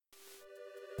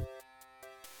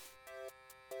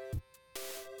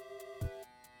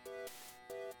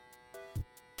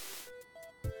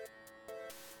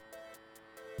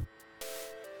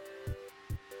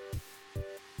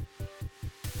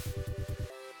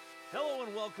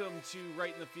welcome to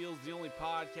Right in the Fields, the only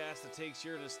podcast that takes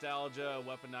your nostalgia,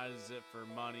 weaponizes it for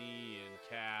money and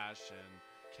cash and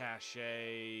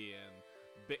cachet and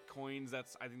bitcoins. I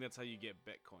think that's how you get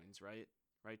bitcoins, right?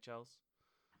 Right, Chels?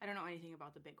 I don't know anything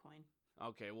about the Bitcoin.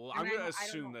 Okay, well, I'm going to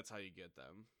assume that's how you get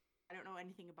them. I don't know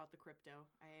anything about the crypto.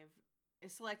 I have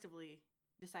selectively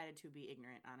decided to be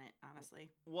ignorant on it, honestly.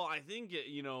 Well, I think,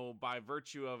 by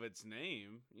virtue of its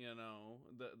name,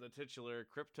 the titular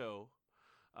crypto,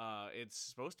 it's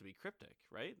supposed to be cryptic,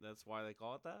 right? That's why they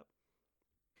call it that.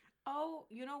 Oh,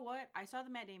 you know what? I saw the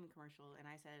Matt Damon commercial, and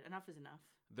I said, enough is enough.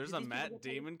 There's a Matt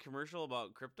Damon commercial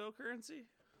about cryptocurrency?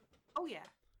 Oh, yeah.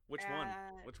 Which one?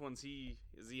 Which one's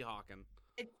is he hawking?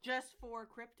 It's just for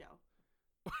crypto.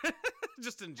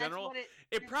 Just in general,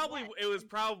 it was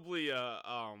probably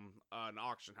an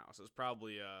auction house. It's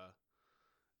probably a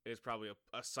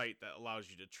site that allows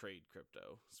you to trade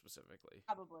crypto specifically.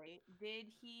 Probably. Did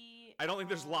he? I don't think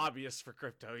there's lobbyists for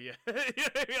crypto yet.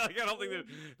 I don't think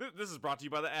this is brought to you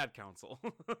by the Ad Council.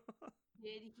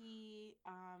 Did he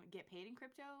get paid in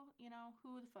crypto?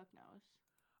 Who the fuck knows?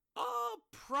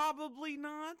 Probably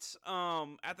not.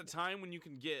 At the time when you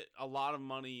can get a lot of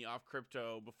money off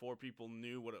crypto before people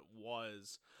knew what it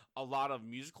was, a lot of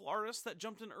musical artists that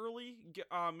jumped in early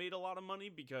made a lot of money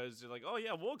because they're like, oh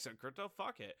yeah, we'll accept crypto,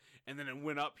 fuck it. And then it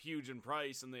went up huge in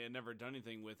price and they had never done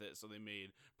anything with it, so they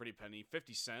made pretty penny.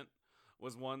 50 Cent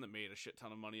was one that made a shit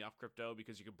ton of money off crypto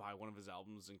because you could buy one of his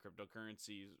albums in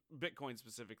cryptocurrencies, Bitcoin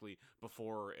specifically,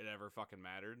 before it ever fucking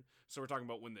mattered. So we're talking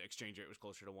about when the exchange rate was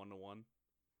closer to 1-to-1.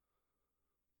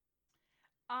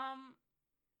 I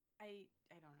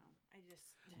don't know.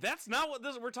 That's not what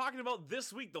we're talking about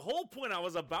this week. The whole point I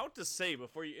was about to say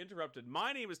before you interrupted.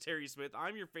 My name is Terry Smith.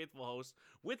 I'm your faithful host.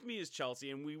 With me is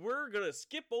Chelsea, and we were going to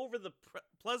skip over the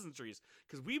pleasantries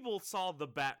because we both saw The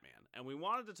Batman, and we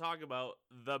wanted to talk about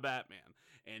The Batman.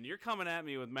 And you're coming at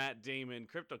me with Matt Damon,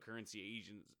 cryptocurrency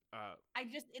agents.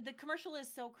 The commercial is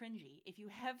so cringy. If you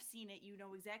have seen it, you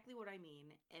know exactly what I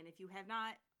mean. And if you have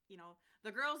not,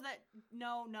 the girls that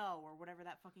know, or whatever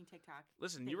that fucking TikTok.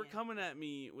 Listen, you were coming at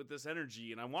me with this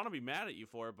energy, and I want to be mad at you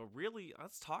for it, but really,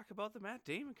 let's talk about the Matt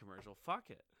Damon commercial. Fuck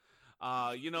it.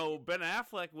 Ben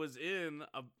Affleck was in,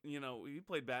 he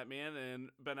played Batman, and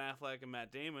Ben Affleck and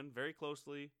Matt Damon, very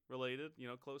closely related,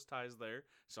 close ties there.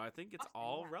 So I think it's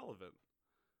all relevant.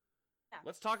 Yeah.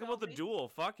 Let's talk about the duel.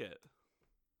 Fuck it.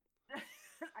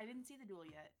 I didn't see the duel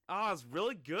yet. Oh, it's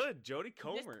really good. Jodie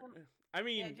Comer.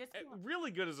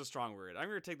 Really good is a strong word. I'm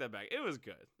going to take that back. It was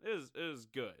good. It was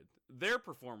good. Their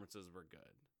performances were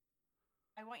good.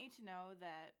 I want you to know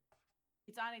that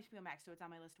it's on HBO Max, so it's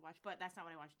on my list to watch, but that's not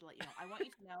what I wanted to let you know. I want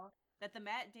you to know that the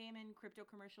Matt Damon crypto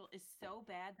commercial is so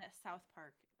bad that South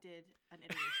Park did an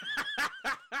iteration of it.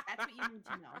 That's what you need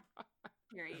to know,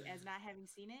 Terry, as not having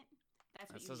seen it.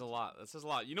 That says a lot. That says a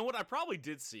lot. You know what? I probably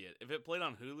did see it. If it played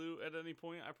on Hulu at any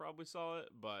point, I probably saw it.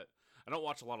 But I don't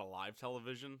watch a lot of live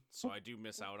television, so I do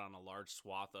miss out on a large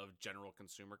swath of general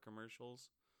consumer commercials.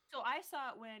 So I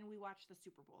saw it when we watched the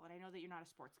Super Bowl, and I know that you're not a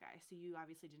sports guy, so you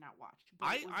obviously did not watch. But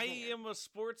I am a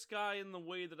sports guy in the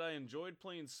way that I enjoyed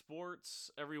playing sports.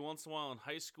 Every once in a while in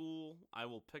high school, I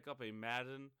will pick up a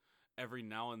Madden every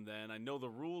now and then. I know the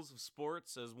rules of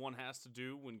sports, as one has to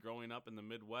do when growing up in the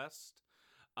Midwest.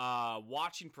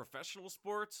 Watching professional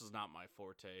sports is not my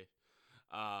forte.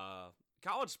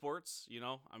 College sports,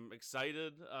 I'm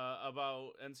excited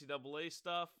about NCAA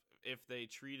stuff if they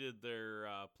treated their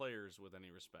players with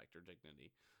any respect or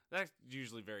dignity. That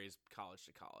usually varies college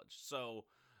to college. So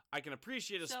I can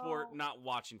appreciate a sport not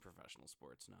watching professional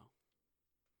sports now.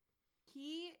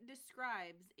 He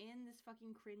describes in this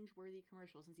fucking cringe-worthy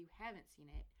commercial, since you haven't seen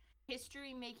it,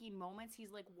 history-making moments.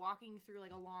 He's like walking through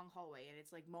like a long hallway, and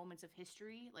it's like moments of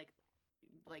history, like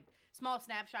small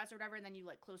snapshots or whatever, and then you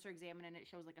like closer examine and it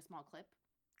shows like a small clip.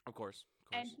 Of course.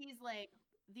 And he's like,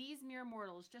 these mere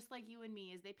mortals, just like you and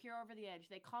me, as they peer over the edge,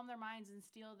 they calm their minds and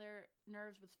steel their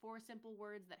nerves with 4 simple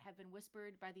words that have been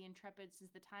whispered by the intrepid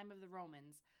since the time of the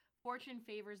Romans. Fortune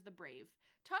favors the brave.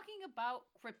 Talking about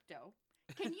crypto.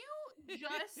 Can you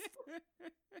just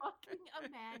fucking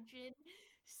imagine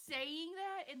saying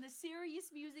that and the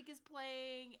serious music is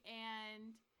playing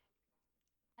and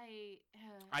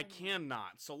I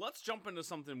cannot. So let's jump into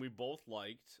something we both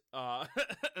liked.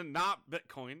 Not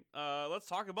Bitcoin. Let's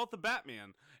talk about the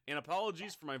Batman. And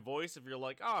apologies for my voice if you're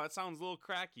like, oh, it sounds a little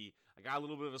cracky. I got a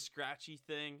little bit of a scratchy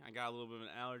thing. I got a little bit of an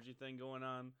allergy thing going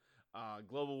on.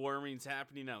 Global warming's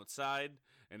happening outside,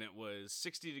 and it was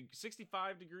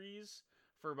 65 degrees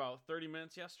for about 30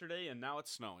 minutes yesterday, and now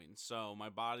it's snowing. So my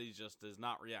body just is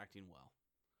not reacting well.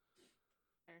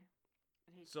 I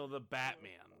hate So the Superman.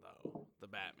 Batman, though. The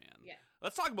Batman. Yeah.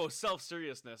 Let's talk about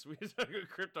self-seriousness. We talk about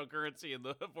cryptocurrency and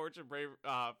the fortune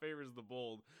favors the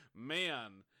bold.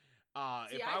 Man,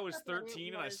 See, if I I was thought that it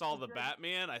 13 and I was saw a the good-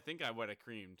 Batman, I think I would have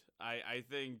creamed. I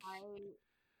think...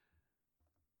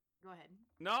 Go ahead.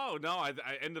 No, I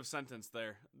end of sentence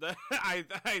there. I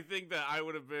think that I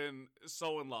would have been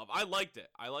so in love. I liked it.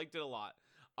 I liked it a lot.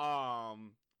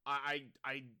 I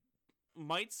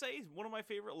might say one of my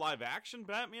favorite live action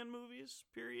Batman movies,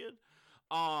 period.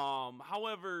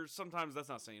 However, sometimes that's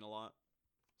not saying a lot.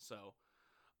 So,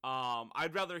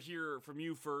 I'd rather hear from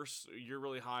you first. You're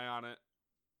really high on it.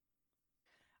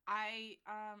 I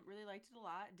really liked it a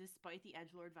lot, despite the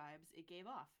edgelord vibes it gave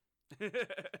off.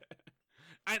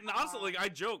 And honestly, like, I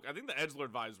joke. I think the edgelord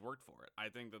vibes worked for it. I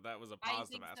think that was a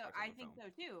positive aspect of the I film. think so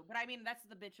too. But I mean, that's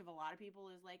the bitch of a lot of people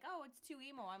is like, oh, it's too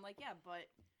emo. I'm like, yeah, but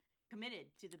committed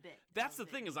to the bit. That's the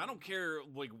thing is I don't care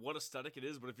like what aesthetic it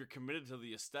is, but if you're committed to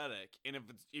the aesthetic and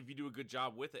if you do a good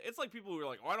job with it, it's like people who are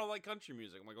like, oh, I don't like country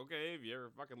music. I'm like, okay, have you ever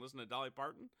fucking listened to Dolly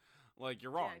Parton? Like,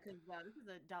 you're wrong. Yeah, because this is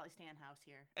a Dolly Stan house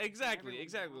here. Exactly.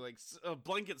 Like a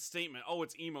blanket statement. Oh,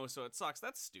 it's emo, so it sucks.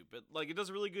 That's stupid. Like, it does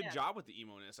a really good job with the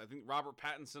emo-ness. I think Robert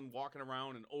Pattinson walking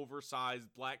around in oversized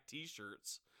black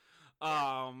t-shirts,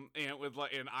 and with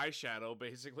like an eyeshadow,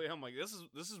 basically. I'm like, this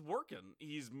is working.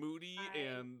 He's moody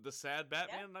and the sad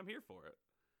Batman, and I'm here for it.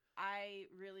 I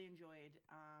really enjoyed.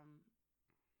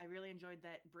 I really enjoyed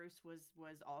that Bruce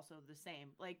was also the same.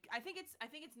 Like, I think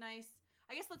it's nice.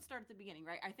 I guess let's start at the beginning,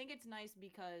 right? I think it's nice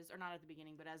because, or not at the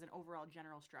beginning, but as an overall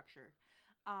general structure,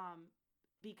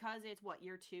 because it's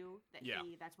year 2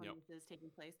 that's when this is taking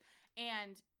place,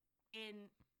 and in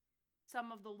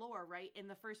some of the lore, right, in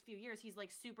the first few years, he's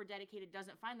like super dedicated,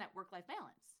 doesn't find that work-life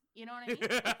balance. You know what I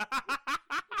mean?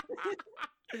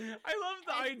 I love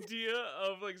the idea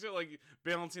of like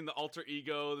balancing the alter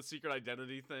ego, the secret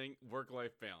identity thing,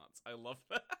 work-life balance. I love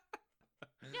that.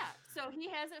 Yeah, so he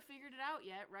hasn't figured it out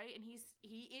yet, right? And he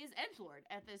is edgelord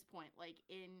at this point, like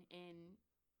in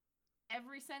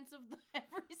every sense of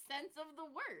the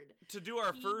word. To do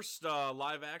our first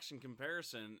live action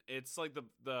comparison, it's like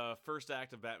the first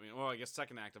act of Batman. Well, I guess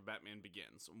second act of Batman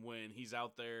Begins when he's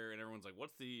out there and everyone's like,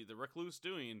 "What's the recluse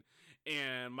doing?"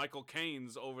 And Michael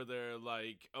Caine's over there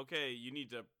like, "Okay, you need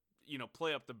to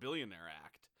play up the billionaire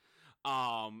act."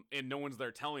 And no one's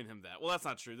there telling him that. Well, that's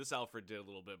not true. This Alfred did a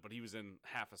little bit, but he was in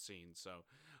half a scene. So,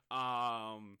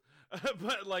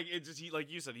 but like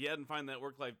like you said, he hadn't found that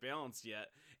work-life balance yet.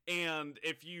 And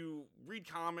if you read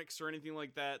comics or anything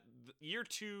like that, year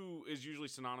 2 is usually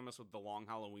synonymous with the Long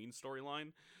Halloween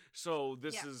storyline. So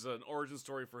this is an origin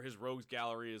story for his rogues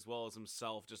gallery as well as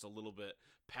himself, just a little bit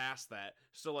past that.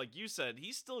 So like you said,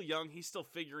 he's still young. He's still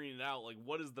figuring it out. Like,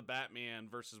 what is the Batman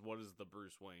versus what is the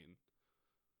Bruce Wayne?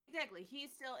 Exactly. He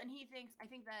thinks, I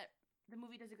think that the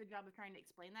movie does a good job of trying to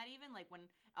explain that even. Like when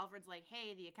Alfred's like,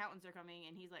 hey, the accountants are coming,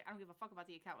 and he's like, I don't give a fuck about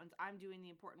the accountants. I'm doing the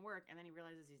important work. And then he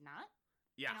realizes he's not.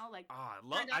 Yeah. Like, I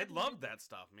love that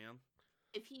stuff, man.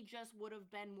 If he just would have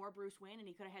been more Bruce Wayne and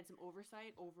he could have had some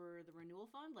oversight over the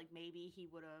renewal fund, like maybe he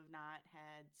would have not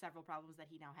had several problems that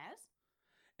he now has.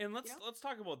 And let's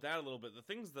talk about that a little bit. The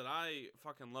things that I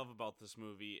fucking love about this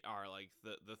movie are like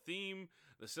the theme,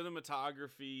 the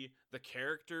cinematography, the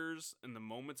characters and the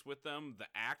moments with them, the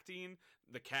acting,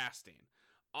 the casting.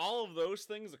 All of those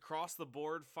things across the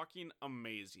board, fucking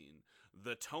amazing.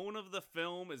 The tone of the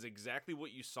film is exactly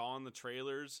what you saw in the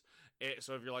trailers.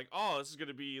 So if you're like, oh, this is going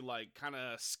to be like kind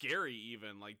of scary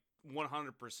even, like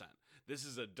 100%. This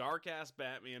is a dark-ass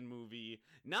Batman movie.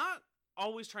 Not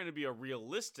always trying to be a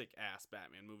realistic ass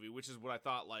Batman movie, which is what I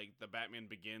thought like the Batman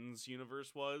Begins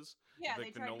universe was. Yeah, like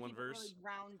they the tried Nolan to keep it verse. really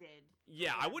grounded.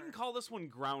 Yeah, I wouldn't call this one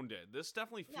grounded. This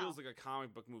definitely feels like a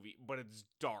comic book movie, but it's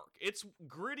dark. It's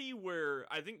gritty where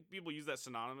I think people use that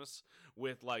synonymous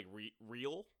with like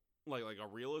real, like a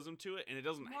realism to it, and it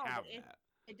doesn't have that.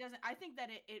 It doesn't. I think that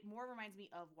it more reminds me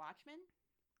of Watchmen.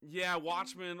 Yeah,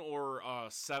 Watchmen or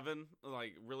Seven,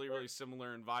 like really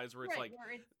similar in vibes where it's like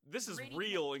this is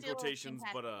real in quotations,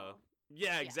 but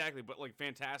yeah, exactly, but like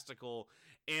fantastical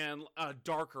and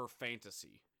darker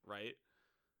fantasy, right?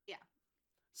 Yeah.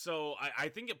 So I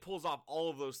think it pulls off all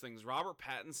of those things. Robert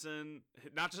Pattinson,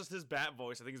 not just his Bat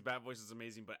voice, I think his Bat voice is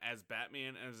amazing, but as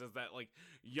Batman, as that like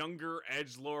younger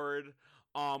edgelord.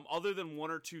 Other than one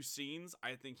or two scenes,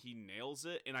 I think he nails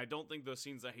it, and I don't think those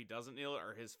scenes that he doesn't nail it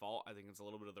are his fault. I think it's a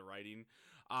little bit of the writing.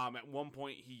 At one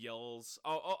point he yells.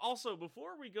 Also,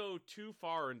 before we go too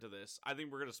far into this, I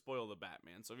think we're gonna spoil the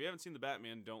Batman. So if you haven't seen the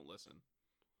Batman, don't listen.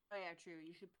 Oh yeah, true.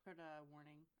 You should put a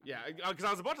warning. Yeah, because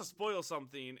I was about to spoil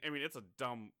something. I mean, it's a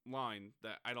dumb line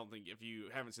that I don't think if you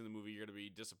haven't seen the movie, you're gonna be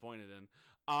disappointed in.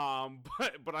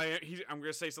 But I'm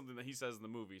gonna say something that he says in the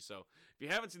movie. So if you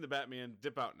haven't seen the Batman,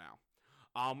 dip out now.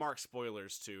 I'll mark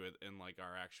spoilers too in like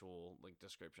our actual like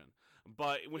description.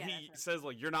 But when he says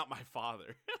like "you're not my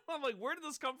father," I'm like, where did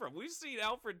this come from? We've seen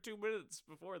Alfred 2 minutes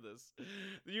before this.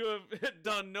 You have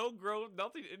done no growth,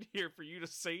 nothing in here for you to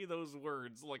say those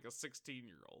words like a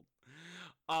 16-year-old.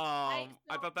 I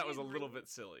thought that was a little bit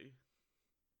silly.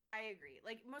 I agree.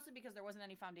 Like, mostly because there wasn't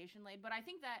any foundation laid, but I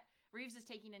think that Reeves is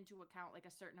taking into account like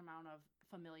a certain amount of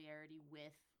familiarity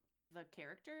with the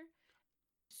character.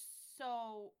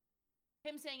 So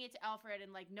him saying it to Alfred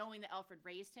and like knowing that Alfred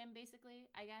raised him, basically,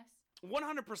 I guess.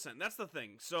 100%. That's the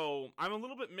thing. So I'm a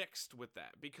little bit mixed with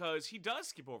that because he does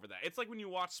skip over that. It's like when you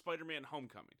watch Spider-Man: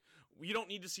 Homecoming. You don't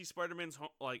need to see Spider-Man's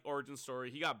like origin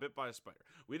story. He got bit by a spider.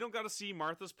 We don't got to see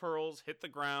Martha's pearls hit the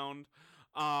ground.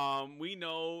 We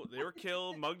know they were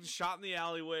killed, mugged, shot in the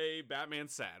alleyway.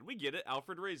 Batman's sad. We get it.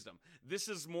 Alfred raised him. This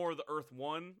is more the Earth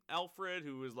 1 Alfred,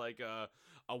 who is like a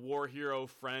war hero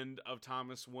friend of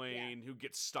Thomas Wayne who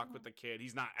gets stuck with the kid.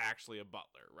 He's not actually a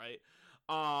butler, right?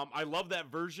 I love that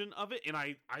version of it, and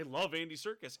I love Andy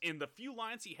Serkis. And the few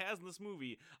lines he has in this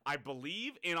movie, I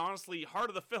believe, and honestly, heart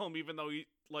of the film, even though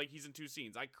he's in 2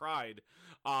 scenes. I cried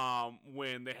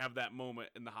when they have that moment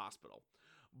in the hospital.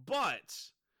 But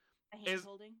hand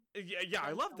holding? Yeah,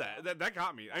 I love that. That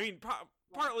got me. I mean,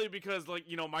 partly because like,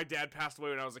 you know, my dad passed away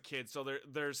when I was a kid, so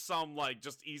there's some like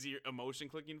just easy emotion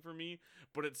clicking for me,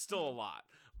 but it's still a lot.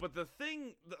 But the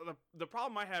thing, the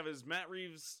problem I have is Matt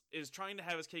Reeves is trying to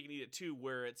have his cake and eat it too,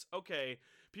 where it's, okay,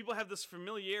 people have this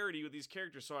familiarity with these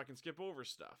characters so I can skip over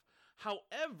stuff.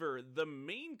 However, the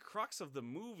main crux of the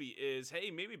movie is,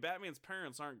 hey, maybe Batman's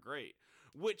parents aren't great.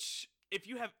 Which, if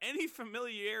you have any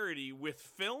familiarity with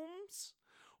films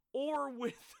or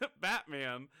with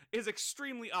Batman, is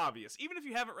extremely obvious, even if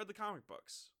you haven't read the comic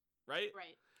books, right?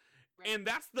 Right. And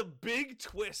that's the big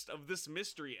twist of this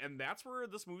mystery, and that's where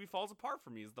this movie falls apart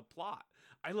for me, is the plot.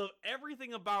 I love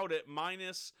everything about it,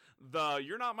 minus the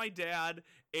 "you're not my dad"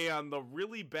 and the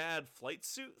really bad flight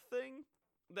suit thing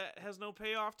that has no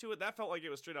payoff to it. That felt like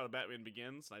it was straight out of Batman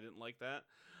Begins, and I didn't like that.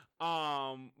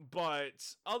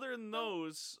 But other than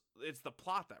those, it's the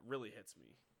plot that really hits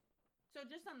me. So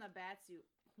just on the Batsuit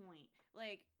point,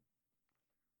 like,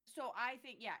 so I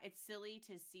think, yeah, it's silly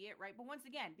to see it, right? But once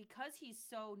again, because he's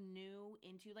so new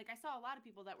into, like, I saw a lot of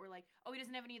people that were like, oh, he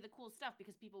doesn't have any of the cool stuff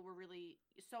because people were really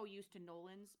so used to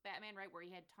Nolan's Batman, right? Where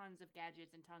he had tons of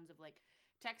gadgets and tons of, like,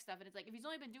 tech stuff. And it's like, if he's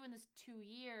only been doing this 2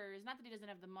 years, not that he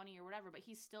doesn't have the money or whatever, but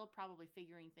he's still probably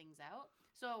figuring things out.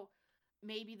 So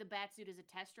maybe the Batsuit is a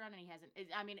test run and he hasn't,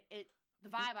 the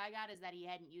vibe I got is that he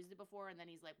hadn't used it before, and then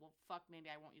he's like, well, fuck, maybe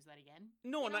I won't use that again.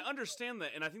 No, and I understand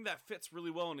that, and I think that fits really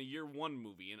well in a year 1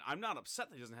 movie, and I'm not upset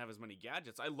that he doesn't have as many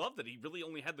gadgets. I love that he really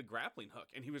only had the grappling hook,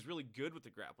 and he was really good with the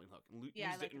grappling hook, and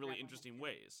used it in really interesting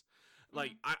ways.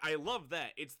 Like, I love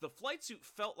that. It's the flight suit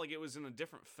felt like it was in a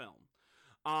different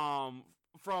film.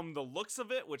 From the looks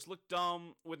of it, which looked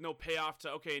dumb, with no payoff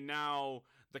to, okay, now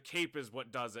the cape is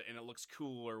what does it, and it looks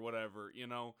cool or whatever, you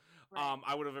know? Right.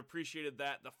 I would have appreciated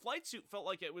that. The flight suit felt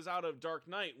like it was out of Dark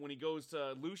Knight when he goes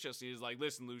to Lucius. He's like,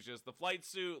 listen, Lucius, the flight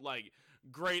suit, like,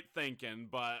 great thinking,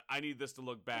 but I need this to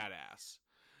look badass.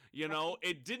 You know,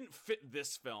 it didn't fit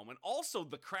this film. And also,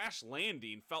 the crash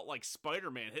landing felt like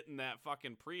Spider-Man hitting that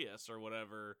fucking Prius or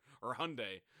whatever, or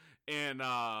Hyundai. And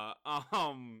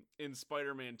in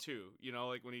Spider-Man 2, you know,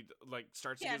 like when he like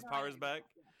starts to get his powers back.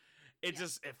 It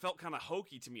felt kind of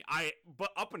hokey to me.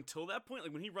 But up until that point,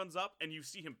 like when he runs up and you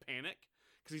see him panic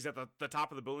because he's at the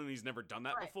top of the building and he's never done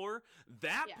that before,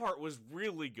 that part was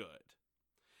really good.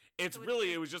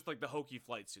 It was just like the hokey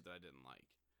flight suit that I didn't like.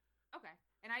 Okay.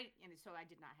 And so I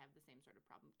did not have the same sort of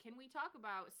problem. Can we talk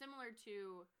about, similar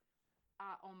to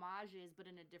homages but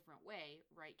in a different way,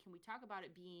 right? Can we talk about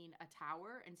it being a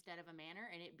tower instead of a manor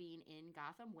and it being in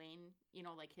Gotham, Wayne, you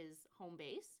know, like his home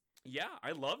base? Yeah,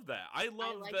 I love that. I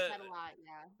like that a lot,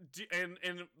 yeah.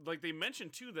 And like they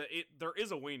mentioned too that there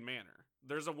is a Wayne Manor.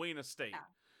 There's a Wayne estate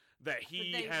that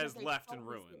he has left in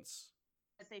ruins.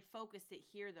 But they focused it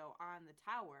here though on the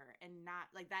tower and not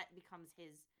like that becomes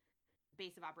his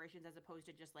base of operations as opposed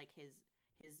to just like his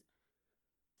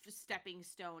stepping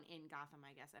stone in Gotham,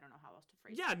 I guess. I don't know how else to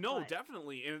phrase it. Yeah, no,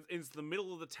 definitely. And it's the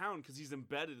middle of the town because he's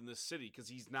embedded in this city because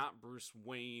he's not Bruce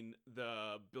Wayne,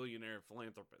 the billionaire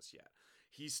philanthropist yet.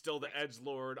 He's still the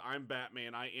edgelord. I'm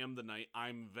Batman. I am the Knight.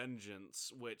 I'm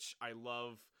Vengeance, which I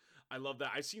love. I love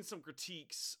that. I've seen some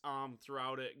critiques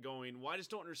throughout it going, well, I just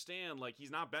don't understand. Like,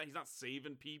 he's not bad. He's not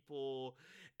saving people.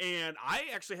 And I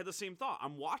actually had the same thought.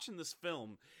 I'm watching this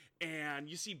film, and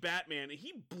you see Batman, and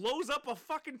he blows up a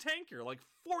fucking tanker. Like,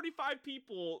 45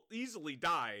 people easily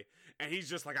die, and he's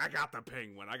just like, I got the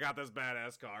Penguin. I got this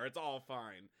badass car. It's all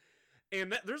fine.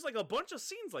 And there's like a bunch of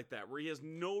scenes like that where he has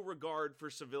no regard for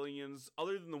civilians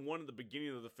other than the one at the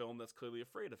beginning of the film that's clearly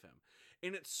afraid of him.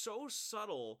 And it's so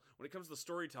subtle when it comes to the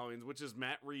storytelling, which is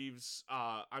Matt Reeves'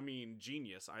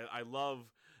 genius. I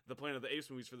love the Planet of the Apes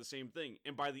movies for the same thing.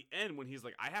 And by the end, when he's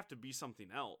like, I have to be something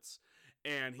else,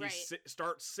 and he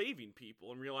starts saving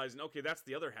people and realizing, okay, that's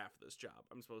the other half of this job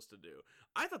I'm supposed to do.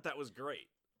 I thought that was great.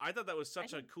 I thought that was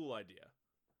such a cool idea.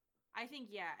 I think,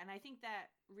 yeah, and I think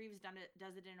that Reeves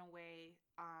does it in a way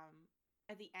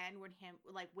at the end when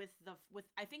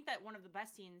I think that one of the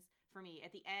best scenes for me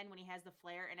at the end when he has the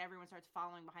flare and everyone starts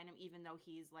following behind him even though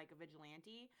he's like a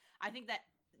vigilante. I think that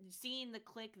seeing the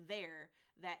click there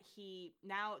that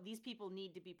now these people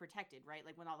need to be protected, right?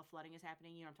 Like when all the flooding is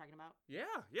happening, you know what I'm talking about?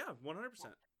 Yeah,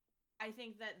 100%. I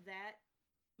think that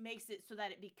makes it so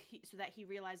that so that he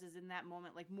realizes in that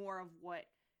moment like more of what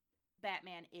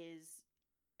Batman is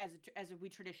as we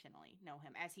traditionally know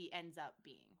him, as he ends up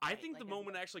being. Right? I think the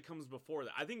moment actually comes before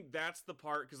that. I think that's the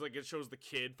part, because like it shows the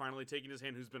kid finally taking his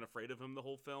hand who's been afraid of him the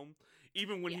whole film.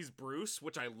 Even when he's Bruce,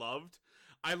 which I loved.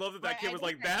 I love that kid was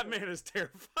like, Batman is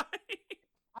terrifying.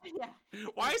 Yeah.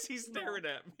 Why is he staring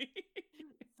at me?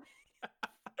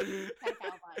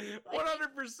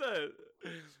 100%.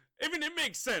 I mean, it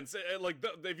makes sense. Like,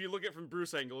 if you look at it from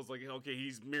Bruce angle, it's like, okay,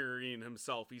 he's mirroring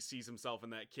himself. He sees himself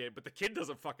in that kid, but the kid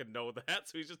doesn't fucking know that,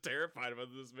 so he's just terrified of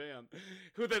this man,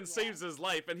 who then saves his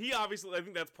life. And he obviously, I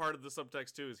think that's part of the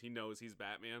subtext too, is he knows he's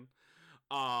Batman.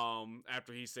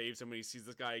 After he saves him, and he sees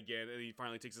this guy again, and he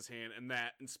finally takes his hand, and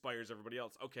that inspires everybody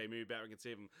else. Okay, maybe Batman can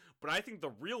save him. But I think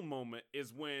the real moment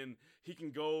is when he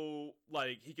can go,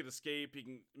 like, he can escape, he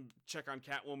can check on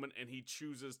Catwoman, and he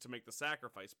chooses to make the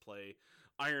sacrifice play,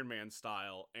 Iron Man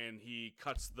style, and he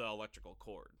cuts the electrical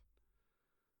cord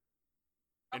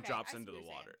and drops into the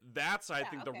water. That's, I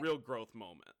think, the real growth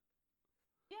moment.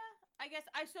 Yeah, I guess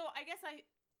I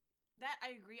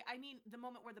agree. I mean, the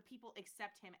moment where the people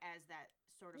accept him as that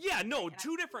sort of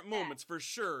two different moments for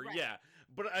sure. Right. Yeah,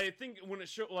 but I think when it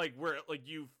show like where like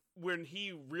when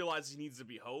he realizes he needs to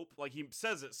be hope, like he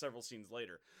says it several scenes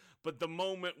later. But the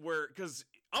moment where, because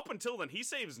up until then he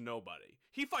saves nobody.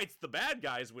 He fights the bad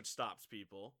guys, which stops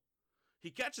people. He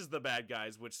catches the bad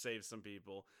guys, which saves some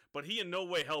people, but he in no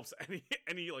way helps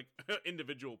any like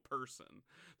individual person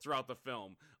throughout the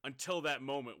film until that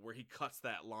moment where he cuts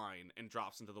that line and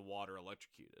drops into the water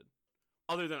electrocuted.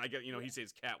 Other than, I get, he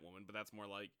saves Catwoman, but that's more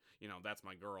like, that's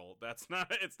my girl. It's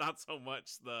not so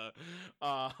much the,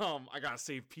 I gotta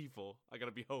save people. I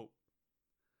gotta be hope.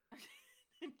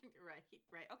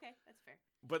 Right. Okay, that's fair.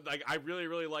 But like, I really,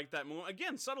 really like that moment.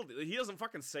 Again, subtlety. He doesn't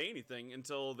fucking say anything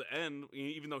until the end,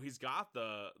 even though he's got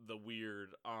the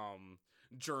weird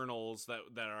journals that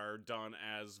are done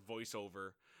as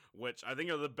voiceover, which I think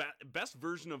are the best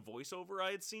version of voiceover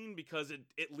I had seen, because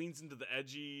it leans into the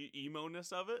edgy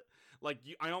emo-ness of it. Like,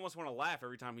 I almost want to laugh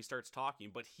every time he starts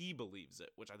talking, but he believes it,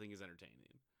 which I think is entertaining.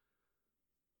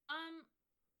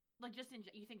 Like,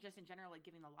 you think just in general, like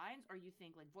giving the lines, or you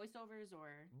think like voiceovers,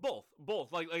 or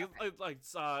both. Like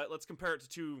let's compare it to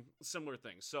two similar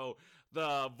things. So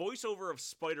the voiceover of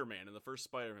Spider-Man in the first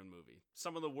Spider-Man movie,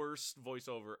 some of the worst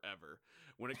voiceover ever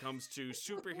when it comes to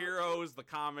superheroes, the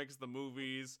comics, the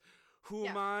movies. Who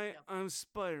am I? Yeah. I'm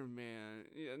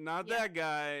Spider-Man. Not that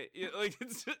guy. Like,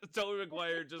 it's Tobey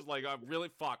Maguire just like, I'm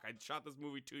really I shot this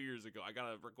movie 2 years ago. I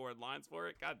gotta record lines for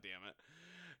it. God damn it.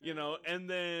 And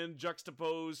then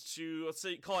juxtaposed to, let's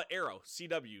say, call it Arrow,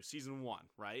 CW, season 1,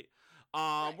 right?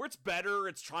 Where it's better,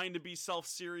 it's trying to be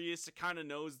self-serious, it kind of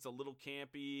knows it's a little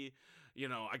campy,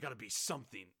 I gotta be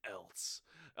something else.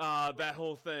 That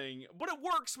whole thing. But it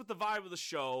works with the vibe of the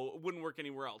show, it wouldn't work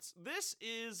anywhere else. This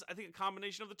is, I think, a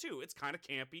combination of the two. It's kind of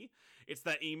campy, it's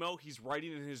that emo, he's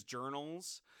writing in his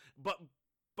journals, but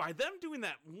by them doing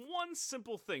that one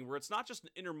simple thing where it's not just an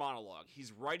inner monologue,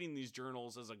 he's writing these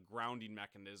journals as a grounding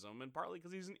mechanism, and partly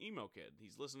because he's an emo kid.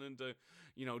 He's listening to,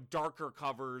 darker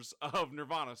covers of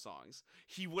Nirvana songs.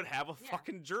 He would have a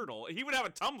fucking journal. He would have a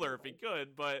Tumblr if he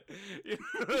could, but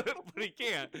but he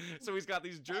can't. So he's got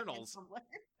these journals.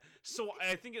 So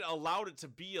I think it allowed it to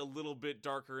be a little bit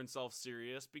darker and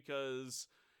self-serious because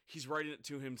he's writing it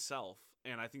to himself.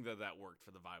 And I think that worked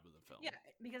for the vibe of the film. Yeah,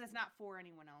 because it's not for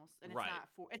anyone else, and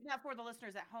it's not for the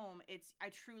listeners at home. I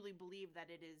truly believe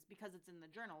that it is because it's in the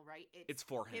journal, right? It's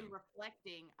for him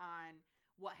reflecting on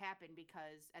what happened,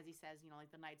 because, as he says,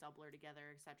 like the nights all blur together,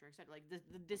 et cetera, et cetera. Like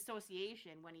the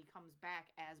dissociation when he comes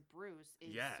back as Bruce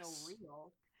is so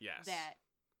real. Yes. That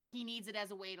he needs it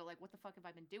as a way to like, what the fuck have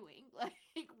I been doing? Like,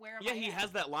 where am Yeah, I he at?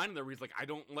 has that line in there where he's like, I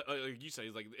don't, like you said,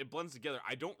 he's like, it blends together.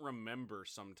 I don't remember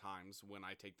sometimes when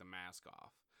I take the mask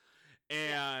off.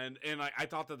 And I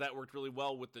thought that worked really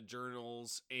well with the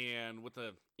journals and with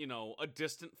a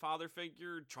distant father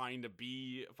figure trying to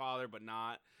be a father but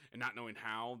not, and not knowing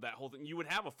how. That whole thing, you would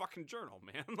have a fucking journal,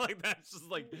 man. Like that's just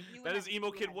like that is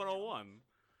emo kid 101.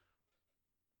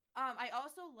 I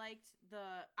also liked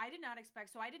I did not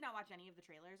expect, so I did not watch any of the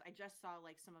trailers. I just saw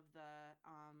like some of the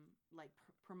like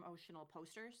promotional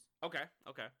posters. Okay.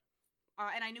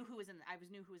 And I knew who was in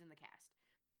the cast.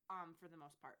 For the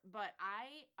most part, but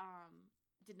I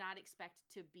did not expect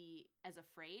to be as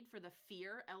afraid, for the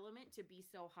fear element to be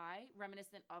so high,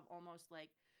 reminiscent of almost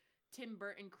like Tim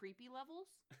Burton creepy levels.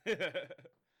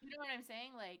 You know what I'm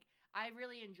saying? Like, I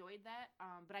really enjoyed that,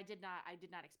 but I did not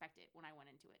expect it when I went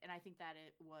into it, and I think that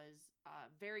it was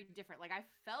very different. Like, I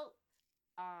felt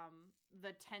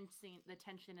the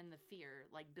tension and the fear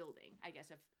like building, I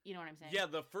guess, if you know what I'm saying. Yeah,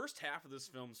 the first half of this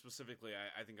film specifically,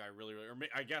 I think I really, or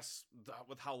I guess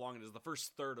with how long it is, the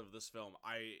first third of this film,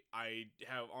 I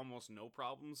have almost no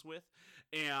problems with,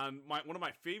 and one of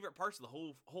my favorite parts of the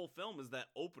whole film is that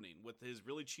opening with his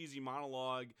really cheesy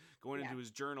monologue going into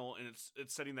his journal, and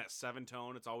it's setting that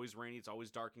 7-tone. It's always rainy, it's always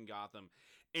dark in Gotham,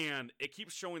 and it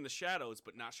keeps showing the shadows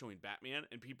but not showing Batman,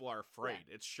 and people are afraid.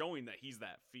 It's showing that he's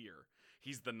that fear.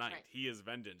 He's the knight. Right. He is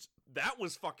vengeance. That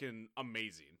was fucking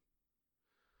amazing.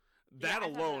 That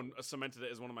alone cemented it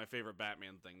as one of my favorite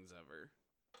Batman things ever.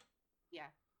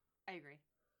 Yeah, I agree.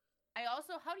 I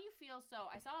also, how do you feel? So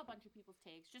I saw a bunch of people's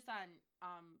takes just on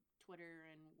Twitter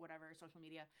and whatever social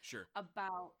media. Sure.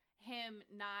 About him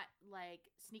not like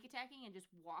sneak attacking and just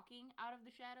walking out of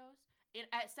the shadows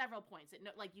at several points.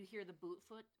 Like you hear the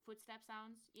footstep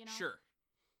sounds, you know. Sure.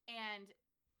 And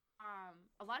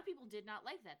a lot of people did not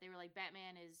like that. They were like,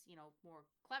 Batman is, more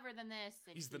clever than this.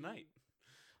 And he's the knight.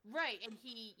 Right. And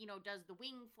he, does the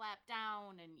wing flap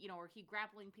down and, or he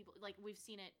grappling people. Like, we've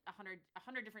seen it 100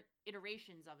 different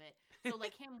iterations of it. So,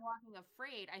 like, him walking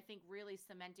afraid, I think really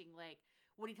cementing, like,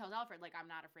 what he tells Alfred, like, I'm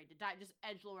not afraid to die. Just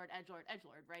edgelord,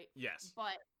 right? Yes.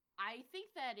 But I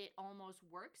think that it almost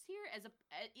works here as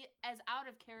out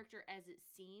of character as it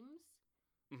seems.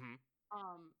 Mm-hmm.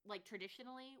 Like,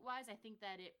 traditionally wise, I think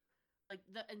that it, like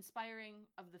the inspiring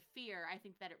of the fear, I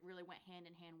think that it really went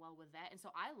hand in hand well with that, and so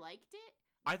I liked it.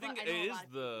 I think it is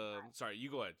the. Sorry,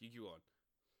 you go ahead. You keep going.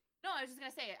 No, I was just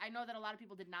gonna say, I know that a lot of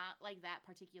people did not like that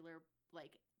particular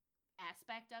like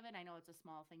aspect of it. I know it's a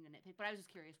small thing to nitpick, but I was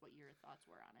just curious what your thoughts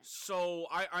were on it. So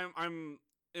I'm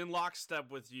in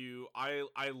lockstep with you. I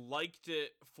liked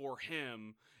it for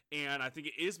him. And I think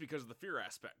it is because of the fear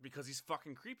aspect, because he's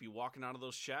fucking creepy walking out of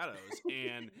those shadows,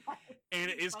 and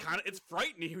it is it's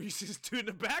frightening. He's just doing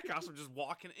the back costume, just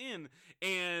walking in,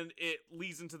 and it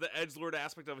leads into the edgelord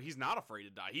aspect of he's not afraid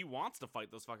to die. He wants to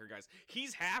fight those fucker guys.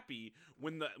 He's happy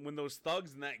when those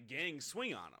thugs in that gang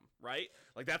swing on him, right?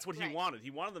 Like that's what he wanted.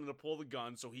 He wanted them to pull the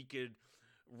gun so he could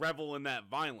revel in that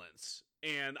violence.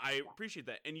 And I appreciate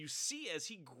that. And you see as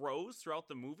he grows throughout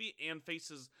the movie and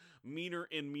faces meaner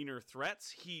and meaner threats,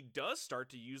 he does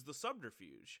start to use the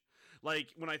subterfuge. Like,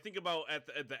 when I think about at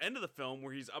the end of the film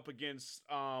where he's up against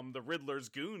the Riddler's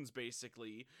goons,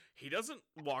 basically, he doesn't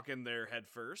walk in there head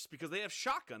first because they have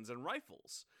shotguns and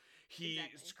rifles.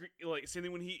 Like, same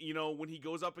thing when he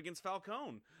goes up against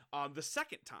Falcone the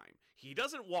second time. He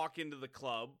doesn't walk into the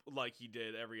club like he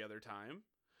did every other time.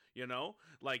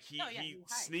 Like he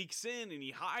sneaks in and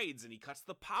he hides and he cuts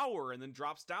the power and then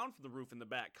drops down from the roof in the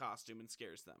bat costume and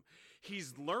scares them.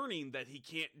 He's learning that he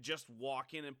can't just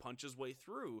walk in and punch his way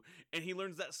through, and he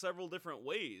learns that several different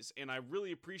ways, and I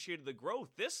really appreciated the growth.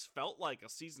 This felt like a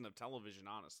season of television,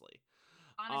 honestly.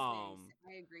 Honestly,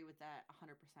 I agree with that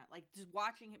 100%. Like, just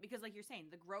watching him, because like you're saying,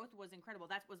 the growth was incredible.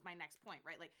 That was my next point,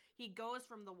 right? Like, he goes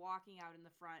from the walking out in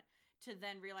the front to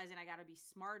then realizing I gotta be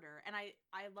smarter. And I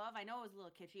know it was a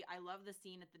little kitschy. I love the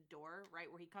scene at the door,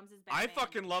 right, where he comes as Batman. I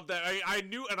fucking love that. I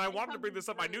knew, and I wanted to bring this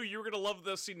up. I knew you were gonna love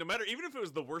this scene, no matter, even if it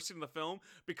was the worst scene in the film,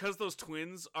 because those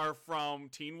twins are from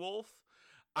Teen Wolf.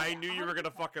 I knew you were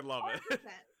gonna fucking love it. 100%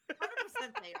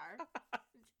 they are.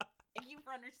 Thank you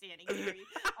for understanding, Gary.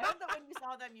 I hope that when you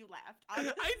saw them, you laughed. I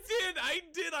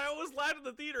did. I always laughed in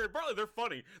the theater. And probably they're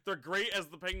funny. They're great as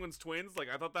the Penguins twins. Like,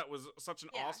 I thought that was such an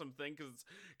awesome thing because it's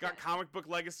got comic book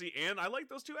legacy, and I like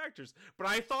those two actors. But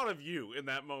I thought of you in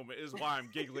that moment is why I'm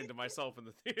giggling to myself in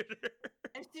the theater.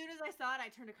 As soon as I saw it, I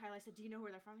turned to Kyle. I said, "Do you know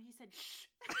where they're from?" He said, "Shh."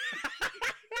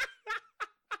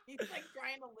 He's like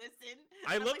trying to listen.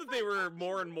 I love that they were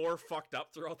more and more fucked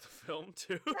up throughout the film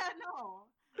too. Yeah, no.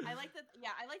 I like that.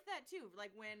 Yeah, I like that too.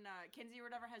 Like when Kinsey or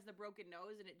whatever has the broken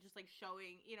nose and it just like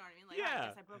showing, you know what I mean? Like,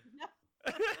 I guess I broke his nose.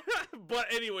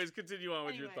 But anyways, continue on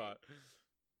with your Anyway. thought.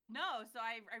 No, so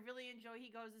I really enjoy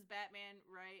he goes as Batman,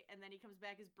 right? And then he comes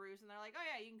back as Bruce, and they're like, oh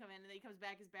yeah, you can come in. And then he comes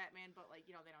back as Batman, but like,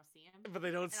 you know, they don't see him. But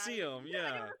they don't And see him, He could've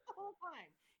been yeah. doing this the whole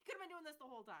time. He could have been doing this the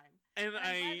whole time. And And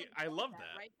I'm glad I they love showed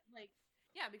that. right? Like,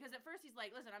 yeah, because at first he's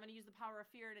like, listen, I'm going to use the power of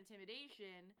fear and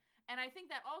intimidation. And I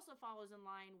think that also follows in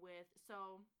line with,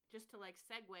 so just to like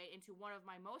segue into one of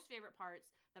my most favorite parts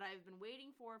that I've been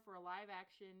waiting for a live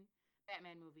action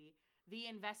Batman movie, the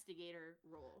investigator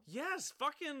role. Yes,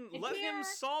 fucking And let him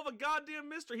here- solve a goddamn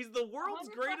mystery. He's the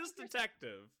world's 100% greatest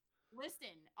detective.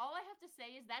 Listen, all I have to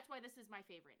say is that's why this is my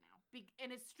favorite now.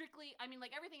 And it's strictly, I mean,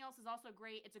 like everything else is also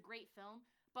great. It's a great film.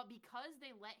 But because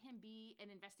they let him be an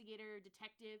investigator,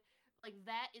 detective, like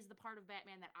that is the part of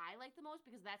Batman that I like the most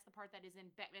because that's the part that is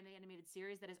in Batman the Animated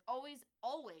Series that has always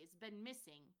been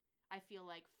missing. I feel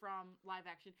like from live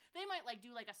action, they might like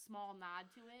do like a small nod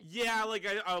to it. Yeah, like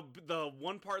the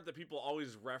one part that people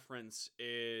always reference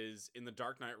is in The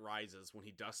Dark Knight Rises when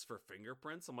he dusts for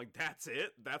fingerprints. I'm like, that's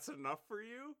it? That's enough for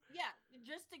you? Yeah,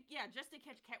 just to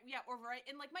catch cat. Yeah, or right,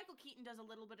 and like Michael Keaton does a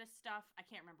little bit of stuff. I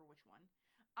can't remember which one.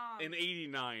 In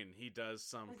 '89, he does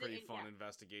some Was it pretty eight- fun yeah.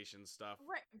 investigation stuff.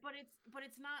 Right, but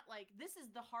it's not like this is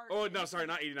the heart. Oh and no, this sorry,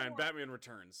 is not the '89. core- Batman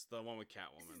Returns, the one with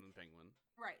Catwoman is- and Penguin.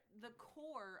 Right, the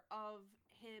core of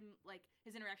him, like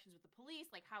his interactions with the police,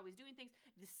 like how he's doing things,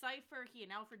 the cipher, he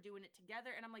and Alfred doing it together,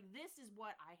 and I'm like, this is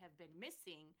what I have been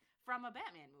missing from a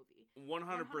Batman movie.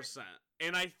 100%.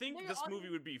 And I think They're this all- movie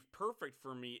would be perfect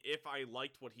for me if I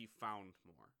liked what he found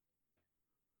more.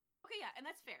 Okay, yeah, and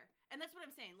that's fair, and that's what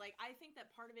I'm saying. Like, I think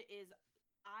that part of it is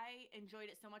I enjoyed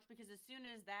it so much because as soon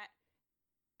as that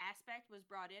aspect was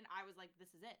brought in, I was like, this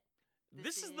is it.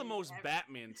 This is the most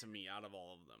Batman to me out of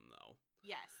all of them, though.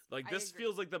 Yes. Like, I this agree.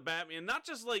 feels like the Batman, not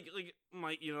just like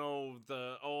my, you know,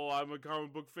 I'm a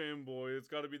comic book fanboy, it's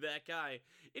gotta be that guy.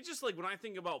 It's just like, when I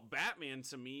think about Batman,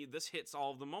 to me, this hits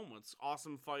all of the moments.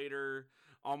 Awesome fighter,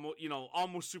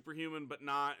 almost superhuman, but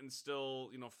not, and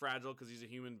still, fragile because he's a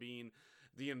human being.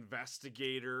 The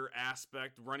investigator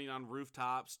aspect, running on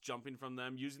rooftops, jumping from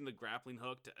them, using the grappling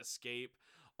hook to escape.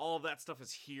 All of that stuff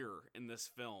is here in this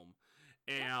film.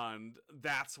 And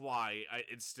that's why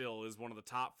it still is one of the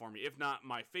top for me, if not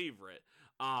my favorite,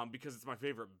 because it's my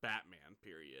favorite Batman,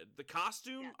 period. The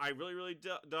costume, I really, really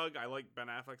dug. I like Ben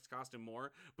Affleck's costume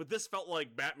more, but this felt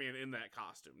like Batman in that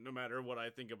costume. No matter what I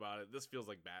think about it, this feels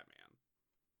like Batman.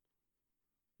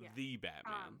 Yeah. The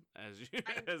Batman, as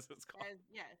it's called.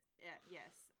 Yes.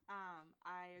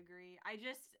 I agree.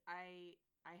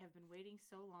 I have been waiting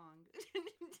so long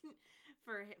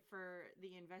for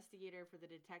the investigator, for the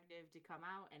detective to come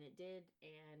out, and it did,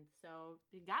 and so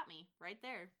it got me right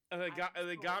there. And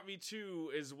they got me too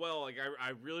as well. Like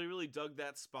I really, really dug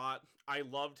that spot. I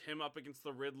loved him up against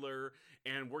the Riddler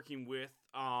and working with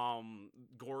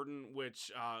Gordon,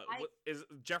 which what is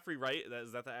Jeffrey Wright?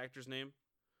 Is that the actor's name?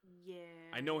 Yeah.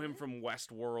 I know him from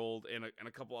Westworld and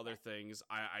a couple other things.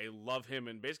 I love him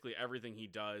in basically everything he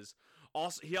does.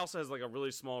 Also, he also has like a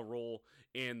really small role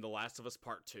in The Last of Us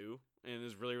Part 2 and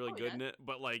is really, really good in it.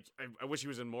 But like, I wish he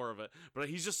was in more of it. But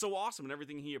he's just so awesome in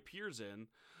everything he appears in.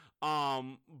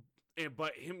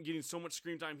 But him getting so much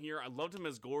screen time here, I loved him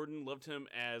as Gordon. Loved him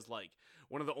as like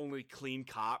one of the only clean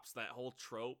cops. That whole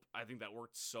trope, I think that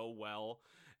worked so well.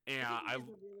 And I think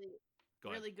he does a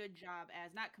really good job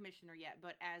as not commissioner yet,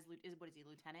 but as what is he,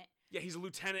 lieutenant? Yeah, he's a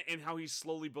lieutenant, and how he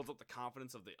slowly builds up the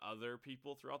confidence of the other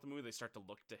people throughout the movie. They start to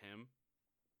look to him.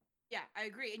 Yeah, I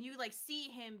agree. And you like see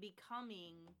him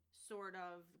becoming sort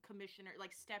of commissioner,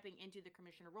 like stepping into the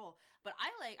commissioner role. But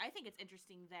I think it's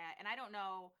interesting that, and I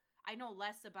know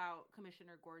less about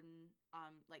Commissioner Gordon,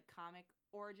 like comic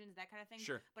origins, that kind of thing.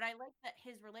 Sure. But I like that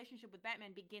his relationship with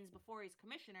Batman begins before he's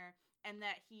commissioner, and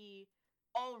that he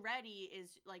already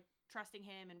is like trusting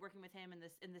him and working with him, and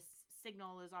this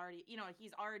signal is already,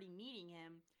 he's already meeting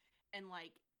him, and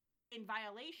like in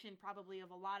violation probably of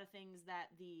a lot of things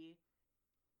that the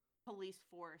police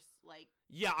force like.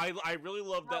 Yeah, I really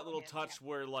love that little him, touch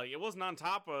where like it wasn't on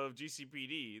top of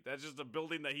GCPD. That's just a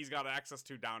building that he's got access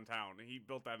to downtown. He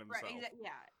built that himself. Right,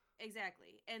 yeah,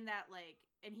 exactly. And that like,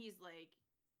 and he's like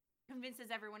convinces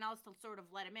everyone else to sort of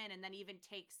let him in, and then even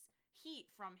takes heat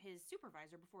from his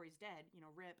supervisor before he's dead,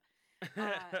 rip,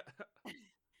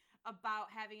 about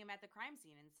having him at the crime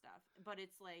scene and stuff. But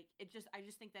it's like, I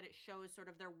just think that it shows sort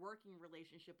of their working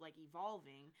relationship like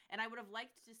evolving. And I would have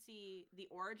liked to see the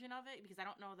origin of it, because I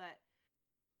don't know that,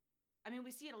 I mean,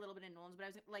 we see it a little bit in Nolan's, but I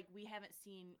was like, we haven't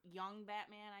seen young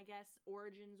Batman, I guess,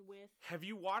 origins with. Have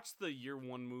you watched the Year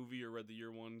One movie or read the Year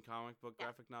One comic book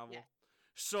graphic novel? Yeah.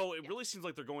 So it Yeah. really seems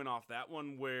like they're going off that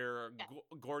one where Yeah.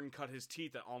 Gordon cut his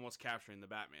teeth at almost capturing the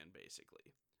Batman,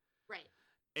 basically. Right.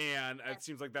 And it That's-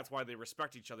 seems like that's why they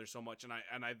respect each other so much. And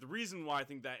I the reason why I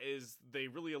think that is they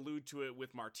really allude to it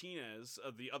with Martinez,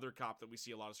 the other cop that we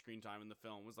see a lot of screen time in the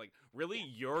film, was like, really, Yeah.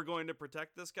 you're going to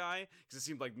protect this guy? Because it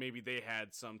seemed like maybe they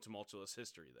had some tumultuous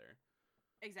history there.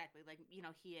 Exactly. Like, he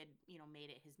had,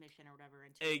 made it his mission or whatever.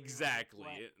 Until he realized Exactly.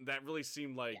 what- That really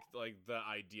seemed like the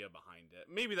idea behind it.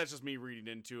 Maybe that's just me reading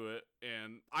into it,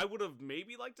 and I would have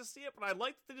maybe liked to see it, but I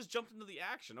like that they just jumped into the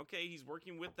action. Okay, he's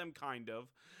working with them, kind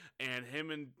of, and him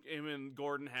and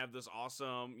Gordon have this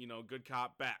awesome, good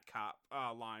cop, bad cop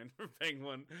line for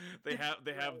Penguin. They have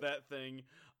Right. that thing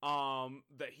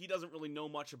that he doesn't really know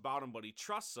much about him, but he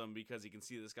trusts him because he can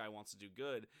see this guy wants to do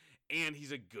good. And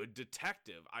he's a good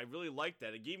detective. I really like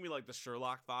that. It gave me like the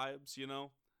Sherlock vibes,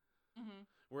 Mhm.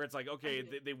 where it's like, okay,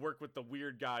 agree. they work with the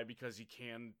weird guy because he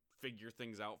can figure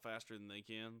things out faster than they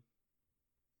can.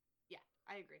 Yeah,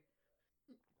 I agree.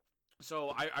 So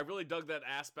I really dug that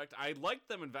aspect. I liked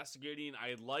them investigating.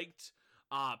 I liked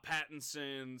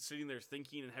Pattinson sitting there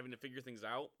thinking and having to figure things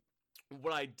out.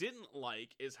 What I didn't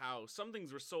like is how some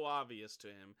things were so obvious to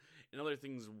him and other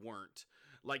things weren't.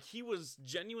 Like, he was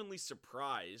genuinely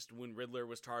surprised when Riddler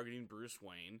was targeting Bruce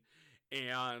Wayne,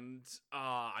 and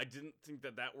I didn't think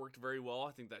that worked very well.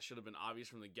 I think that should have been obvious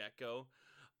from the get-go,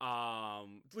 at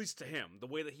least to him, the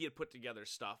way that he had put together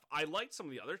stuff. I liked some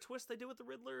of the other twists they did with the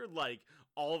Riddler, like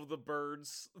all of the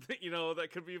birds, that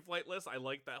could be flightless. I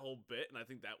liked that whole bit, and I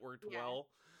think that worked Yeah. well.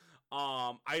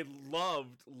 I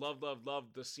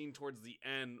loved the scene towards the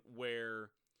end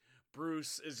where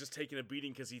Bruce is just taking a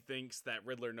beating because he thinks that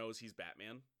Riddler knows he's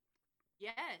Batman.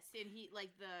 Yes, and he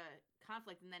like the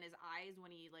conflict, and then his eyes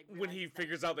when he like When he realizes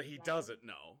figures out that he he's doesn't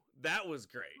know. That was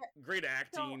great. Great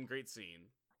acting, So- great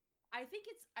scene. I think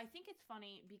it's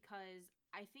funny because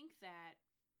I think that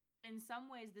in some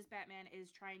ways this Batman is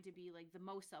trying to be like the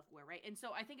most self-aware, right? And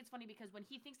so I think it's funny because when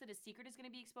he thinks that his secret is going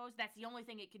to be exposed, that's the only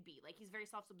thing it could be. Like, he's very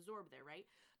self-absorbed there, right?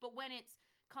 But when it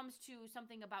comes to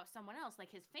something about someone else, like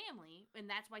his family, and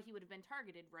that's why he would have been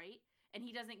targeted, right? And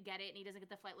he doesn't get it, and he doesn't get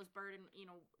the flightless bird, and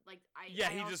like Yeah,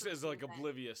 I he also just is think like that-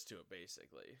 oblivious to it,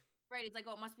 basically. Right, it's like,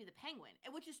 oh, it must be the Penguin,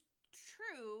 which is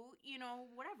true,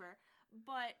 whatever.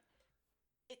 But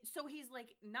so he's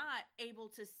like not able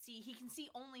to see. He can see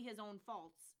only his own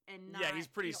faults, and not, Yeah, he's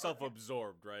pretty you know,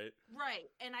 self-absorbed, right?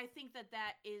 Right, and I think that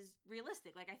is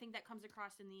realistic. Like, I think that comes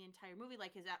across in the entire movie,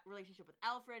 like his relationship with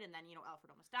Alfred, and then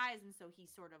Alfred almost dies, and so he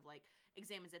sort of like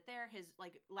examines it there. His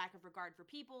like lack of regard for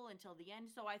people until the end.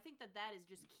 So I think that is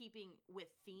just keeping with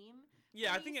theme.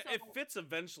 Yeah, I me, think it so- fits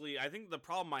eventually. I think the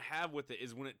problem I have with it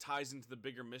is when it ties into the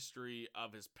bigger mystery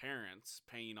of his parents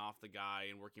paying off the guy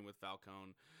and working with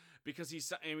Falcone. Because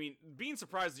being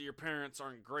surprised that your parents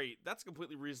aren't great, that's a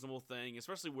completely reasonable thing,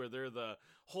 especially where they're the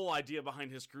whole idea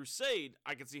behind his crusade.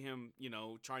 I could see him,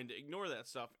 trying to ignore that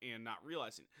stuff and not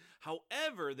realizing.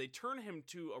 However, they turn him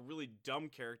to a really dumb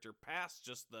character past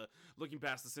just the looking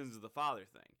past the sins of the father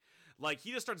thing. Like,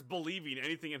 he just starts believing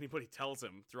anything anybody tells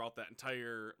him throughout that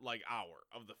entire, hour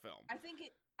of the film. I think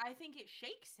it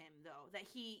shakes him though, that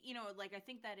he, like, I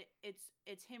think that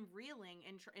it's him reeling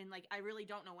and like, I really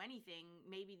don't know anything.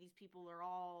 Maybe these people are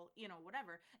all,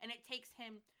 whatever. And it takes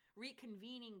him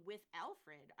reconvening with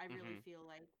Alfred. I really feel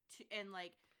like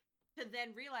to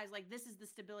then realize, like, this is the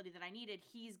stability that I needed.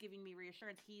 He's giving me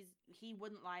reassurance. He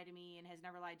wouldn't lie to me and has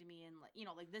never lied to me, and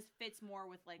like this fits more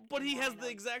with like. But he in has line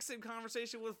the of- exact same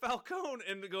conversation with Falcone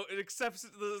and it accepts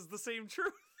it as the same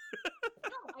truth.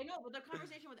 No, I know, but the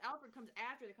conversation with Alfred comes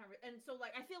after the conversation, and so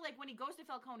like I feel like when he goes to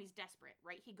Falcone, he's desperate,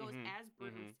 right? He goes Mhm, as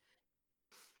Bruce. mhm.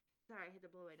 Sorry, I hit to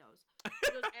blow my nose.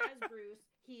 He goes as Bruce.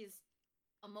 He's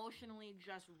emotionally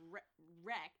just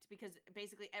wrecked because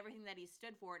basically everything that he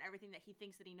stood for and everything that he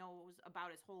thinks that he knows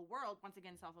about his whole world, once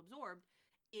again self-absorbed,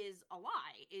 is a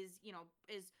lie. Is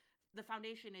the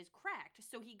foundation is cracked.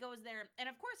 So he goes there, and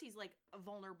of course he's like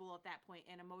vulnerable at that point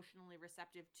and emotionally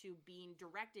receptive to being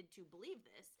directed to believe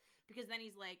this, because then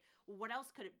he's like, well, what else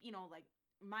could it, like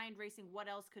mind racing, what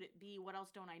else could it be? What else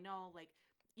don't I know? Like,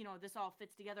 this all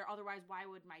fits together. Otherwise, why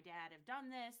would my dad have done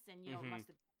this? And, Mhm. must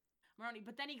have Maroni.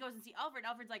 But then he goes and see Alfred.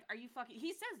 Alfred's like, are you fucking,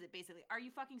 he says it basically, are you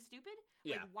fucking stupid?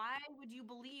 Yeah. Like, why would you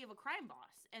believe a crime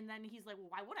boss? And then he's like, well,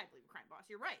 why would I believe a crime boss?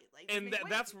 You're right. Like, this And makes way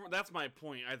that's more sense. that's my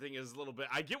point. I think is a little bit.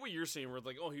 I get what you're saying. Where it's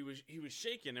like, oh, he was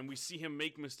shaken, and we see him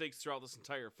make mistakes throughout this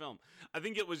entire film. I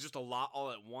think it was just a lot all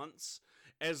at once,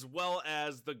 as well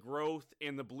as the growth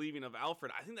and the believing of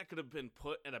Alfred. I think that could have been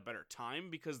put at a better time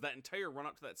because that entire run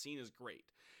up to that scene is great.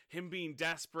 Him being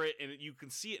desperate, and you can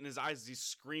see it in his eyes as he's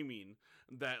screaming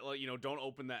that, like, don't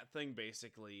open that thing,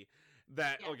 basically.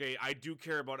 that, Yeah. okay, I do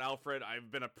care about Alfred. I've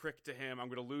been a prick to him. I'm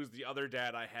going to lose the other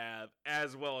dad I have,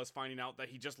 as well as finding out that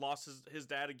he just lost his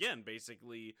dad again,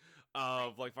 basically,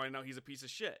 of, like, finding out he's a piece of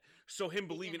shit. So him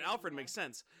believing Alfred makes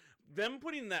sense. Them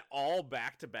putting that all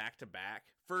back to back to back.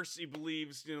 First he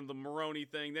believes, the Maroni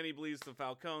thing, then he believes the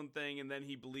Falcone thing, and then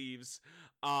he believes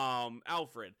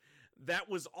Alfred. That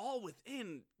was all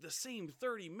within the same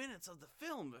 30 minutes of the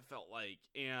film, it felt like.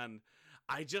 And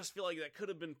I just feel like that could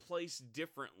have been placed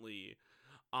differently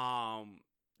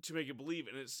to make it believe.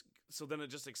 And so then it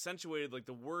just accentuated like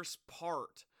the worst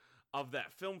part of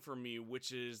that film for me,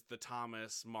 which is the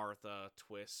Thomas Martha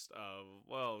twist of,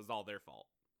 well, it was all their fault.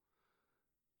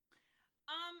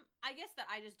 I guess that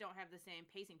I just don't have the same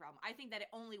pacing problem. I think that it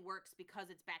only works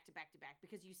because it's back to back to back,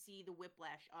 because you see the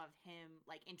whiplash of him,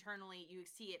 like, internally. You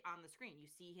see it on the screen. You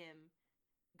see him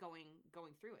going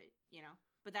through it,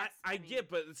 But that's I get,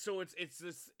 but so it's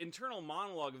this internal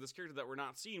monologue of this character that we're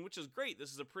not seeing, which is great.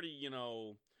 This is a pretty,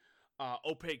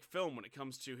 opaque film when it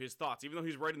comes to his thoughts. Even though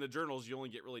he's writing the journals, you only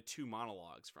get really 2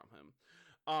 monologues from him.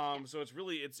 So it's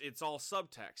really, it's all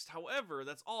subtext. However,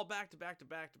 that's all back to back to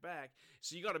back to back.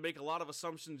 So you got to make a lot of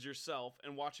assumptions yourself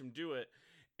and watch him do it.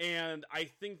 And I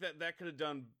think that could have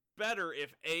done better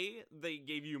if they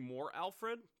gave you more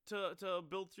Alfred to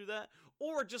build through that,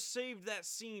 or just saved that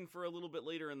scene for a little bit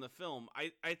later in the film.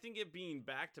 I think it being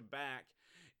back to back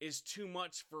is too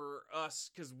much for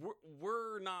us, because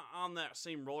we're not on that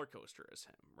same roller coaster as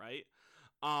him, right?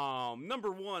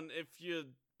 Number one, if you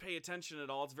pay attention at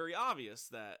all, it's very obvious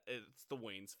that it's the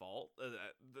Wayne's fault.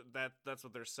 That's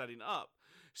what they're setting up.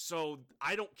 So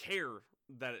I don't care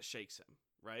that it shakes him,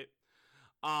 right?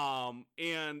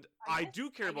 And I do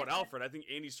care about Alfred. I think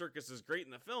Andy Serkis is great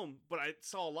in the film, but I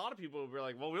saw a lot of people who were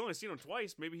like, well, we only seen him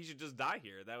twice. Maybe he should just die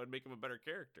here. That would make him a better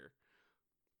character.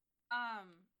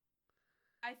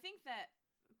 I think that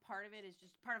part of it is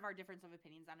just part of our difference of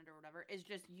opinions on it or whatever is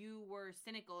just you were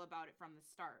cynical about it from the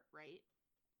start, right?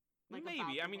 Like,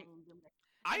 maybe. I mean,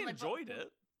 I enjoyed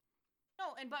it.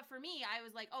 No, but for me, I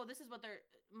was like, oh, this is what they're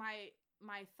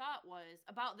my thought was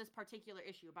about this particular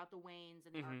issue, about the Waynes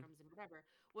and the Arkhams and whatever,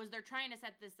 was they're trying to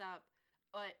set this up,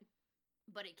 but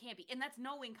it can't be. And that's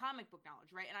knowing comic book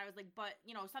knowledge, right? And I was like, but,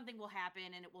 something will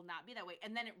happen and it will not be that way.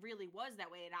 And then it really was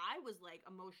that way. And I was like,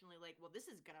 emotionally like, well, this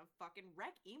is gonna fucking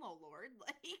wreck Emo Lord.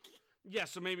 Like, yeah,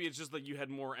 so maybe it's just like you had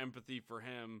more empathy for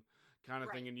him, kind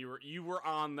of thing, and you were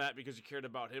on that because you cared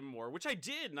about him more, which I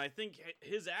did, and I think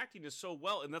his acting is so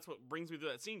well, and that's what brings me to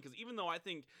that scene, because even though I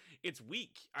think it's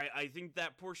weak, I think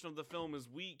that portion of the film is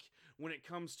weak when it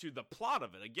comes to the plot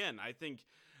of it. Again, I think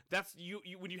that's you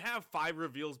when you have 5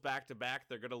 reveals back to back,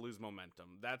 they're gonna lose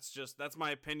momentum. That's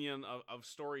my opinion of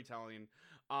storytelling,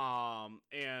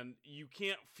 and you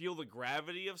can't feel the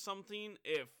gravity of something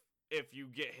if you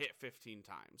get hit 15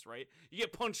 times, right? You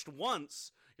get punched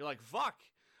once, you're like, fuck,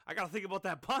 I gotta think about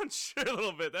that punch a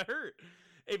little bit. That hurt.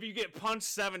 If you get punched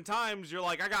 7 times, you're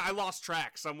like, I lost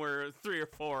track somewhere 3 or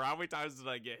 4. How many times did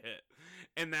I get hit?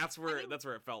 And that's where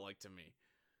it felt like to me.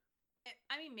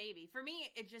 I mean, maybe for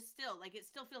me, it just still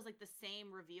feels like the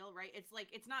same reveal, right? It's like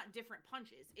it's not different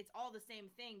punches. It's all the same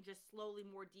thing, just slowly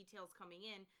more details coming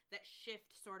in that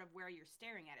shift sort of where you're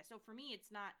staring at it. So for me,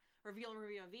 it's not reveal.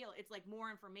 It's like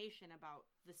more information about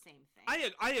the same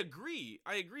thing. I agree,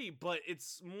 but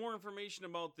it's more information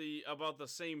about the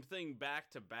same thing back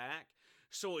to back,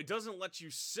 so it doesn't let you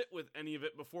sit with any of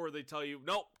it before they tell you,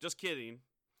 nope, just kidding.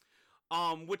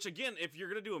 Which again, if you're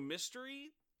gonna do a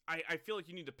mystery, I feel like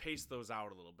you need to pace those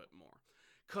out a little bit more,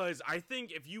 because I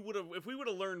think if we would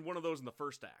have learned one of those in the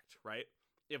first act, right?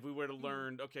 If we would have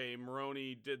learned, okay,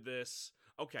 Maroni did this.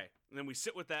 Okay, and then we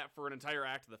sit with that for an entire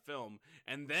act of the film,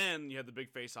 and then you have the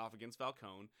big face-off against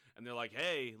Falcone, and they're like,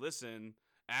 hey, listen,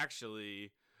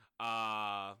 actually,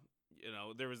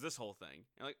 there was this whole thing.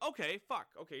 And like, okay,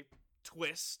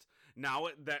 twist. Now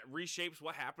that reshapes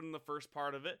what happened in the first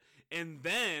part of it, and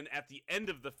then at the end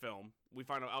of the film, we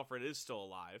find out Alfred is still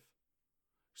alive.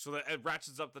 So that it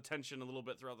ratchets up the tension a little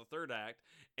bit throughout the third act,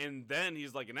 and then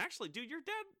he's like, and actually, dude, your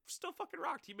dad still fucking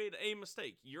rocked. He made a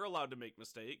mistake. You're allowed to make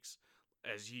mistakes,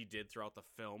 as he did throughout the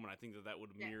film, and I think that would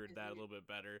have mirrored that a little bit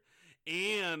better.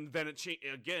 And then it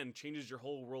changes your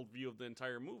whole worldview of the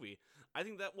entire movie. I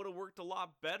think that would have worked a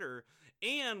lot better,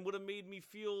 and would have made me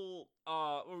feel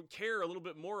or care a little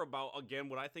bit more about, again,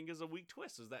 what I think is a weak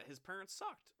twist, is that his parents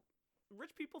sucked.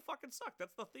 Rich people fucking suck.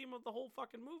 That's the theme of the whole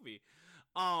fucking movie.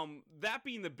 That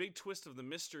being the big twist of the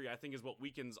mystery, I think, is what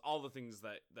weakens all the things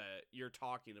that you're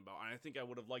talking about. And I think I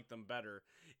would have liked them better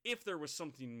if there was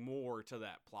something more to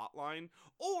that plot line.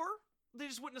 Or they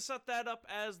just wouldn't have set that up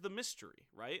as the mystery,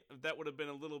 right? That would have been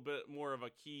a little bit more of a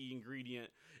key ingredient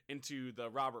into the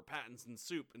Robert Pattinson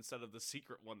soup instead of the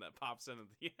secret one that pops in at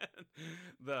the end,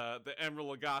 the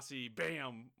Emeril Lagasse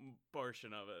bam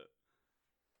portion of it.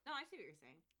 No, I see what you're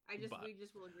saying. We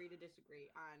just will agree to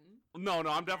disagree on. No,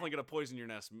 I'm definitely gonna poison your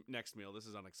next meal. This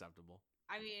is unacceptable.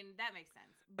 I mean, that makes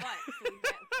sense. But so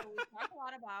we've talked a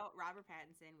lot about Robert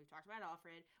Pattinson. We've talked about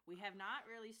Alfred. We have not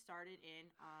really started in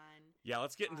on. Yeah,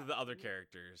 let's get into the other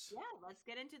characters. Yeah, let's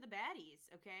get into the baddies.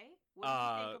 Okay. What do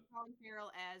you think of Colin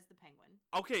Farrell as the Penguin?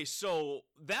 Okay, so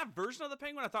that version of the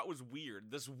Penguin I thought was weird.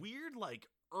 This weird, like,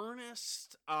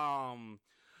 earnest,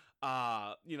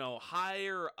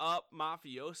 higher up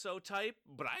mafioso type,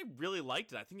 but I really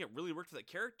liked it. I think it really worked for that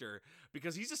character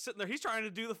because he's just sitting there, he's trying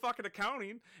to do the fucking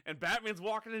accounting, and Batman's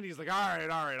walking in, he's like, all right,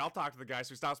 I'll talk to the guy, so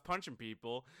he stops punching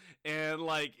people, and,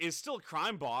 like, is still a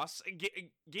crime boss.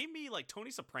 It gave me, like,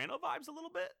 Tony Soprano vibes a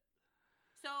little bit.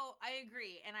 So I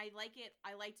agree, and I like it.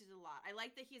 I liked it a lot. I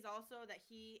like that he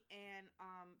and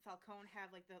Falcone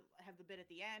have the bit at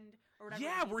the end or whatever.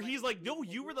 Yeah, where he's like, "No,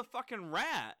 you were the fucking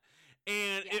rat,"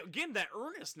 and again, that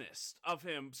earnestness of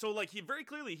him. So like,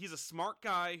 he's a smart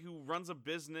guy who runs a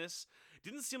business.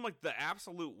 Didn't seem like the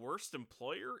absolute worst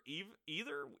employer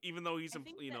either, even though he's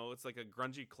it's like a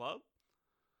grungy club.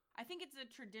 I think it's a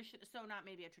tradition. So not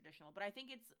maybe a traditional, but I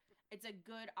think it's a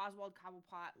good Oswald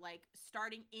Cobblepot, like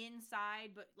starting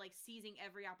inside, but like seizing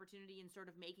every opportunity and sort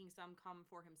of making some come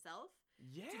for himself.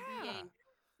 Yeah. To be a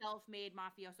self-made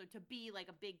mafioso, to be like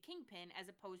a big kingpin as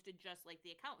opposed to just like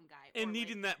the accountant guy. And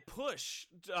needing that push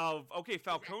of, okay,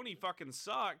 Falcone fucking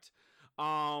sucked.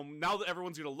 Now that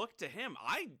everyone's going to look to him,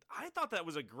 I thought that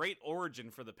was a great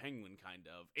origin for the Penguin, kind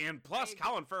of. And plus,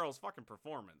 Colin Farrell's fucking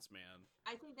performance, man.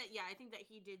 I think that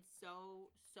he did so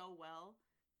well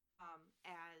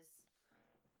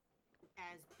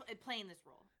as playing this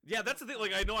role. Yeah, that's the thing.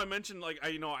 Like, I know I mentioned, like,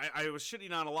 I was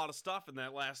shitting on a lot of stuff in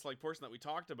that last, like, portion that we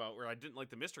talked about where I didn't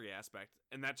like the mystery aspect,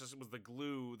 and that just was the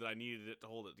glue that I needed it to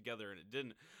hold it together, and it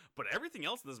didn't. But everything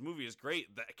else in this movie is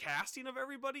great. The casting of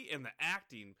everybody and the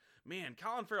acting, man,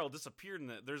 Colin Farrell disappeared in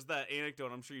that. There's that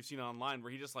anecdote I'm sure you've seen online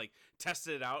where he just, like,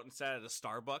 tested it out and sat at a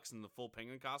Starbucks in the full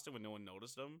Penguin costume and no one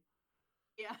noticed him.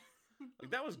 Yeah.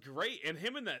 Like, that was great. And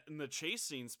him in the chase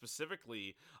scene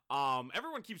specifically,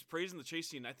 everyone keeps praising the chase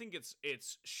scene. I think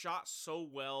it's shot so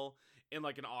well in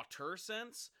like an auteur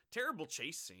sense. Terrible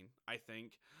chase scene, I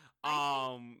think.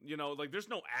 Like there's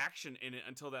no action in it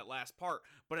until that last part,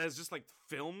 but as just like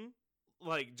film,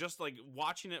 like just like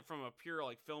watching it from a pure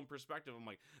like film perspective, I'm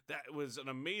like, that was an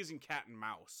amazing cat and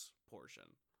mouse portion.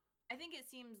 I think it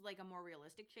seems like a more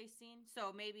realistic chase scene,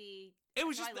 so maybe it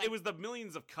was the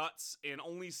millions of cuts and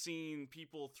only seeing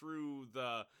people through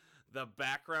the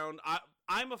background.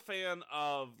 I'm a fan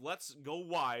of let's go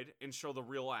wide and show the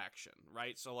real action,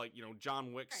 right? So like,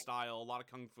 John Wick style, a lot of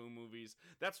kung fu movies.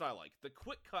 That's what I like. The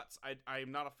quick cuts I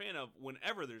am not a fan of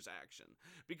whenever there's action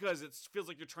because it feels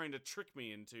like you're trying to trick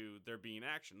me into there being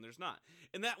action. There's not.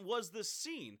 And that was this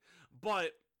scene,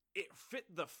 but it fit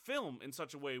the film in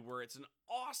such a way where it's an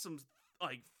awesome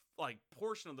like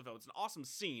portion of the film. It's an awesome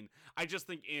scene. I just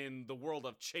think in the world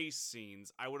of chase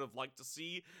scenes, I would have liked to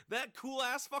see that cool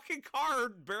ass fucking car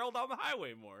barrel down the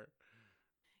highway more.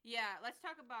 Yeah, let's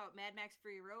talk about Mad Max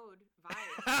Fury Road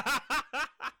vibes.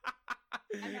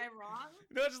 Am I wrong?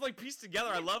 No, just like pieced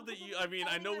together. I love that you. I mean,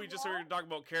 I know we just started talking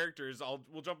about characters.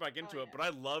 We'll jump back into it, but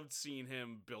I loved seeing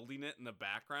him building it in the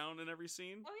background in every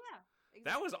scene. Oh yeah. Exactly.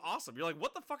 That was awesome. You're like,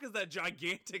 what the fuck is that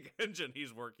gigantic engine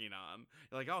he's working on?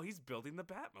 You're like, oh, he's building the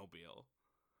Batmobile.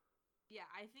 Yeah,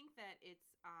 I think that it's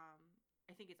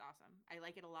awesome. I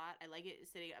like it a lot. I like it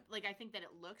sitting up. Like, I think that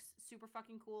it looks super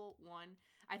fucking cool. One,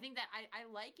 I think that I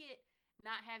like it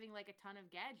not having like a ton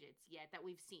of gadgets yet that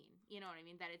we've seen. You know what I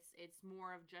mean? That it's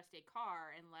more of just a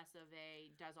car and less of a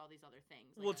does all these other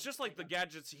things. Well, it's just like the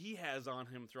gadgets he has on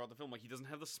him throughout the film. Like, he doesn't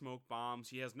have the smoke bombs.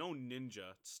 He has no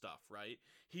ninja stuff, right?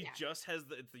 He just has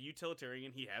it's the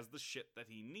utilitarian. He has the shit that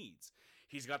he needs.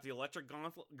 He's got the electric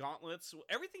gauntlets.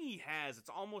 Everything he has, it's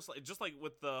almost like, just like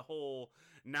with the whole,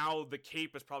 now the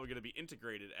cape is probably going to be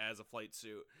integrated as a flight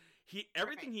suit.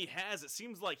 Everything he has, it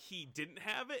seems like he didn't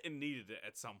have it and needed it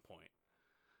at some point.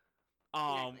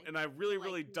 Exactly. And I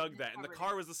really dug that. And the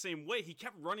car was the same way. He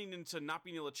kept running into not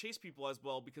being able to chase people as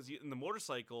well because in the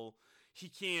motorcycle, he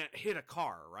can't hit a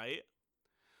car, right?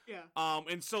 Yeah.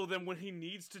 And so then when he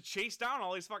needs to chase down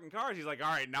all these fucking cars, he's like,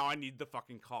 all right, now I need the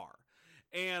fucking car.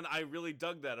 And I really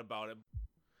dug that about it.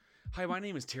 Hi, my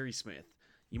name is Terry Smith.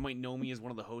 You might know me as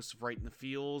one of the hosts of Right in the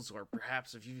Fields, or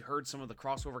perhaps if you've heard some of the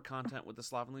crossover content with the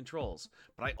Slovenly Trolls.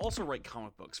 But I also write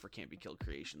comic books for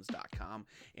Can'tBeKilledCreations.com,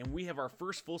 and we have our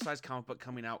first full-size comic book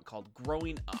coming out called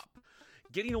Growing Up.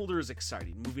 Getting older is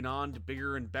exciting, moving on to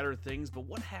bigger and better things, but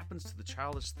what happens to the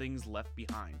childish things left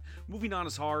behind? Moving on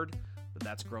is hard, but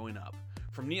that's growing up.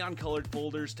 From neon-colored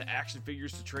folders to action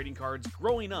figures to trading cards,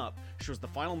 Growing Up shows the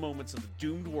final moments of the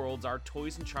doomed worlds our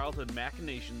toys and childhood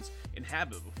machinations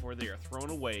inhabit before they are thrown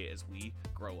away as we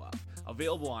grow up.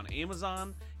 Available on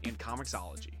Amazon and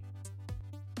Comixology.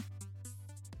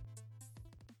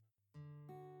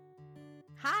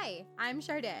 Hi, I'm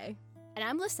Sharday. And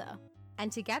I'm Lissa. And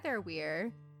together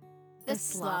we're the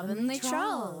Slovenly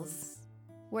Trolls.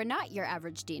 We're not your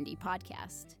average D&D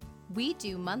podcast. We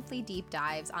do monthly deep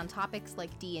dives on topics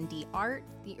like D&D art,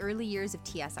 the early years of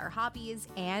TSR hobbies,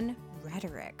 and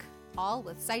rhetoric, all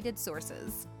with cited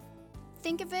sources.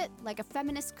 Think of it like a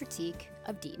feminist critique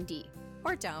of D&D.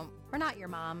 Or don't. We're not your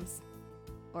moms.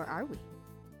 Or are we?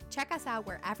 Check us out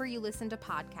wherever you listen to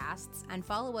podcasts and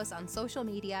follow us on social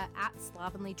media at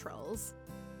Slovenly Trolls.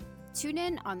 Tune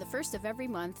in on the first of every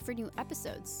month for new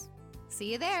episodes.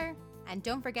 See you there. And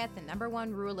don't forget the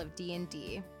 #1 rule of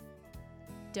D&D.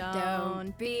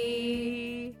 Don't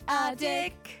be a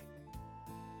dick.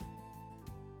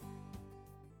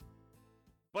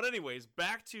 But anyways,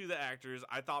 back to the actors.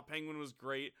 I thought Penguin was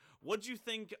great. What'd you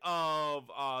think of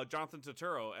Jonathan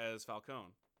Turturro as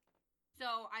Falcone?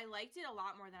 So I liked it a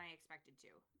lot more than I expected to.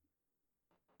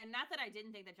 And not that I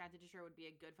didn't think that Jonathan Turturro would be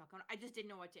a good Falcone. I just didn't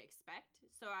know what to expect.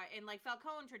 So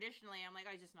Falcone traditionally, I'm like,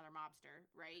 oh, he's just another mobster,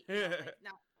 right?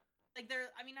 Not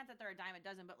that they're a dime a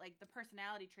dozen, but like the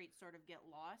personality traits sort of get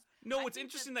lost. No, it's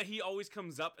interesting that he always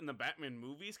comes up in the Batman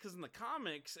movies, because in the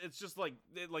comics, it's just like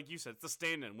you said, it's the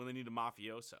stand-in when they need a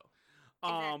mafioso.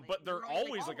 Exactly. But they're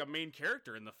always like a main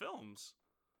character in the films.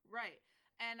 Right.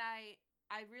 And I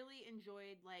really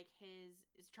enjoyed like his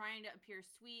trying to appear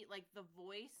sweet, like the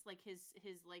voice, like his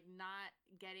like not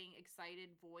getting excited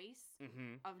voice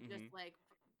of just like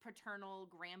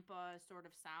paternal grandpa sort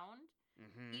of sound.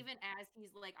 Even as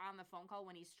he's like on the phone call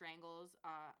when he strangles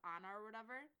Anna or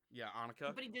whatever. Yeah,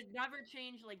 Annika. But he just never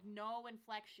changed, like no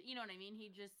inflection. You know what I mean? He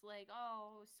just like,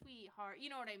 oh, sweetheart. You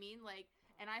know what I mean? Like,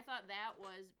 and I thought that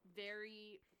was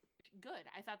very good.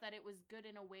 I thought that it was good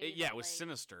in a way. It was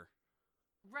sinister.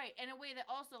 Right, in a way that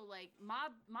also like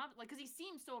mob like, because he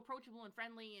seems so approachable and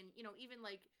friendly, and even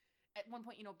like at one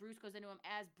point Bruce goes into him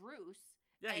as Bruce.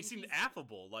 Yeah, he seemed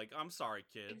affable. Like, I'm sorry,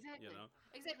 kid. Exactly.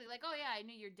 Exactly. Like, oh yeah, I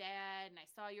knew your dad, and I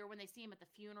saw you when they see him at the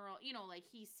funeral. Like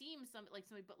he seems like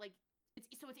somebody, but like it's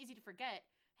easy to forget.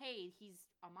 Hey, he's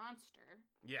a monster.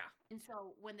 Yeah. And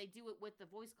so when they do it with the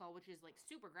voice call, which is like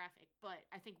super graphic, but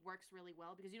I think works really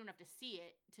well because you don't have to see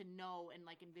it to know and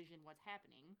like envision what's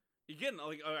happening. Again,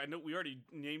 like I know we already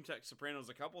name checked Sopranos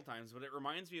a couple times, but it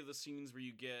reminds me of the scenes where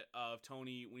you get of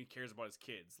Tony when he cares about his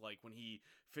kids, like when he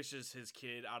fishes his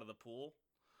kid out of the pool.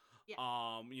 Yeah.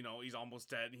 He's almost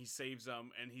dead, and he saves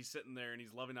him, and he's sitting there, and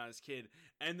he's loving on his kid,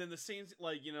 and then the same,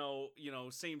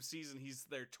 same season, he's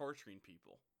there torturing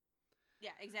people.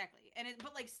 Yeah, exactly,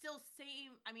 but like still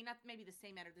same. I mean, not maybe the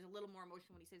same matter. There's a little more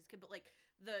emotion when he saves his kid, but like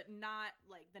the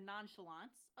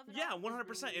nonchalance of it. Yeah, 100%.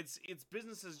 Really... It's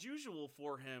business as usual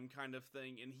for him, kind of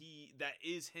thing, and that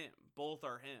is him. Both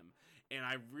are him, and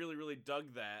I really, really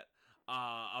dug that.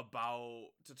 About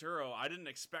Turturro, I didn't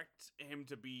expect him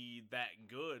to be that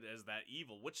good as that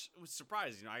evil, which was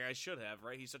surprising. I should have,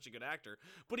 right? He's such a good actor,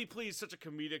 but he plays such a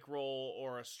comedic role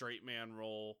or a straight man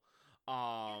role.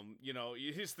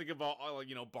 You just think about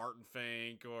Barton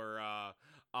Fink or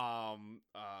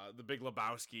the Big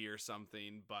Lebowski or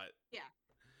something, but yeah.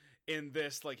 In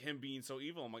this, like him being so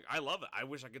evil, I'm like, I love it. I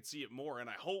wish I could see it more, and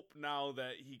I hope now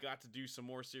that he got to do some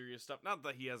more serious stuff. Not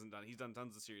that he hasn't done; he's done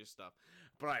tons of serious stuff.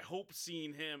 But I hope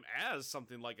seeing him as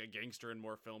something like a gangster in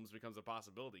more films becomes a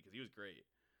possibility, because he was great.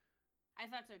 I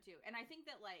thought so too, and I think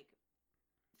that like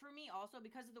for me also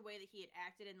because of the way that he had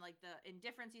acted and like the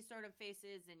indifference he sort of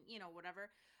faces and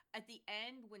whatever. At the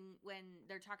end when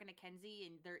they're talking to Kenzie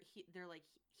and they're like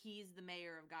he's the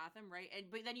mayor of Gotham, right?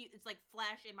 But then it's like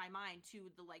flash in my mind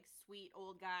to the like sweet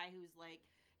old guy who's like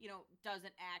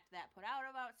doesn't act that put out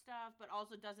about stuff, but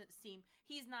also doesn't seem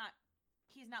he's not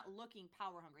looking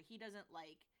power hungry. He's not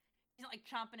like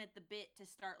chomping at the bit to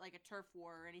start like a turf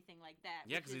war or anything like that.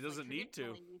 Yeah, because he doesn't need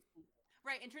to.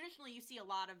 Right, and traditionally you see a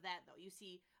lot of that, though. You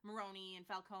see Maroni and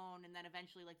Falcone, and then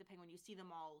eventually, like, the Penguin, you see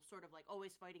them all sort of, like,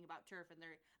 always fighting about turf, and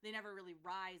they never really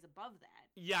rise above that.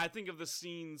 Yeah, I think of the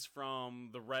scenes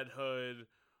from The Red Hood,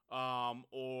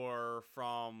 or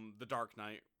from The Dark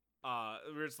Knight,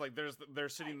 Where it's like they're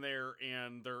sitting there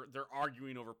and they're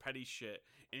arguing over petty shit,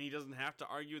 and he doesn't have to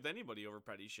argue with anybody over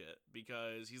petty shit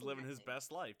because he's living his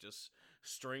best life, just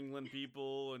strangling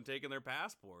people and taking their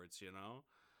passports, you know.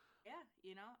 Yeah,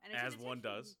 you know, and it's as one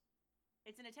does.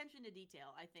 It's an attention to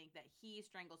detail, I think, that he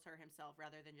strangles her himself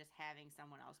rather than just having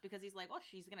someone else. Because he's like, well,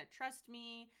 she's going to trust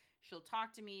me. She'll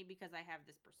talk to me because I have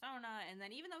this persona. And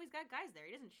then even though he's got guys there,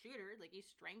 he doesn't shoot her. Like, he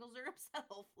strangles her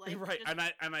himself. Like, right. And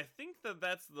I think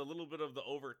that's the little bit of the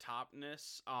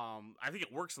overtopness. I think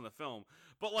it works in the film.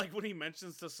 But, like, when he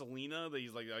mentions to Selena that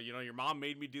he's like, you know, your mom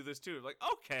made me do this too. Like,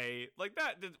 okay. Like,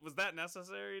 was that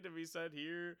necessary to be said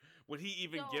here? Would he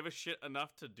even give a shit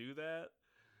enough to do that?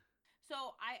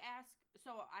 So I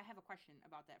have a question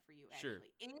about that for you, actually. Sure.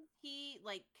 Is he,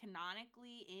 like,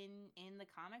 canonically in the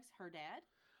comics her dad?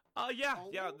 Yeah.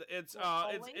 It's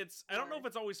I don't know if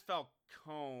it's always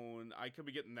Falcone. I could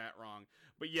be getting that wrong.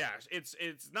 But yeah, it's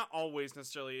not always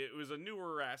necessarily. It was a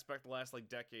newer aspect the last, like,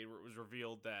 decade where it was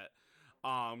revealed that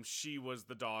she was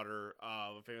the daughter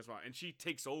of a famous mom, and she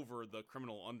takes over the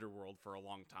criminal underworld for a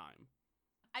long time.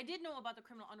 I did know about the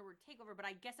criminal underworld takeover, but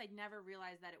I guess I'd never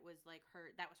realized that it was like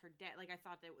that was her dad. Like, I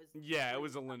thought that was it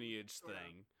was a lineage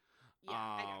thing.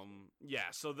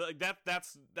 Yeah, so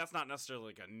that's not necessarily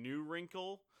like a new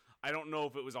wrinkle. I don't know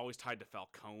if it was always tied to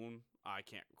Falcone. I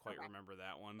can't quite remember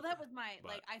that one. Well, that was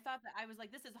like, I thought that, I was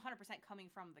like, this is 100% coming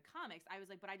from the comics. I was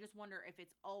like, but I just wonder if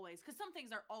it's always, because some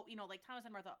things are all, you know, like Thomas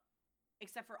and Martha,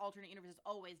 except for alternate universes,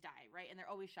 always die, right? And they're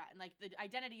always shot. And, like, the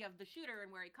identity of the shooter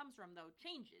and where he comes from, though,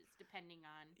 changes depending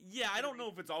on... Yeah, I don't know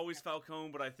if it's always Falcone,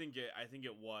 but I think it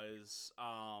was,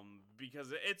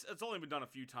 because it's only been done a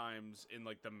few times in,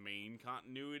 like, the main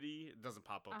continuity. It doesn't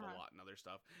pop up a lot in other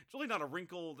stuff. It's really not a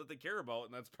wrinkle that they care about,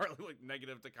 and that's partly, like,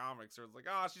 negative to comics, where it's like,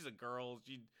 she's a girl,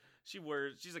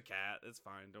 she's a cat, it's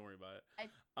fine, don't worry about it.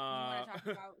 You want to talk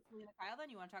about Selena Kyle, then?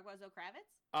 You want to talk about Zoe Kravitz?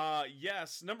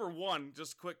 Yes. Number one,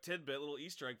 just quick tidbit, little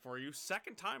Easter egg for you.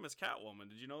 Second time as Catwoman.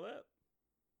 Did you know that?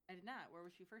 I did not. Where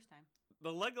was she first time?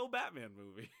 The Lego Batman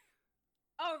movie.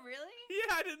 Oh, really?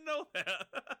 Yeah, I didn't know that.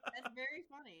 That's very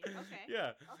funny. Okay.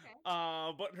 Yeah.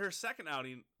 Okay. But her second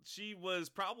outing, she was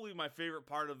probably my favorite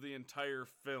part of the entire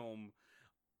film.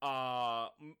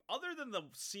 Other than the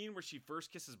scene where she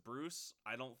first kisses Bruce,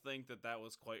 I don't think that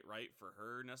was quite right for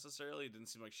her necessarily. It didn't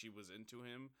seem like she was into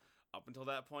him up until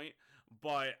that point.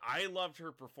 But I loved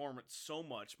her performance so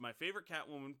much. My favorite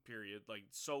Catwoman, period. Like,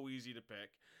 so easy to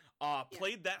pick.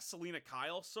 Played that Selena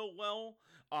Kyle so well.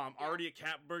 Already a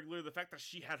cat burglar. The fact that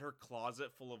she had her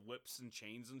closet full of whips and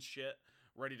chains and shit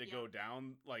ready to go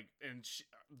down. Like, and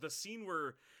the scene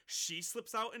where she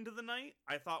slips out into the night,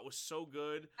 I thought was so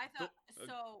good. I thought,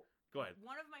 so... Go ahead.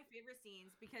 One of my favorite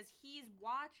scenes, because he's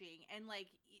watching and, like,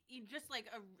 just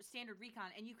like a standard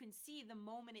recon, and you can see the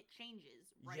moment it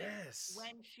changes, right? Yes.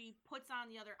 When she puts on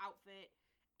the other outfit,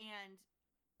 and,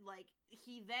 like,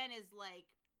 he then is like,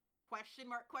 question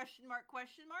mark, question mark,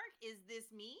 question mark, is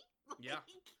this me? Yeah.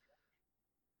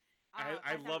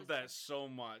 I love that so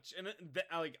much. And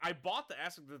like, I bought the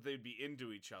aspect that they'd be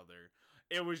into each other.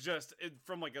 It was just,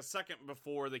 from like a second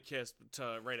before they kissed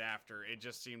to right after, it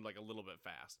just seemed like a little bit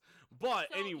fast. But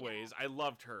anyways, I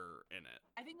loved her in it.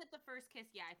 I think that the first kiss,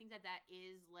 I think that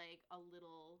is like a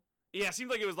little... Yeah, it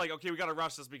seemed like it was like, okay, we gotta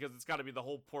rush this because it's gotta be the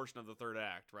whole portion of the third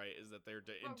act, right? Is that they're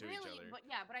into each other.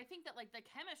 But I think that, like, the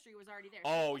chemistry was already there.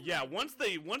 Oh, yeah, once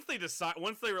they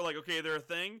were like, okay, they're a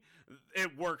thing,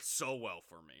 it worked so well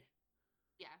for me.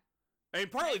 Yeah. I mean,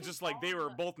 partly just like they were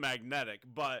both magnetic,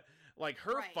 but like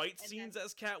her fight scenes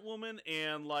as Catwoman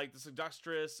and like the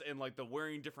seductress and like the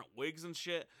wearing different wigs and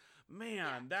shit,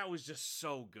 man, that was just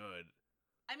so good.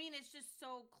 I mean, it's just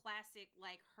so classic,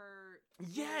 like her.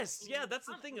 Yes, yeah, that's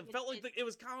the thing. It felt like it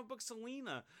was comic book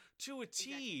Selena to a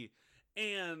T,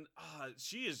 and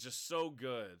she is just so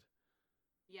good.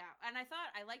 Yeah, and I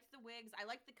liked the wigs. I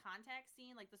liked the contact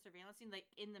scene, like the surveillance scene, like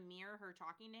in the mirror, her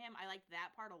talking to him. I liked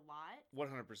that part a lot.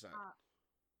 100%.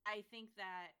 I think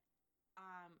that,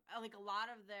 like a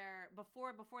lot of their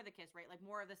before the kiss, right? Like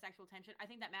more of the sexual tension. I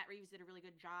think that Matt Reeves did a really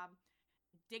good job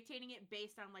dictating it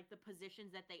based on like the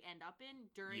positions that they end up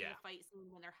in during the fight scene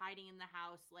when they're hiding in the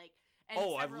house. Like, and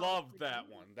I loved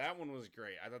that one. That one was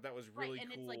great. I thought that was really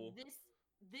cool. And it's like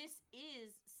this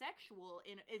is sexual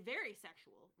very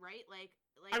sexual, right? Like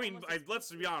I mean,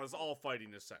 let's be honest, all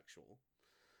fighting is sexual.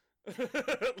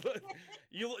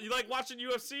 You like watching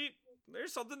UFC?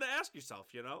 There's something to ask yourself,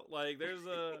 you know? Like there's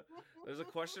a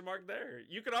question mark there.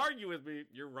 You could argue with me,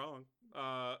 you're wrong.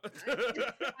 I'm not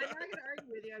gonna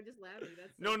argue with you, I'm just laughing.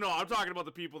 No, I'm talking about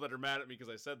the people that are mad at me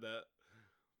because I said that.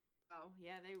 Oh, Oh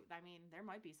yeah, I mean, there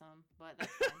might be some, but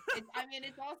that's fine. I mean,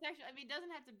 it's all sexual. I mean, it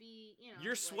doesn't have to be,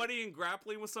 You're sweaty and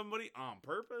grappling with somebody on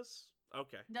purpose?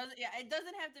 Okay. It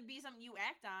doesn't have to be something you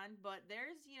act on, but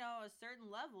there's, a certain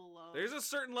level of. There's a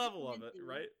certain level of it,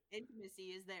 right?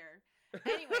 Intimacy is there.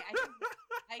 Anyway,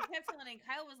 I kept telling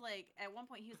Kyle was like, at one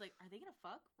point he was like, "Are they gonna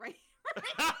fuck?" Right?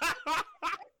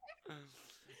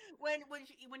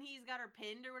 when he's got her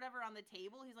pinned or whatever on the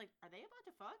table, he's like, "Are they about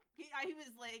to fuck?" He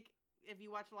was like, if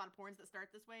you watch a lot of porns that start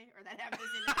this way or that have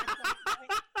this in it,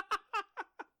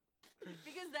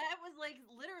 because that was like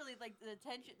literally like the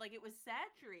tension, like it was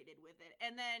saturated with it,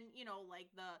 and then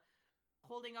like the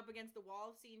holding up against the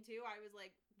wall scene too. I was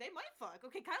like, they might fuck.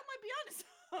 Okay, Kyle might be honest.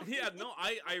 Yeah, no,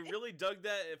 I really dug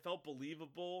that. It felt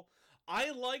believable.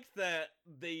 I liked that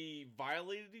they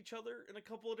violated each other in a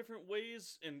couple of different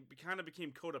ways and kind of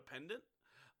became codependent.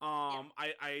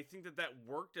 I think that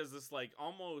worked as this like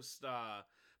almost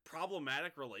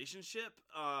problematic relationship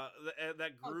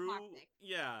that grew. Toxic.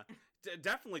 Yeah,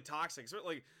 definitely toxic. So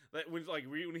like that when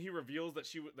he reveals that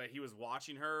he was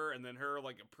watching her, and then her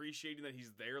like appreciating that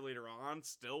he's there later on,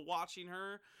 still watching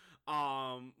her.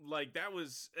 Like that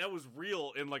was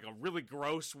real in like a really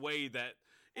gross way that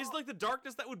is like the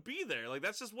darkness that would be there. Like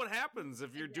that's just what happens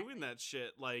if you're doing that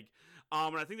shit. Like,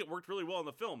 and I think it worked really well in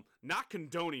the film. Not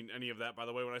condoning any of that, by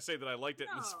the way, when I say that I liked it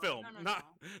in this film.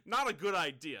 Not a good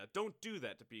idea. Don't do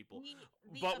that to people.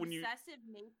 But when you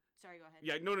sorry, go ahead.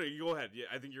 Yeah, no, you go ahead. Yeah,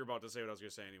 I think you're about to say what I was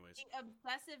gonna say anyways. The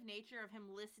obsessive nature of him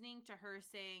listening to her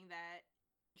saying that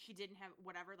she didn't have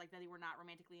whatever, like that they were not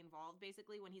romantically involved,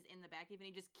 basically, when he's in the back, even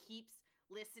he just keeps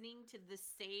listening to the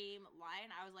same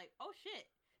line. I was like, oh shit,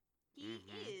 he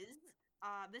is.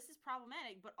 This is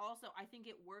problematic, but also I think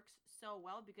it works so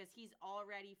well because he's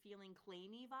already feeling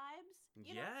claimy vibes.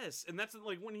 Yes, and that's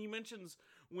like when he mentions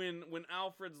when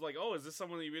Alfred's like, "Oh, is this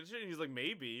someone that you're interested in?" He's like,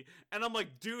 "Maybe," and I'm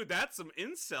like, "Dude, that's some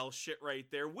incel shit right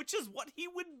there," which is what he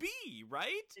would be,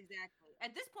 right? Exactly.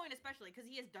 At this point, especially because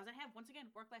he doesn't have, once again,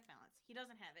 work-life balance. He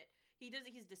doesn't have it.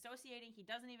 He's dissociating. He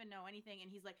doesn't even know anything,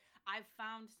 and he's like, "I've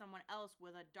found someone else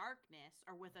with a darkness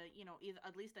or with a either,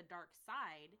 at least a dark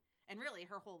side." And really,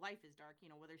 her whole life is dark,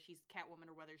 whether she's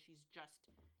Catwoman or whether she's just,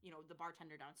 the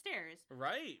bartender downstairs.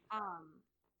 Right.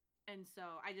 And so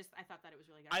I thought that it was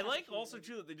really good. I like also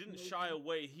too that they didn't shy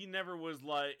away. He never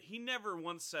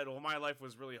once said, "Well, my life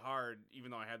was really hard,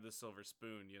 even though I had this silver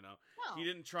spoon." No, he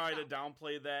didn't try to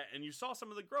downplay that, and you saw some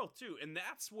of the growth too. And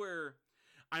that's where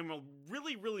I'm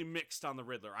really, really mixed on the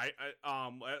Riddler.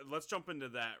 Let's jump into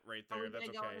that right there. That's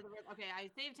okay. Okay, I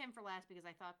saved him for last because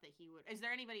I thought that he would. Is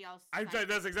there anybody else? That's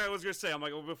exactly what I was gonna say. I'm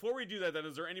like, well, before we do that, then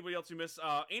is there anybody else you missed?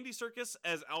 Andy Serkis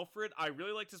as Alfred. I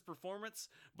really liked his performance,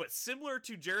 but similar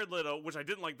to Jared Leto, which I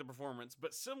didn't like the performance,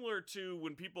 but similar to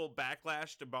when people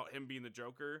backlashed about him being the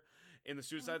Joker in the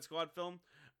Suicide Squad film,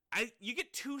 you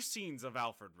get 2 scenes of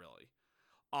Alfred really,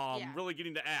 really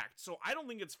getting to act. So I don't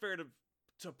think it's fair to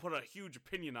put a huge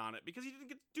opinion on it because he didn't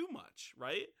get to do much,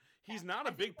 right? He's not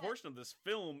a big portion of this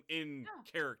film in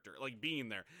character, like being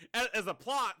there. As a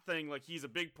plot thing, like he's a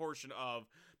big portion of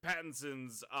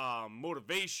Pattinson's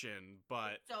motivation,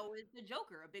 but so is the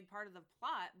Joker a big part of the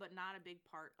plot, but not a big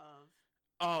part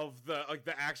of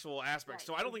the actual aspects.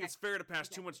 Right, so I don't think it's fair to pass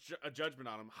too much a judgment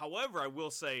on him. However, I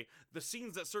will say the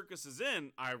scenes that Serkis is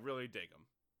in, I really dig them.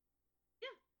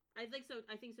 Yeah, I think so.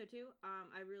 I think so too.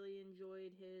 I really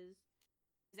enjoyed his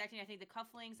acting. I think the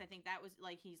cufflinks, I think that was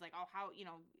like, he's like, oh, how,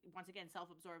 once again,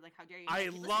 self-absorbed, like, how dare you? I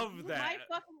love that.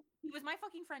 He was my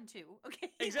fucking friend too, okay?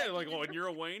 Exactly, like, oh, and you're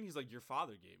a Wayne? He's like, your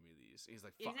father gave me these. He's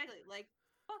like, fuck. Exactly, like,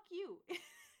 fuck you.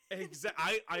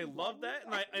 Exactly. I love that,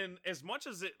 and as much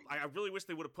as I really wish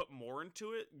they would have put more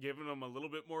into it, given him a little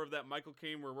bit more of that Michael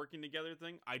Caine we're working together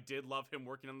thing. I did love him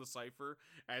working on the cipher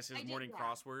as his morning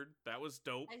crossword. That was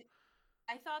dope.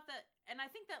 I thought that, and I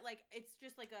think that, like, it's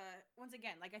just like once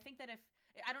again, like, I think that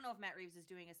I don't know if Matt Reeves is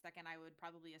doing a second. I would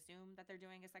probably assume that they're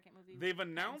doing a second movie. They've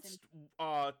announced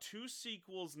 2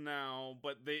 sequels now,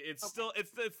 but it's still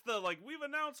it's the like, we've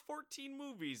announced 14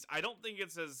 movies. I don't think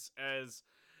it's as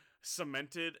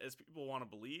cemented as people want to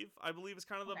believe. I believe is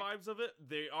kind of the vibes of it.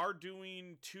 They are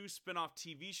doing 2 spin-off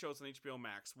TV shows on HBO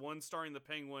Max. One starring the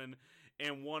Penguin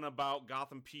and one about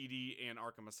Gotham PD and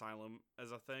Arkham Asylum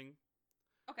as a thing.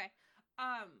 Okay.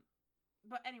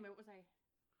 But anyway, where was I going?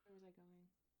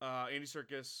 Andy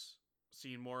Serkis,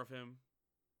 seeing more of him.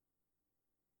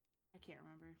 I can't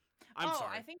remember. I'm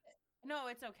sorry. I think no,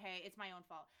 it's okay. It's my own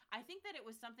fault. I think that it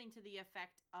was something to the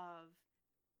effect of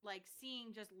like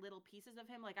seeing just little pieces of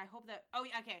him. Like I hope that. Oh,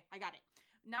 yeah, okay, I got it.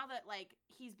 now that like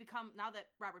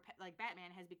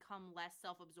Batman has become less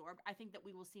self-absorbed, I think that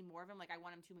we will see more of him. Like I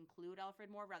want him to include Alfred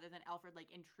more rather than Alfred like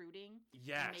intruding.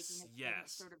 And making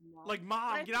his sort of known. Like,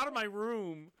 Mom, get out of my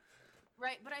room.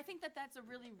 Right, but I think that that's a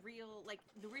really real, like,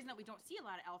 the reason that we don't see a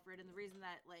lot of Alfred and the reason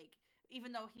that, like,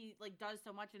 even though he, like, does so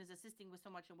much and is assisting with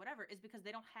so much and whatever, is because they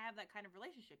don't have that kind of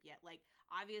relationship yet. Like,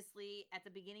 obviously, at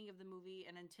the beginning of the movie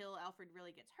and until Alfred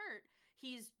really gets hurt,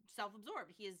 he's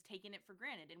self-absorbed. He has taken it for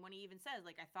granted. And when he even says,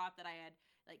 like, I thought that I had,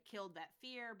 like, killed that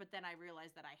fear, but then I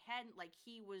realized that I hadn't, like,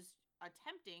 he was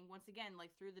attempting, once again,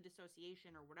 like, through the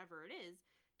dissociation or whatever it is,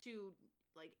 to,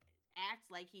 like,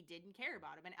 act like he didn't care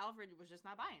about him, and Alfred was just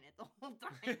not buying it the whole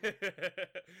time.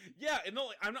 Yeah, and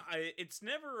no, I'm not. It's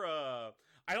never. I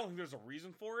don't think there's a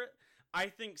reason for it. I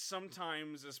think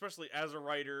sometimes, especially as a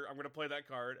writer, I'm gonna play that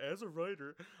card as a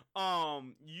writer.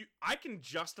 I can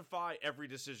justify every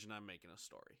decision I make in a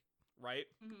story, right?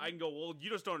 Mm-hmm. I can go, well, you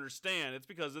just don't understand. It's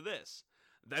because of this.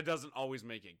 That doesn't always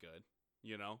make it good,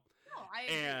 you know. No, I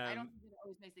agree. I don't think it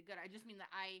always makes it good. I just mean that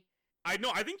I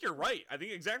know, I think you're right. I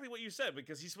think exactly what you said,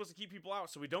 because he's supposed to keep people out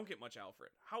so we don't get much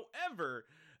Alfred. However,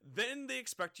 then they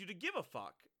expect you to give a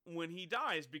fuck when he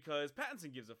dies because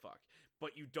Pattinson gives a fuck.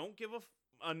 But you don't give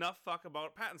enough fuck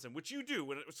about Pattinson, which you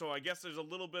do. So I guess there's a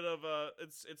little bit of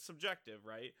it's subjective,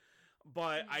 right?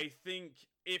 But I think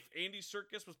if Andy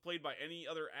Serkis was played by any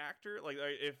other actor, like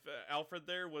if Alfred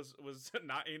there was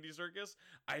not Andy Serkis,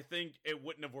 I think it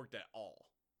wouldn't have worked at all.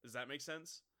 Does that make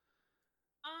sense?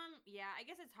 Yeah, I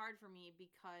guess it's hard for me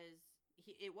because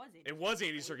it was Andy. It was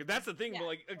Andy Serkis. That's the thing, but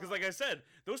like, because like I said,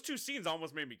 those two scenes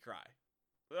almost made me cry.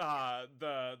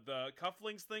 The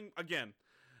cufflinks thing again.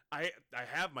 I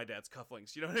have my dad's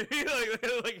cufflinks, you know what I mean?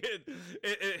 like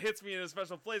it hits me in a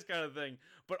special place kind of thing.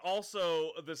 But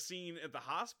also the scene at the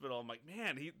hospital, I'm like,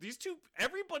 man, these two,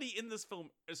 everybody in this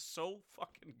film is so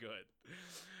fucking good.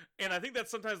 And I think that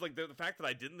sometimes, like, the fact that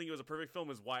I didn't think it was a perfect film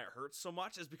is why it hurts so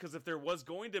much, is because if there was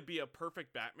going to be a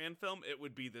perfect Batman film, it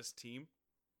would be this team.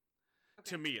 Okay.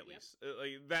 To me, at least.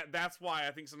 Like, that's why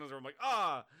I think sometimes I'm like,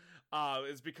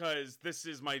 it's because this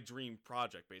is my dream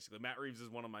project, basically. Matt Reeves is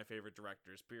one of my favorite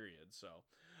directors, period. So,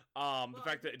 the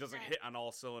fact that it doesn't hit on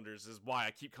all cylinders is why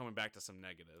I keep coming back to some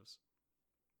negatives.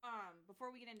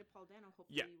 Before we get into Paul Dano,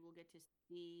 hopefully we'll get to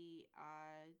see,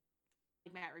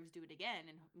 Matt Reeves do it again,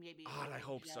 and maybe. I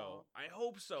hope so. I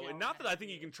hope so, and not that I think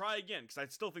he can try again, because I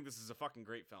still think this is a fucking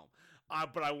great film.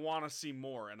 But I want to see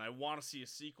more, and I want to see a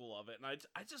sequel of it, and I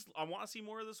want to see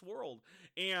more of this world.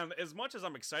 And as much as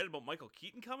I'm excited about Michael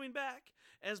Keaton coming back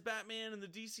as Batman in the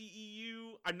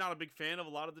DCEU, I'm not a big fan of a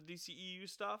lot of the DCEU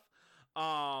stuff.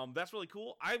 That's really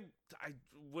cool. I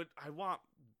want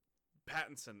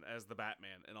Pattinson as the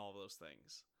Batman and all of those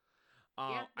things.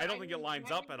 I don't think it lines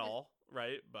up at all,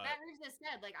 right? But Matt Reeves has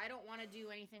said, like, I don't want to do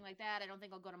anything like that. I don't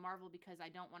think I'll go to Marvel because I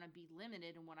don't want to be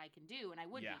limited in what I can do, and I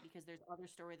would be because there's other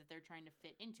story that they're trying to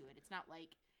fit into it. It's not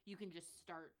like you can just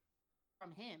start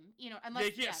from him, you know. Unless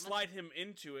they can't slide him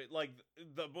into it. Like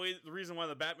the reason why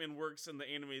the Batman works in the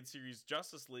animated series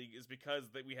Justice League is because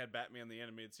we had Batman the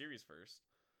animated series first.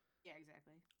 Yeah,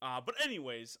 exactly. But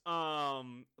anyways,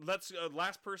 let's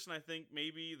last person. I think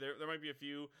maybe there might be a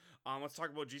few. Let's talk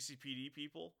about GCPD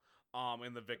people.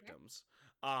 And the victims.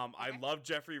 Okay. I love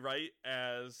Jeffrey Wright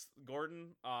as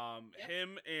Gordon.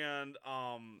 Him and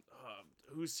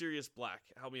who's Sirius Black?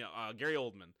 Help me out. Gary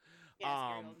Oldman. Yes,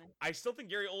 Gary Oldman. I still think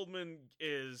Gary Oldman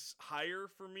is higher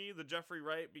for me than Jeffrey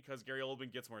Wright because Gary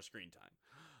Oldman gets more screen time.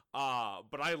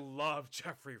 But I love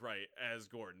Jeffrey Wright as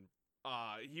Gordon.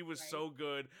 He was so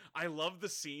good. I love the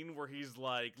scene where he's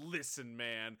like, listen,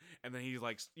 man. And then he's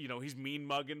like, you know, he's mean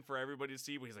mugging for everybody to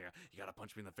see, but he's like, you gotta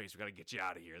punch me in the face. We gotta get you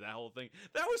out of here. That whole thing.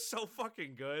 That was so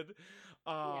fucking good.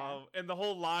 And the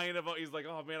whole line about, he's like,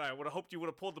 oh man, I would have hoped you would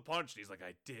have pulled the punch. And he's like,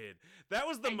 I did. That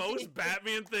was the most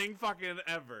Batman thing fucking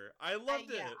ever. I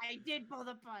loved it. Yeah, I did pull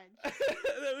the punch.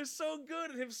 That was so good.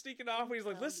 And him sneaking off and he's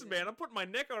like, listen, man, I'm putting my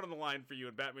neck out on the line for you.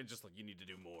 And Batman's just like, you need to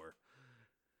do more.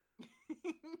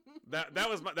 that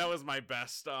was my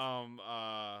best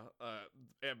Batman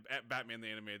the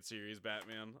animated series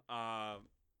Batman,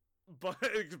 but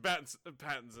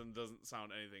Pattinson doesn't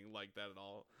sound anything like that at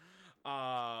all.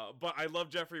 But I love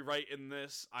Jeffrey Wright in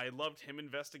this. I loved him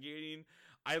investigating.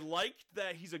 I liked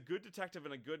that he's a good detective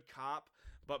and a good cop,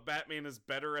 but Batman is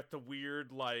better at the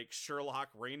weird like Sherlock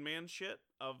Rain Man shit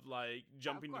of like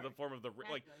jumping to the form of the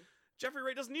like. Jeffrey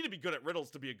Wright doesn't need to be good at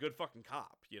riddles to be a good fucking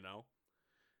cop, you know.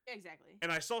 Exactly.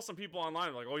 And I saw some people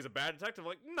online like, oh, he's a bad detective.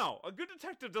 Like, no, a good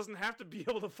detective doesn't have to be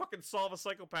able to fucking solve a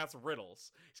psychopath's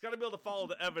riddles. He's got to be able to follow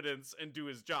the evidence and do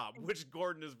his job, which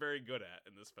Gordon is very good at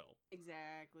in this film.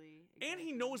 Exactly. And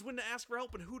he knows when to ask for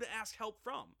help and who to ask help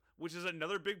from, which is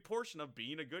another big portion of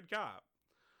being a good cop.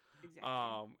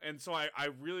 Exactly. And so I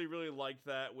really, really liked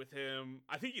that with him.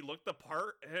 I think he looked the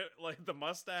part, like the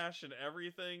mustache and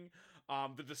everything.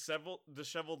 The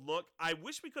disheveled look. I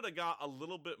wish we could have got a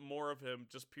little bit more of him,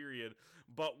 just period.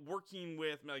 But working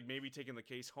with, like, maybe taking the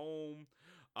case home,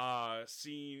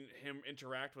 seeing him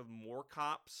interact with more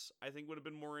cops, I think would have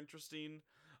been more interesting.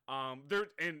 And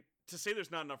to say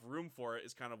there's not enough room for it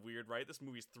is kind of weird, right? This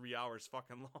movie's 3 hours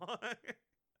fucking long.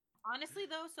 Honestly,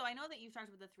 though, so I know that you've talked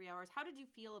about the 3 hours. How did you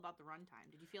feel about the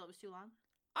runtime? Did you feel it was too long?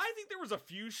 I think there was a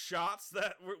few shots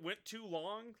that went too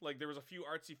long. Like, there was a few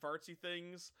artsy-fartsy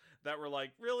things that were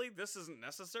like, really? This isn't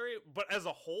necessary? But as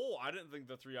a whole, I didn't think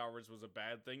the 3 hours was a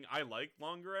bad thing. I like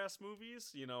longer-ass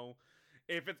movies, you know.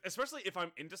 Especially if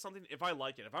I'm into something, if I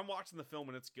like it. If I'm watching the film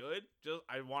and it's good,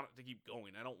 I want it to keep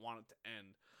going. I don't want it to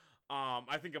end.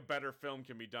 I think a better film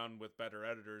can be done with better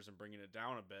editors and bringing it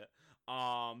down a bit.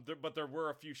 But there were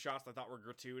a few shots I thought were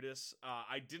gratuitous.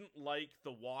 I didn't like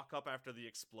the walk up after the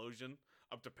explosion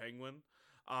up to Penguin.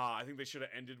 I think they should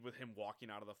have ended with him walking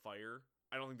out of the fire.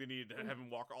 I don't think they needed to have him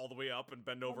walk all the way up and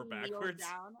bend over backwards.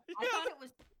 Down. I thought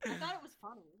it was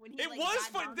funny when he. It was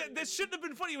funny. That shouldn't have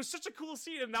been funny. It was such a cool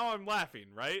scene, and now I'm laughing.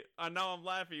 Right? Now I'm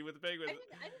laughing with the Penguin. I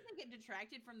didn't think it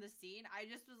detracted from the scene. I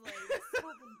just was like,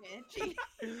 this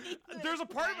bitch. There's a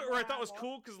part of it where I thought was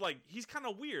cool because, like, he's kind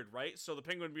of weird, right? So the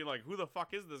Penguin being like, "Who the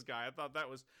fuck is this guy?" I thought that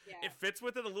was it fits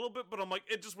with it a little bit, but I'm like,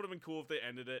 it just would have been cool if they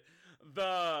ended it.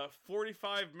 The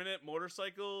 45-minute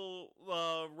motorcycle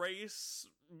race.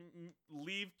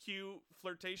 Leave cute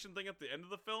flirtation thing at the end of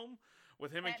the film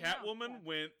with him and Catwoman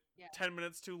went 10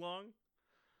 minutes too long.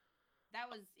 That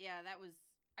was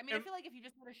I mean, I feel like if you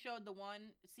just would have showed the one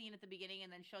scene at the beginning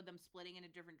and then showed them splitting into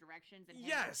different directions and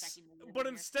but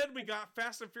instead we got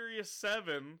Fast and Furious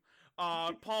 7,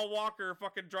 Paul Walker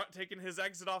fucking taking his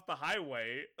exit off the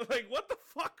highway. Like, what the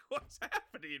fuck was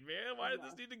happening, man? Why did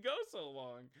this need to go so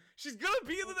long? She's gonna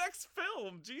be in the next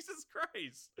film. Jesus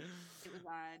Christ. It was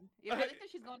odd. Yeah, I like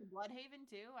that she's going to Bloodhaven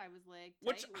too. I was like,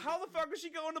 how the fuck is she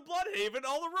going to Bloodhaven?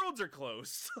 All the roads are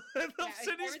closed. The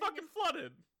city's fucking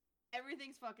flooded.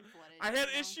 Everything's fucking flooded. I had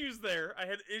issues there. I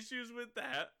had issues with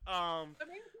that. But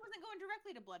maybe she wasn't going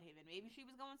directly to Bloodhaven. Maybe she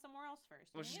was going somewhere else first.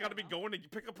 Well, she's got to be going to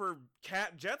pick up her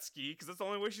cat jet ski because that's the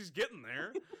only way she's getting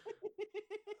there.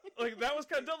 Like, that was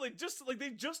kind of dumb. Like, they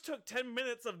just took 10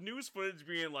 minutes of news footage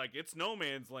being like, it's no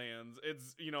man's land.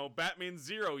 It's, you know, Batman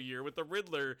 0 year with the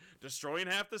Riddler destroying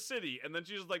half the city. And then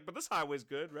she's like, but this highway's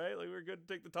good, right? Like, we're good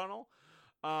to take the tunnel.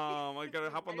 I gotta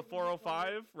hop on the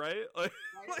 405, right? Like,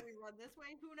 why do we run this way?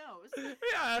 Who knows?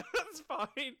 Yeah, that's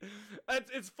fine.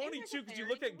 It's funny too because you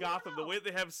look at Gotham, the way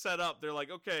they have set up. They're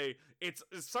like, okay, it's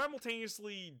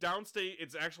simultaneously downstate.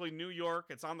 It's actually New York.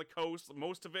 It's on the coast.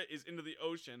 Most of it is into the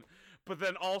ocean, but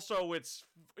then also it's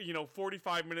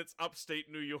 45 minutes upstate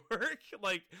New York.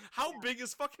 Like, how big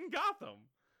is fucking Gotham?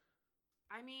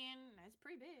 I mean, it's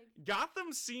pretty big.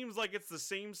 Gotham seems like it's the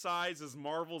same size as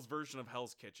Marvel's version of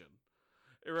Hell's Kitchen.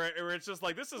 Right, where it's just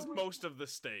like, this is most of the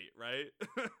state, right?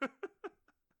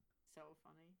 So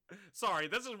funny. Sorry,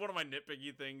 this is one of my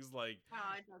nitpicky things. Like, oh,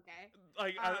 it's okay.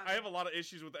 Like, I have a lot of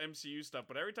issues with the MCU stuff,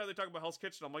 but every time they talk about Hell's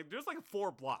Kitchen, I'm like, there's like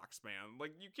 4 blocks, man.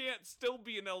 Like, you can't still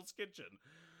be in Hell's Kitchen.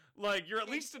 Like, you're at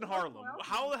least in Harlem.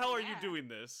 How the hell are you doing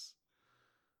this?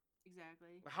 Exactly.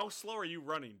 How slow are you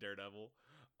running, Daredevil?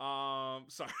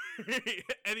 Sorry.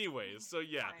 Anyways, so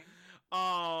yeah. Fine.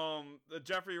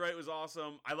 Jeffrey Wright was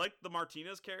awesome. I liked the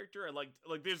Martinez character. I liked,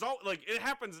 like, there's all, like, it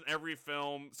happens in every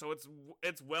film, so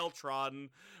it's well trodden.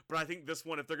 But I think this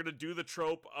one, if they're gonna do the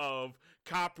trope of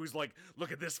cop who's like,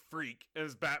 look at this freak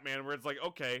as Batman, where it's like,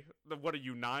 okay, what are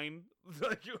you, 9?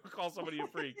 Like, you call somebody a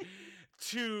freak.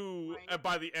 To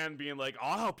by the end being like,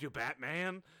 I'll help you,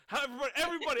 Batman.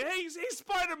 Everybody, hey,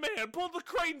 Spider-Man, pull the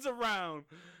cranes around.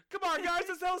 Come on, guys,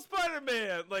 let's help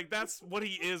Spider-Man. Like, that's what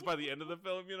he is by the end of the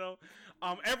film, you know?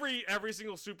 Every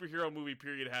single superhero movie,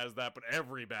 period, has that, but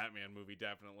every Batman movie,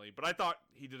 definitely. But I thought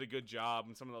he did a good job,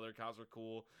 and some of the other cops were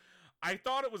cool. I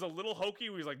thought it was a little hokey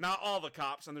where he's like, not all the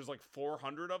cops, and there's like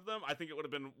 400 of them. I think it would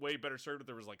have been way better served if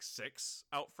there was like 6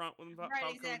 out front when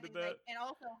Falcone did that. Like, and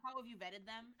also, how have you vetted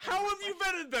them? How have you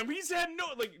vetted them? He's had no,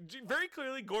 like, very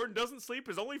clearly, Gordon doesn't sleep.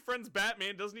 His only friend's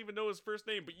Batman, doesn't even know his first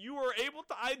name, but you were able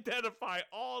to identify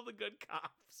all the good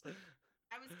cops.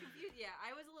 I was confused. Yeah,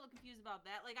 I was a little confused about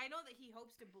that. Like, I know that he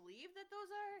hopes to believe that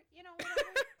those are,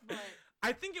 whatever, but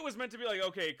I think it was meant to be like,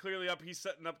 okay, clearly he's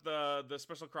setting up the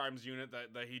special crimes unit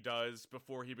that he does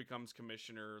before he becomes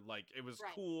commissioner. Like, it was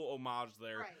Right. cool homage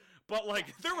there. right. But, like,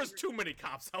 Yes, there I was agree. too many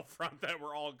cops out front that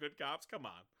were all good cops. Come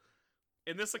on.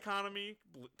 In this economy,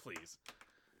 please.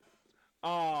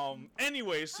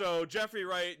 Anyway, so Jeffrey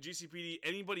Wright, GCPD,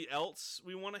 anybody else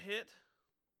we want to hit?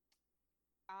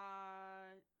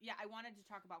 Yeah, I wanted to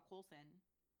talk about Coulson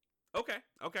Okay,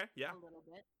 yeah. a little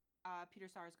bit. Peter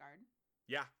Sarsgaard.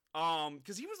 Yeah.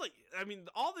 Because he was like, I mean,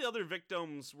 all the other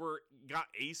victims got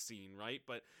a scene, right?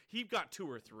 But he got 2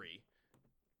 or 3.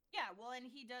 Yeah, well, and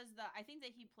he does I think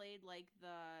that he played like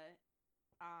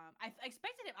I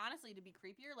expected him honestly to be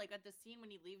creepier, like at the scene when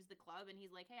he leaves the club and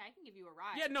he's like, "Hey, I can give you a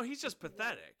ride." Yeah, no, he's just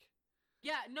pathetic.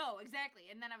 Yeah, no, exactly.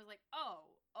 And then I was like,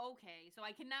 "Oh, okay." So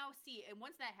I can now see. And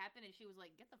once that happened, and she was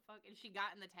like, "Get the fuck," and she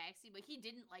got in the taxi, but he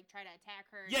didn't like try to attack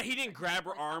her. Yeah, he didn't grab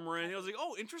her arm or anything. I anything. was like,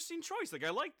 oh, interesting choice. Like,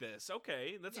 I like this.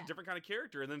 Okay, that's a Yeah. different kind of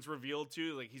character. And then it's revealed,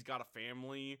 too, like, he's got a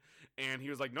family. And he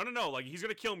was like, no, like, he's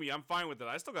going to kill me. I'm fine with it.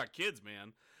 I still got kids,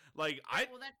 man. Like,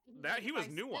 he was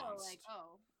nuanced. Like,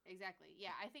 oh, exactly.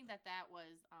 Yeah, I think that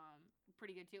was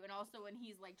pretty good too. And also when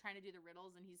he's like trying to do the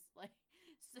riddles and he's like,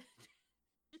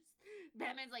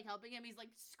 Batman's like helping him. He's like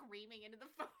screaming into the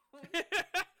phone.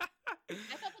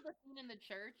 I thought that the scene in the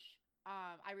church,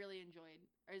 I really enjoyed.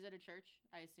 Or is it a church?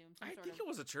 I assume. I think it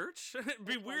was a church. It'd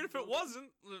be It weird was if it a little wasn't.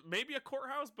 Maybe a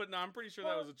courthouse, but no, I'm pretty sure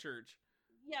that was a church.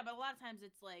 Yeah, but a lot of times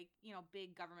it's like,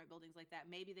 big government buildings like that.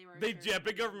 Maybe they were. Big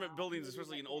government buildings, Maybe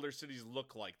especially like in older cities,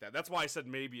 look like that. That's why I said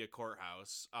maybe a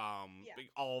courthouse. Yeah.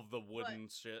 All of the wooden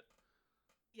shit.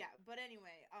 Yeah, but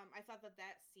anyway, I thought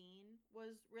that scene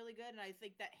was really good, and I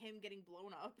think that him getting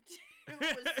blown up too was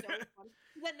so funny.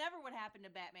 That never would happen to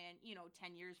Batman,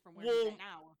 10 years from where he's at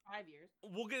now, or 5 years.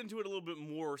 We'll get into it a little bit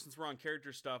more since we're on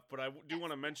character stuff, but I do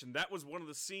want to mention that was one of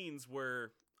the scenes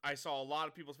where I saw a lot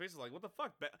of people's faces like, what the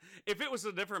fuck? If it was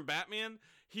a different Batman,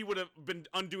 he would have been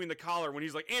undoing the collar when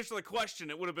he's like, answer the question.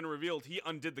 It would have been revealed he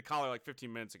undid the collar like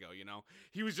 15 minutes ago,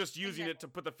 He was just using it to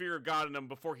put the fear of God in him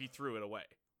before he threw it away.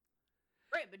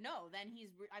 Right, but no, then you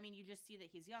just see that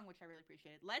he's young, which I really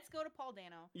appreciated. Let's go to Paul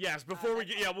Dano. Yes, before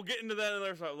we'll get into that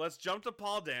another time. Let's jump to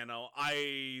Paul Dano.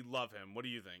 I love him. What do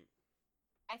you think?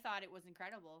 I thought it was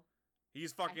incredible.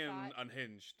 He's fucking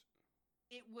unhinged.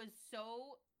 It was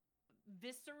so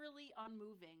viscerally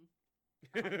unmoving.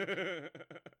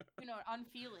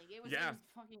 Unfeeling. It was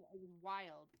fucking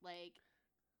wild. Like,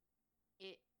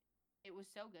 it was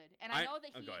so good. And I know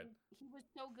that he was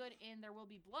so good in There Will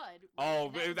Be Blood.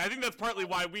 Oh, I think that's partly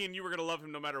why we and you were going to love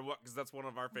him no matter what, because that's one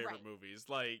of our favorite movies.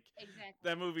 Like, exactly.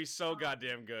 That movie's so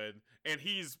goddamn good. And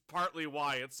he's partly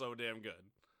why it's so damn good.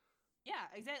 Yeah,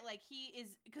 exactly. Like, he is,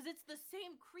 because it's the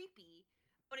same creepy,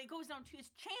 but it goes down to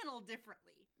his channel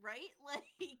differently, right? Like,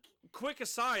 quick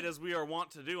aside, as we are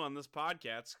wont to do on this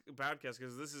podcast,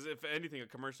 because this is, if anything, a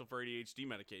commercial for ADHD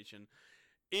medication.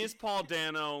 Is Paul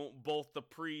Dano both the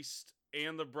priest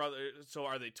and the brother? So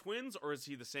are they twins, or is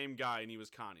he the same guy and he was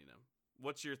conning him?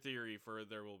 What's your theory for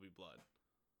There Will Be Blood?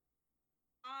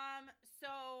 So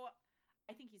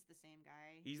I think he's the same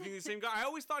guy. He's the same guy. I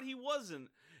always thought he wasn't.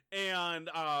 And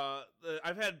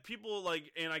I've had people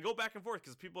and I go back and forth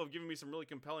because people have given me some really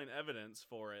compelling evidence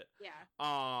for it. Yeah.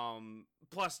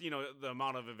 Plus, the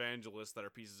amount of evangelists that are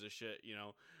pieces of shit,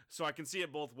 so I can see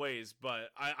it both ways.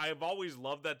 But I've always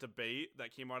loved that debate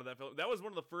that came out of that film. That was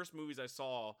one of the first movies I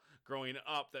saw growing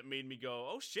up that made me go,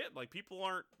 oh shit, like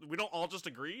we don't all just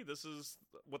agree. This is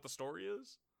what the story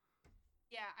is.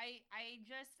 Yeah, I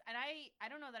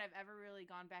don't know that I've ever really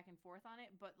gone back and forth on it,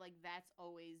 but like that's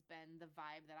always been the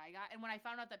vibe that I got. And when I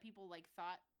found out that people like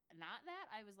thought not that,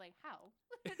 I was like, how?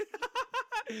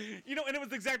 And it was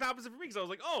the exact opposite for me because I was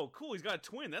like, oh, cool, he's got a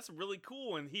twin. That's really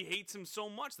cool. And he hates him so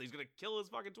much that he's going to kill his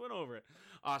fucking twin over it.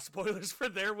 Spoilers for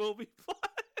There Will Be Blood.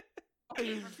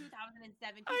 Okay, from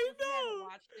 2017. I If you know. haven't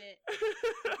watched it,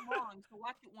 it's long, so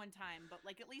watch it one time. But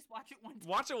like, at least watch it one time.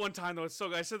 Watch it one time though. It's so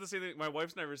good. I said the same thing. My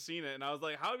wife's never seen it, and I was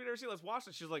like, "How have you never seen it? Let's watch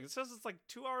it." She's like, "It says it's like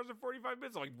 2 hours and 45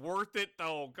 minutes." I'm like, "Worth it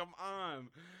though. Come on."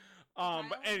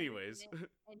 But anyways,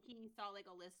 and he saw like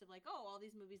a list of like, oh, all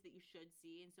these movies that you should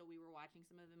see, and so we were watching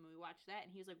some of them, and we watched that,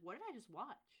 and he was like, "What did I just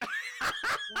watch?"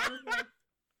 And I was like,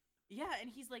 yeah, and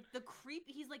he's like,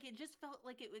 he's like, it just felt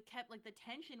like it kept, like, the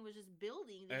tension was just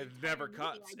building. it never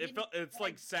cuts. It's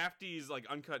like Safdie's, like,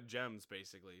 Uncut Gems,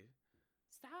 basically.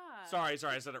 stop.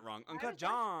 Sorry, I said it wrong. Uncut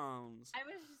Gems. I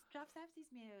was just drop these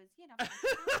news, you know.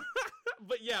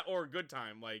 But yeah, or Good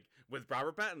Time, like with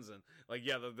Robert Pattinson. Like,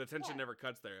 yeah, the tension never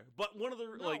cuts there. But one of the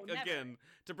never. again,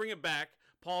 to bring it back,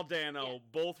 Paul Dano,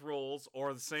 both roles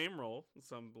or the same role,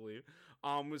 some believe,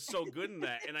 was so good in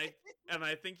that, and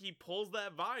I think he pulls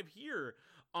that vibe here.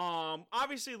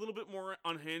 Obviously a little bit more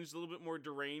unhinged, a little bit more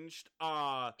deranged.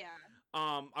 I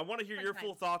want to hear your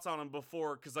full thoughts on him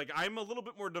before, because like I'm a little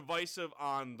bit more divisive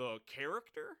on the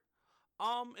character.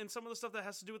 And some of the stuff that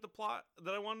has to do with the plot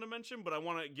that I wanted to mention, but I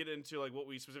want to get into like what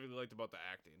we specifically liked about the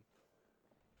acting.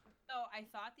 So I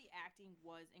thought the acting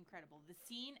was incredible. The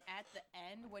scene at the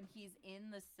end when he's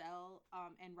in the cell,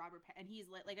 and and he's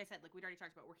like I said, like we'd already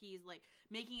talked about, where he's like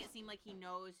making it seem like he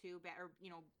knows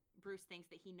Bruce thinks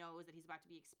that he knows that he's about to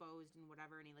be exposed and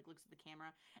whatever, and he like looks at the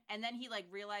camera, and then he like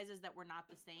realizes that we're not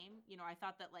the same. You know, I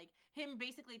thought that like him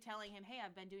basically telling him, "Hey,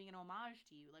 I've been doing an homage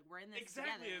to you. Like we're in this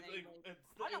together."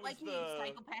 I don't like you,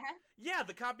 psychopath. Yeah,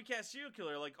 the copycat serial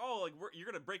killer. Like, oh, like you're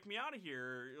gonna break me out of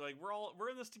here. Like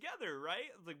we're in this together, right?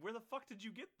 Like, where the fuck did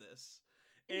you get this?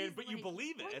 But you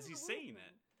believe it as he's saying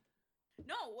it.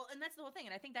 No, well, and that's the whole thing,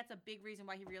 and I think that's a big reason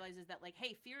why he realizes that, like,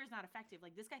 hey, fear is not effective.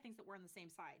 Like, this guy thinks that we're on the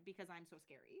same side because I'm so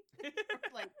scary,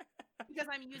 like, because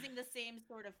I'm using the same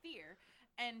sort of fear,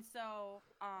 and so,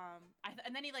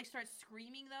 and then he like starts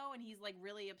screaming though, and he's like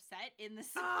really upset in the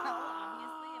cell,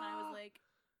 obviously, and I was like,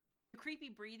 the creepy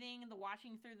breathing, the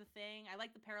watching through the thing. I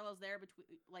like the parallels there between,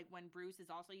 like, when Bruce is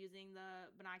also using the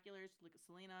binoculars to look at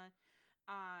Selena.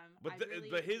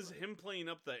 But him playing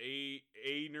up the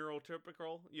a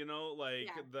neurotypical, you know, like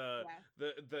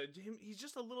he's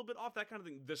just a little bit off, that kind of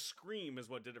thing. The scream is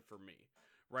what did it for me,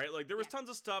 right? Like there was tons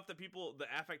of stuff that the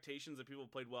affectations that people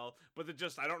played well, but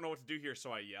I don't know what to do here,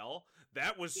 so I yell.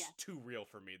 That was too real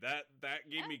for me. That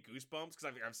gave me goosebumps because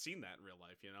I've seen that in real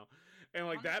life, you know, and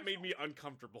like 100%. That made me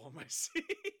uncomfortable in my seat.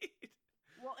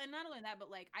 Well, and not only that, but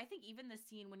like I think even the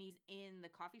scene when he's in the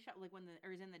coffee shop, like or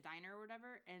he's in the diner or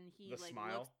whatever, and he like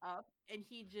looks up and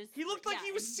he looked like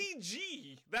he was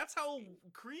CG. That's how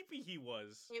creepy he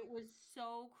was. It was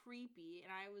so creepy, and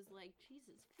I was like,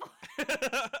 Jesus fuck.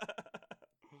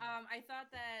 I thought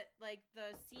that like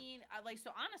the scene, so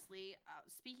honestly,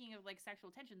 speaking of like sexual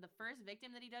tension, the first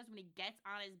victim that he does when he gets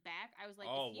on his back, I was like,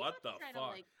 oh, what the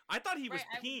fuck? I thought he was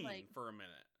peeing for a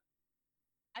minute.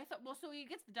 I thought, well, so he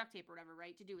gets the duct tape or whatever,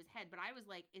 right, to do his head. But I was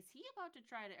like, is he about to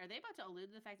are they about to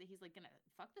allude to the fact that he's like gonna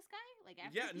fuck this guy? Like,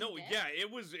 after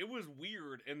it was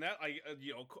weird. And that,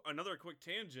 another quick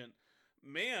tangent,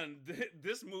 man,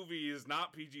 this movie is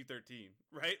not PG-13,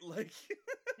 right? Like,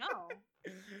 no.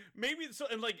 Maybe so,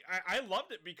 and like I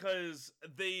loved it because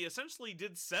they essentially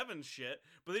did Seven shit,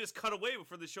 but they just cut away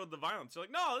before they showed the violence. They're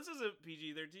like, no, this isn't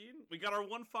PG-13. We got our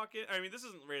one fuck it. I mean, this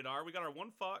isn't rated R. We got our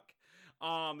one fuck.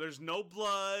 There's no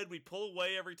blood. We pull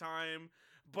away every time.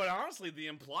 But honestly, the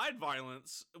implied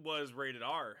violence was rated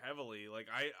R heavily. Like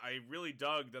I really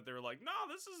dug that they were like, no,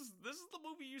 this is the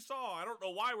movie you saw. I don't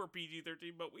know why we're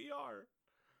PG-13, but we are.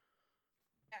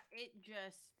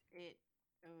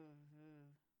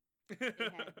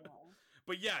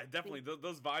 But yeah, definitely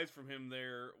those vibes from him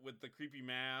there with the creepy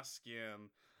mask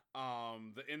and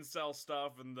the incel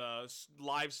stuff and the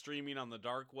live streaming on the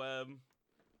dark web.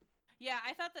 Yeah,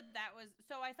 I thought that was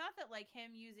so. I thought that like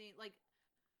him using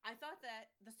I thought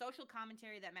that the social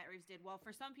commentary that Matt Reeves did. Well,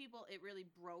 for some people, it really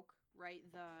broke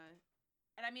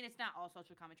and I mean it's not all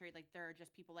social commentary. Like there are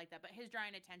just people like that, but his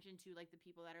drawing attention to like the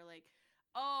people that are like,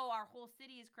 oh, our whole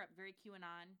city is corrupt, very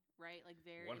QAnon, right? Like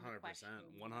very 100%,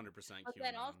 100% QAnon. But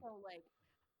then also like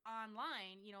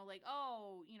online, like,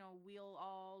 oh, we'll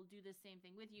all do the same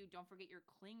thing with you. Don't forget your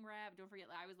cling wrap. Don't forget.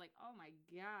 I was like, oh my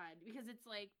God, because it's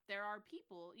like there are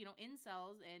people,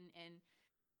 incels and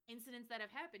incidents that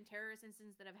have happened, terrorist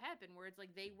incidents that have happened, where it's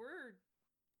like they were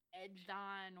edged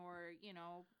on or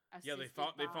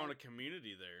they found a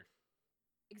community there.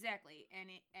 Exactly,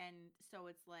 and so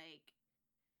it's like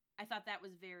I thought that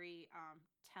was very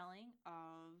telling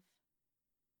of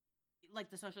like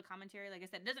the social commentary. Like I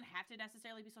said, it doesn't have to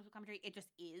necessarily be social commentary. It just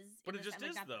is. But it just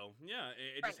is, though. Yeah,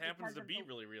 it just happens to be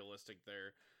really realistic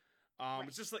there.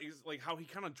 It's just like how he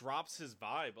kind of drops his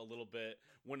vibe a little bit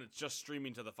when it's just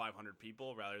streaming to the 500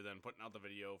 people rather than putting out the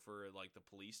video for like the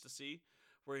police to see.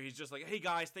 Where he's just like, "Hey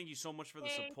guys, thank you so much for the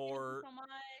support. Thank you so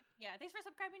much. Yeah, thanks for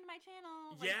subscribing to my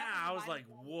channel." Like, yeah, I was like,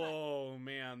 "Whoa,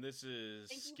 man, this is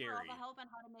thank scary." Thank you for all the help on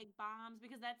how to make bombs,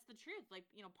 because that's the truth. Like,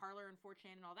 Parler and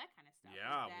 4chan and all that kind of stuff.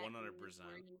 Yeah, like 100%.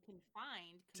 Where you can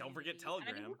find. Don't forget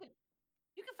Telegram. I mean,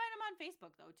 you can find them on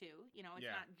Facebook though too. It's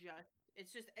not just.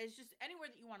 It's just anywhere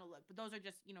that you want to look. But those are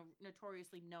just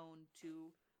notoriously known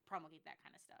to promulgate that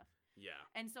kind of stuff. Yeah.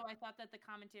 And so I thought that the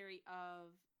commentary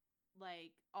of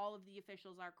like all of the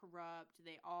officials are corrupt,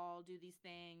 they all do these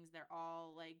things, they're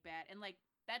all like bad, and like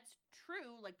that's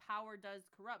true, like power does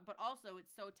corrupt, but also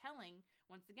it's so telling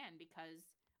once again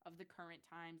because of the current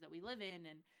times that we live in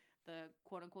and the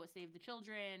quote unquote save the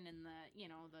children and the, you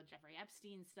know, the Jeffrey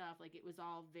Epstein stuff. Like it was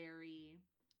all very,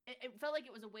 it felt like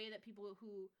it was a way that people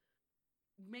who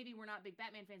maybe were not big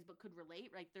Batman fans but could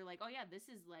relate. Like they're like, oh yeah, this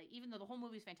is like, even though the whole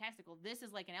movie is fantastical, this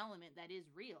is like an element that is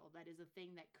real, that is a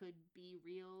thing that could be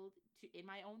real in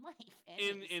my own life.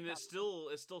 And it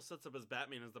still sets up as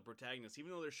Batman as the protagonist,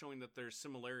 even though they're showing that there's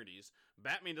similarities.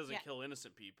 Batman doesn't kill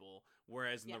innocent people,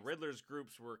 whereas in the Riddler's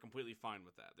groups were completely fine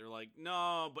with that. They're like,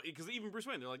 no, but because even Bruce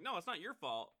Wayne, they're like, no, it's not your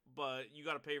fault, but you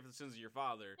got to pay for the sins of your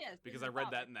father, because I read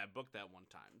that in that book that one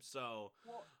time. So,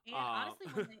 well, and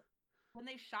honestly, when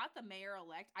they shot the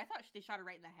mayor-elect, I thought they shot her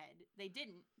right in the head. They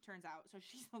didn't, turns out, so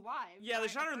she's alive. Yeah, they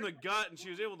shot her in the gut, and she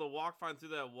was able to walk fine through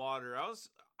that water.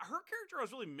 Her character I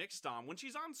was really mixed on. When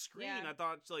she's on screen, I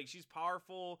thought like she's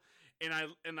powerful, and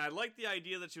I liked the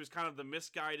idea that she was kind of the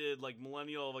misguided like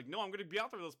millennial, like, no, I'm gonna be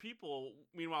out there with those people.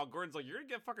 Meanwhile, Gordon's like, you're gonna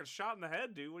get fucking shot in the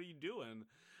head, dude. What are you doing?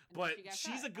 But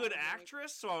she's a good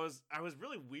actress, so I was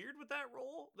really weird with that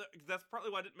role. That's partly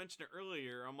why I didn't mention it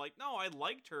earlier. I'm like, no, I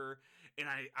liked her, and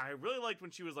I really liked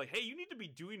when she was like, hey, you need to be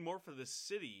doing more for this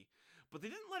city. But they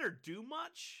didn't let her do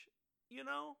much, you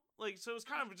know? Like, so it was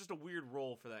kind of just a weird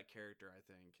role for that character, I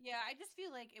think. Yeah, I just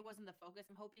feel like it wasn't the focus.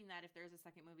 I'm hoping that if there's a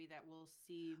second movie that we'll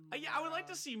see more. Yeah, I would like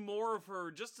to see more of her,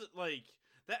 just to, like,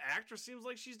 that actress seems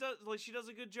like she does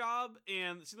a good job,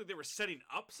 and it seems like they were setting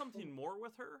up something more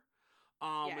with her.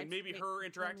 And maybe her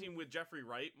interacting with Jeffrey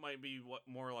Wright might be what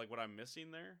I'm missing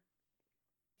there.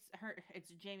 It's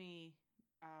Jamie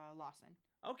Lawson.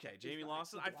 Okay, Jamie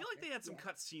Lawson. I feel like they had some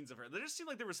cut scenes of her. There just seemed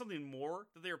like there was something more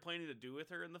that they were planning to do with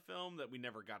her in the film that we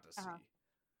never got to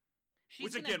see.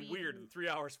 Which again, weird. 3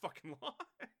 hours fucking long.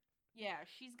 Yeah,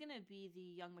 she's gonna be the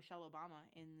young Michelle Obama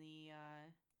in the.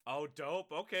 Oh,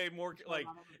 dope. Okay, more like,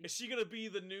 is she gonna be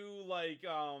the new like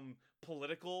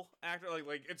political actor?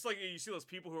 Like it's like you see those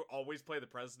people who always play the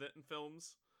president in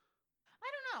films. I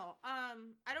don't know.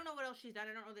 I don't know what else she's done.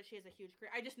 I don't know that she has a huge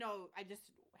career. I just know I just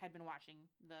had been watching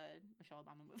the Michelle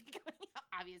Obama movie coming out,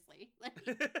 obviously.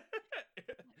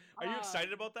 Are you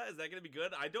excited about that? Is that going to be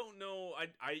good? I don't know.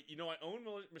 I own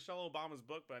Michelle Obama's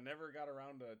book, but I never got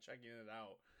around to checking it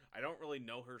out. I don't really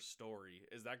know her story.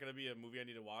 Is that going to be a movie I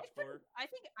need to watch for? I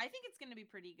think it's going to be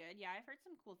pretty good. Yeah, I've heard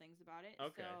some cool things about it.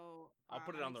 Okay. So, I'll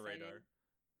put it on the radar.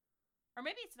 Or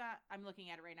maybe it's not. I'm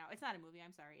looking at it right now. It's not a movie.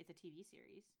 I'm sorry. It's a TV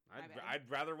series. I'd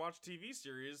rather watch TV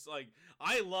series. Like,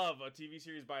 I love a TV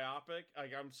series biopic.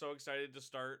 Like, I'm so excited to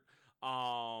start The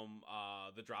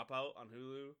Dropout on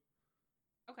Hulu.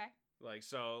 Okay. Like,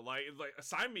 so, like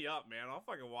sign me up, man. I'll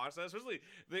fucking watch that. Especially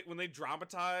when they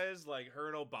dramatize, like,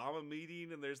 her and Obama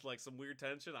meeting and there's, like, some weird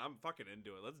tension. I'm fucking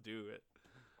into it. Let's do it.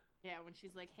 Yeah, when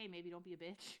she's like, hey, maybe don't be a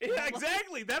bitch. Yeah,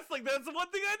 exactly. That's the one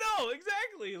thing I know.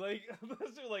 Exactly. Like,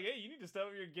 like, hey, you need to step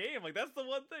up your game. Like, that's the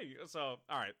one thing. So,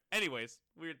 all right. Anyways,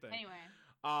 weird thing. Anyway.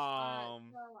 So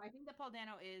I think that Paul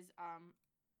Dano is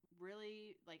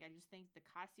really, like, I just think the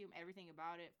costume, everything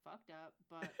about it, fucked up.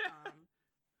 But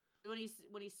when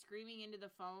he's screaming into the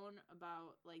phone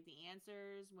about, like, the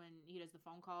answers, when he does the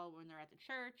phone call when they're at the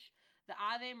church, the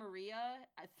Ave Maria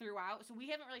throughout. So we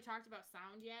haven't really talked about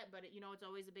sound yet, but it's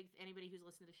always a big. Anybody who's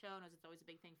listened to the show knows it's always a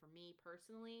big thing for me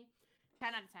personally.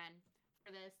 10 out of 10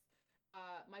 for this.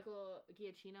 Michael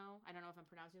Giacchino. I don't know if I'm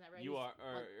pronouncing that right. You are,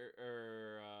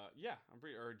 yeah, I'm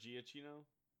pretty, or Giacchino,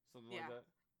 something like that.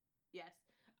 Yes.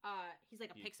 He's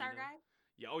like a Pixar guy.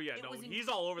 Yeah. Oh yeah. No, he's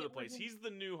all over the place. He's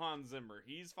the new Hans Zimmer.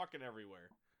 He's fucking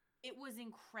everywhere. It was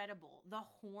incredible. The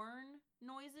horn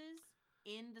noises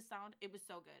in the sound, it was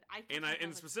so good.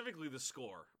 And specifically the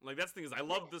score. Like, that's the thing is, I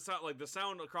love the sound, like the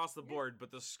sound across the board, but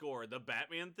the score, the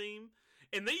Batman theme,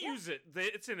 and they use it.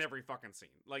 It's in every fucking scene.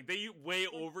 Like, they way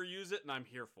overuse it, and I'm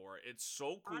here for it. It's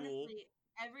so cool. Honestly,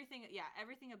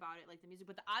 everything about it, like the music,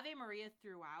 but the Ave Maria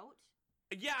throughout.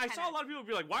 Yeah, I saw a lot of people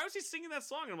be like, "Why was he singing that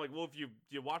song?" And I'm like, "Well, if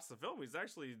you watch the film,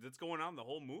 that's going on the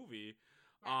whole movie."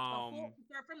 Yeah,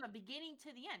 from the beginning to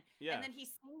the end. Yeah. And then he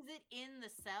sings it in the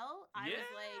cell. I was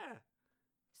like,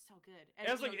 so good. And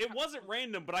I was like, it wasn't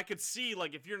random, but I could see,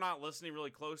 like, if you're not listening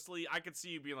really closely, I could see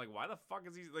you being like, why the fuck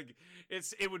is he, like,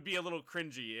 it would be a little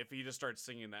cringy if he just starts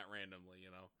singing that randomly,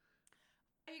 you know?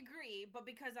 I agree, but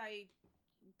because I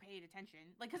paid attention,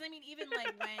 like, because I mean, even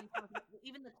like when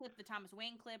even the Thomas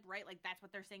Wayne clip, right? Like, that's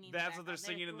what they're singing. That's what they're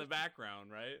singing in the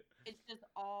background, right? It's just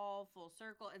all full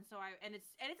circle, and so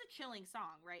it's a chilling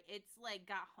song, right? It's like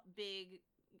got big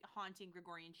haunting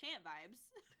Gregorian chant vibes.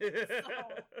 So,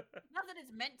 not that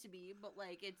it's meant to be, but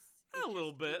like it's a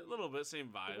little bit, same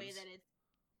vibes. The way that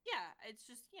it's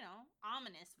just,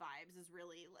 ominous vibes is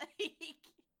really like.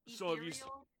 So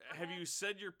have you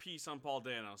said your piece on Paul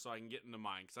Dano so I can get into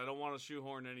mine? Because I don't want to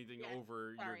shoehorn anything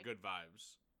over your good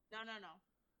vibes.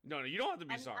 No, you don't have to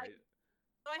be sorry.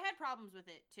 So I had problems with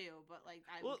it too, but like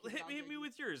hit me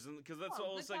with yours, because that's the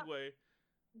whole segue.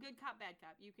 Good cop, bad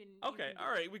cop. You can. Okay, all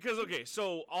right. Because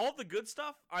so all the good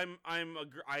stuff, I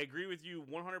agree with you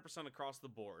 100% across the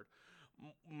board.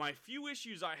 My few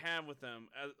issues I have with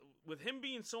him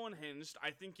being so unhinged,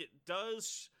 I think it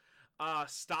does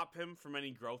stop him from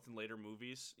any growth in later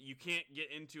movies. You can't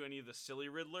get into any of the silly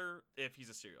Riddler if he's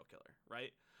a serial killer,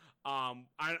 right? I'm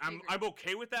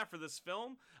okay with that for this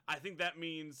film. I think that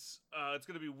means it's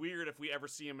gonna be weird if we ever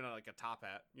see him in a top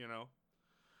hat,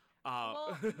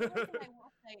 Well, the one thing I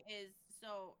will say is,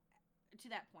 so to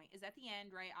that point, is at the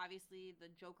end, right? Obviously, the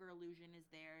Joker illusion is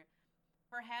there.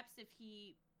 Perhaps if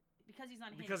because he's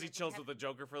unhinged, because he chills with the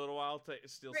Joker for a little while to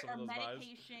steal some of those vibes,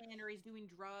 or he's doing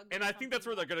drugs, and I think that's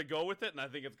where they're gonna go with it, and I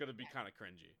think it's gonna be kind of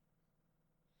cringy.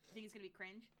 You think it's gonna be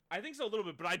cringe? I think so a little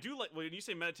bit, but I do like when you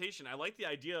say meditation. I like the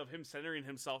idea of him centering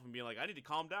himself and being like, "I need to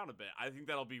calm down a bit." I think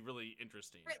that'll be really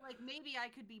interesting. Right, like maybe I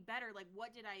could be better. Like,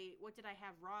 what did I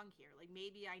have wrong here? Like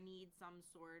maybe I need some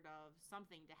sort of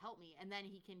something to help me, and then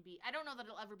he can be. I don't know that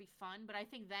it'll ever be fun, but I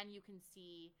think then you can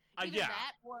see either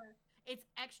that or it's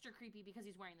extra creepy because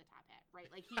he's wearing the top hat, right?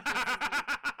 Like he's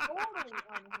totally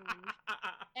unhinged,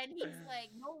 and he's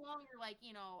like no longer like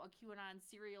a QAnon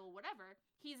serial whatever.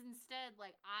 He's instead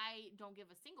like, I don't give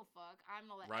a single fuck. I'm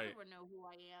gonna let everyone know who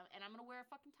I am, and I'm gonna wear a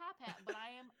fucking top hat, but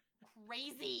I am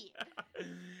crazy.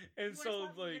 And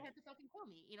so like, you have to fucking kill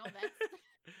me. That's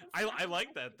I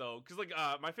like that though, because like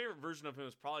my favorite version of him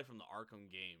is probably from the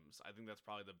Arkham games. I think that's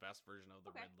probably the best version of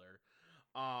the Riddler.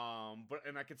 But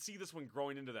I could see this one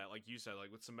growing into that, like you said,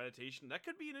 like with some meditation. That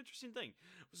could be an interesting thing.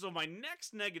 So my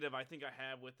next negative I think I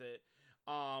have with it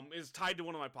is tied to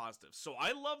one of my positives. So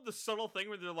I love the subtle thing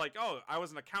where they're like, "Oh, I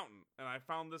was an accountant and I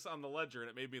found this on the ledger and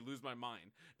it made me lose my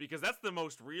mind," because that's the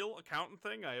most real accountant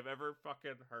thing I have ever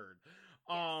fucking heard.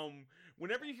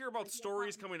 Whenever you hear about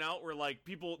stories coming out where like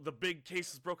the big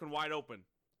case is broken wide open,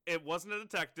 it wasn't a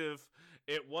detective.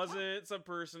 It wasn't some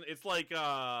person. It's like,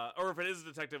 or if it is a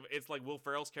detective, it's like Will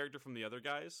Ferrell's character from The Other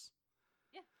Guys.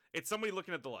 Yeah. It's somebody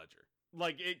looking at the ledger.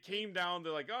 Like, it came down,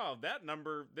 they're like, oh, that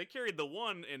number, they carried the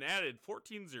 1 and added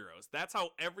 14 zeros. That's how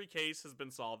every case has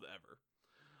been solved ever.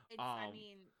 It's, I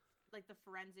mean, like the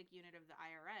forensic unit of the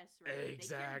IRS, right?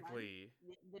 Exactly.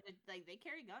 They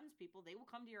carry guns, people. They will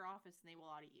come to your office and they will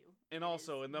audit you. And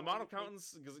also, in the amount of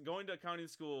accountants going to accounting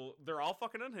school, they're all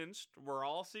fucking unhinged. We're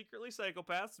all secretly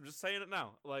psychopaths. I'm just saying it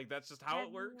now. Like, that's just how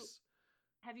it works.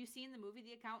 Have you seen the movie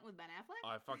The Accountant with Ben Affleck?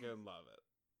 I fucking love it.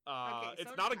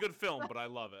 It's not a good film, but I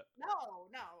love it. No,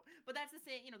 but that's the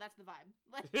same. That's the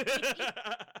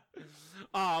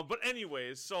vibe. But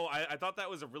anyways, so I thought that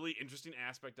was a really interesting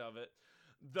aspect of it.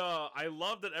 I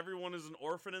love that everyone is an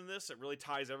orphan in this. It really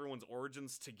ties everyone's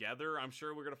origins together. I'm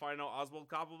sure we're gonna find out Oswald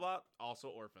Cobblepot also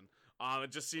orphan.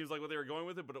 It just seems like what they were going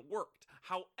with it, but it worked.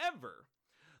 However,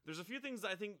 there's a few things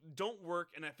that I think don't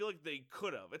work, and I feel like they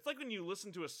could have. It's like when you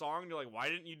listen to a song, and you're like, why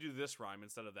didn't you do this rhyme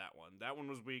instead of that one? That one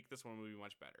was weak, this one would be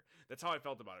much better. That's how I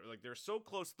felt about it. Like, they're so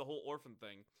close to the whole orphan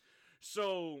thing.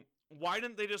 So, why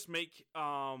didn't they just make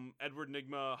Edward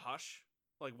Nygma Hush?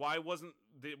 Like, why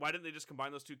didn't they just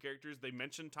combine those two characters? They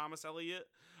mentioned Thomas Elliot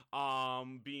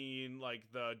being,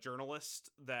 like, the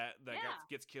journalist that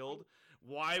gets killed.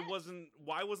 Why wasn't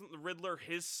the Riddler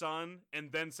his son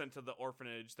and then sent to the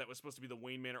orphanage that was supposed to be the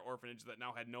Wayne Manor orphanage that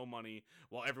now had no money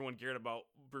while everyone cared about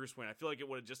Bruce Wayne? I feel like it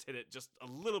would have just hit it just a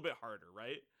little bit harder,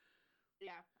 right?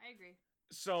 Yeah, I agree.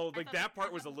 So like that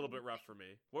part was a little bit rough for me.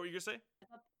 What were you gonna say?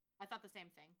 I thought the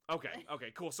same thing.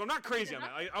 Okay, cool. So I'm not crazy on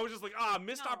that. I was just like,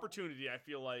 missed opportunity. I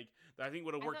feel like that I think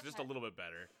would have worked just a little bit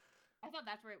better. I thought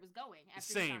that's where it was going.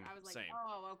 Same. I was like,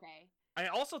 oh, okay. I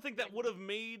also think that would have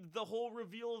made the whole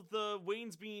reveal of the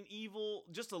Waynes being evil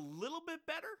just a little bit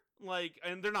better. Like,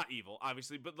 and they're not evil,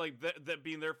 obviously, but like that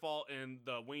being their fault and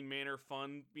the Wayne Manor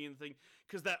fun being the thing.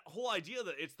 Because that whole idea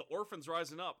that it's the orphans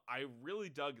rising up, I really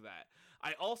dug that.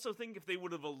 I also think if they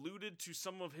would have alluded to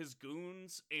some of his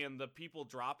goons and the people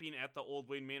dropping at the old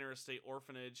Wayne Manor Estate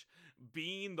orphanage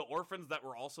being the orphans that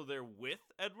were also there with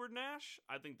Edward Nash,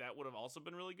 I think that would have also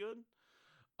been really good.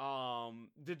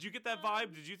 Did you get that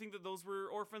vibe? Did you think that those were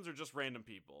orphans or just random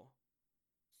people?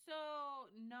 So,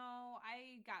 no,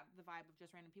 I got the vibe of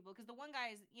just random people because the one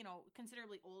guy is,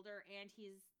 considerably older and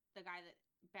he's the guy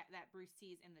that Bruce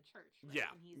sees in the church. Right?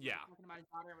 Yeah, and he's yeah. talking about his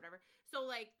daughter or whatever. So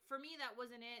like for me, that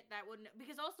wasn't it. That wouldn't,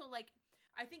 because also like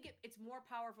I think it's more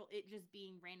powerful it just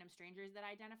being random strangers that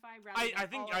identify. Rather I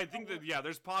than think that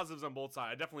there's positives on both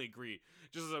sides. I definitely agree.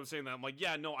 Just as I'm saying that, I'm like,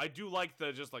 yeah, no, I do like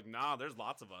the just like, nah, there's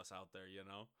lots of us out there, you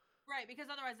know. Right,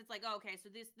 because otherwise it's like, oh, okay, so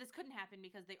this couldn't happen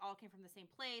because they all came from the same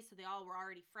place, so they all were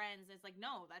already friends. It's like,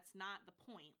 no, that's not the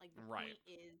point. Like the Right. point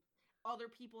is other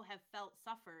people have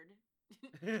suffered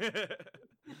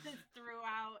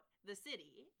throughout the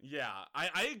city. Yeah,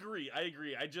 I agree.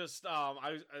 I just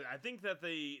I think that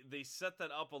they set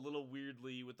that up a little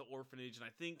weirdly with the orphanage, and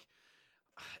I think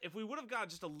if we would have got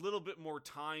just a little bit more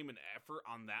time and effort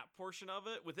on that portion of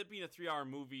it, with it being a 3-hour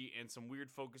movie and some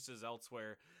weird focuses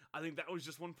elsewhere, I think that was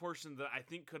just one portion that I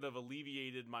think could have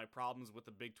alleviated my problems with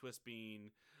the big twist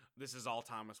being this is all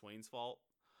Thomas Wayne's fault.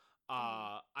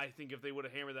 I think if they would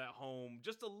have hammered that home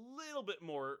just a little bit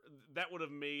more, that would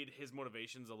have made his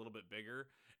motivations a little bit bigger,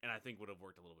 and I think would have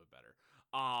worked a little bit better.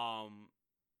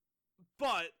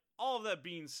 But all of that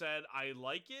being said, I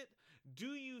like it.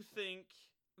 Do you think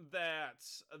that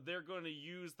they're going to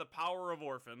use the power of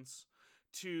orphans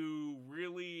to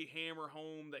really hammer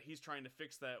home that he's trying to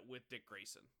fix that with Dick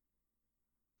Grayson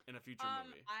in a future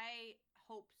movie? I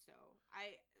hope so.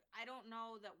 I don't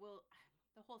know that we'll.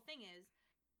 The whole thing is,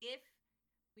 if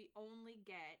we only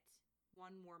get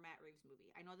one more Matt Reeves movie,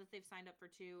 I know that they've signed up for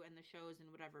 2 and the shows and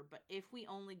whatever, but if we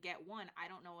only get one, I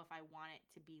don't know if I want it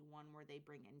to be one where they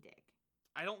bring in Dick.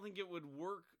 I don't think it would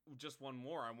work just one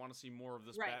more. I want to see more of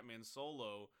this Right. Batman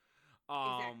solo.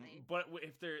 Exactly. But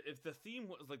if the theme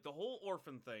was like the whole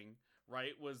orphan thing,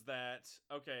 right, was that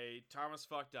okay, Thomas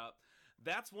fucked up.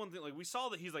 That's one thing. Like we saw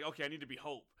that he's like, okay, I need to be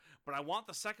Hope, but I want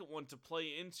the second one to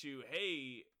play into,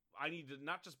 hey, I need to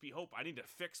not just be Hope. I need to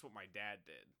fix what my dad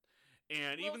did.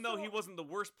 And even though he wasn't the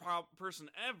worst person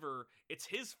ever, it's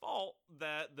his fault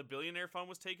that the billionaire fund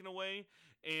was taken away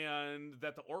and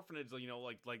that the orphanage, you know,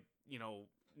 like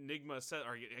Nigma said,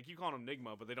 or I keep calling him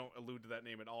Nigma, but they don't allude to that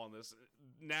name at all in this.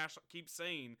 Nash keeps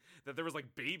saying that there was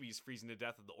like babies freezing to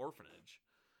death at the orphanage.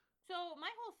 So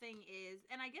my whole thing is,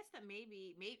 and I guess that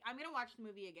maybe I'm gonna watch the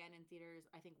movie again in theaters,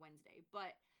 I think Wednesday.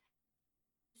 But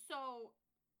so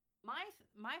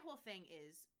my whole thing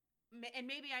is, and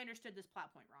maybe I understood this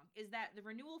plot point wrong, is that the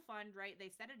renewal fund, right? They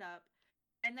set it up,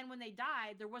 and then when they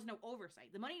died, there was no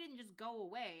oversight. The money didn't just go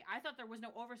away. I thought there was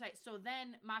no oversight. So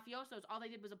then mafiosos, all they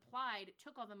did was applied,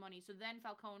 took all the money. So then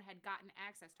Falcone had gotten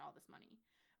access to all this money,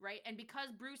 right? And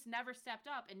because Bruce never stepped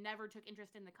up and never took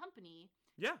interest in the company,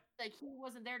 yeah, like he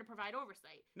wasn't there to provide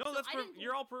oversight. No, so that's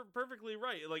you're all perfectly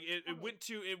right. Like it went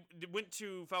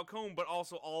to Falcone, but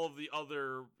also all of the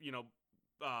other, you know,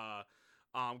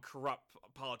 corrupt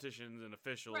politicians and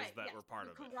officials that were part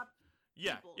of it.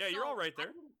 Yeah, people. Yeah, you're all right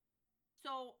there.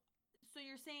 So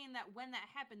you're saying that when that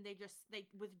happened, they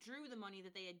withdrew the money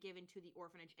that they had given to the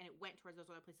orphanage, and it went towards those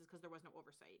other places because there was no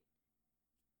oversight.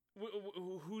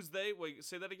 Who's they? Wait,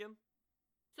 say that again.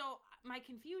 So my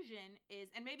confusion is,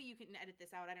 and maybe you can edit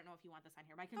this out. I don't know if you want this on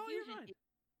here. My confusion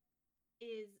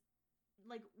is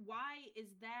like, why is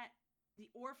that the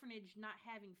orphanage not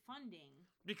having funding?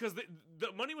 Because the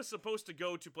money was supposed to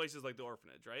go to places like the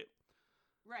orphanage, right?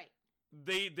 Right.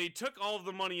 They took all of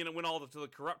the money and it went all to the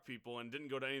corrupt people and didn't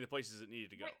go to any of the places it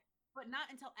needed to go. Right. But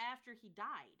not until after he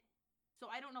died. So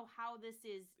I don't know how this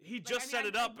is. He just set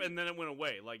it up and then it went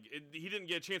away. Like he didn't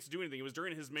get a chance to do anything. It was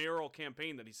during his mayoral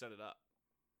campaign that he set it up.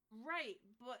 Right,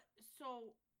 but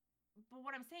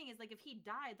what I'm saying is, like, if he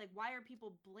died, like, why are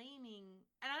people blaming?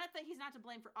 And I don't think he's not to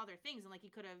blame for other things, and like he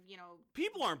could have, you know.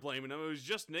 People aren't blaming him. It was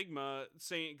just Nigma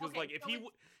saying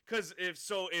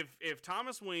if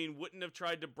Thomas Wayne wouldn't have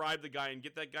tried to bribe the guy and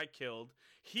get that guy killed,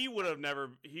 he would have never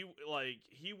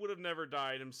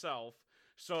died himself.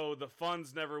 So the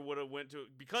funds never would have went to,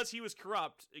 because he was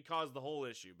corrupt. It caused the whole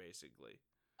issue, basically.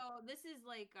 Oh, this is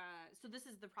like, so this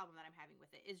is the problem that I'm having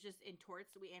with it. Is just in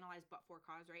torts we analyze but for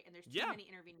cause, right? And there's too many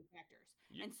intervening factors.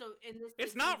 And so in this,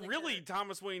 it's not really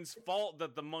Thomas Wayne's fault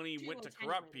that the money went to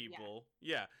corrupt people.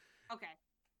 Yeah. Okay.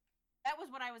 That was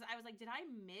what I was like, did I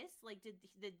miss? Like,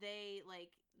 did they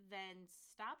like then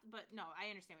stop? But no,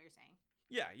 I understand what you're saying.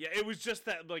 Yeah, it was just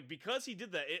that, like, because he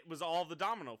did that, it was all the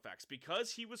domino effects.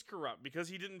 Because he was corrupt, because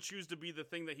he didn't choose to be the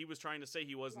thing that he was trying to say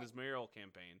he was in his mayoral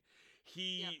campaign.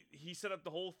 He set up the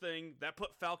whole thing that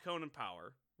put Falcone in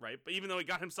power, right? But even though he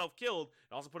got himself killed,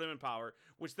 it also put him in power,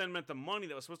 which then meant the money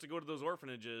that was supposed to go to those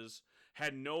orphanages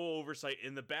had no oversight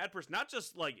in the bad person. Not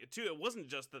just like, too, it wasn't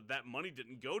just that money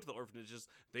didn't go to the orphanages.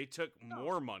 They took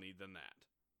more money than that.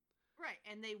 Right,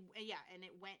 and and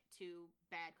it went to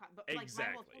bad. But like my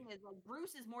whole Exactly. thing is like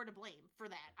Bruce is more to blame for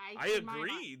that. I in my mind.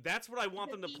 agree. That's what I want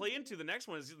them to Because play he- into. The next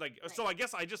one is like, Right. so I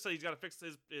guess I just said he's got to fix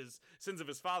his sins of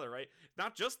his father, right?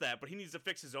 Not just that, but he needs to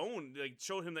fix his own. Like,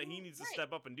 show him that he needs to Right.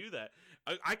 step up and do that.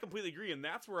 I completely agree, and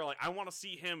that's where like I want to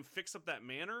see him fix up that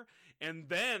manner, and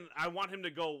then I want him to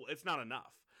go. It's not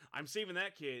enough. I'm saving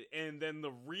that kid, and then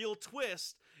the real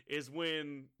twist is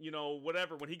when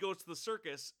when he goes to the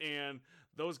circus and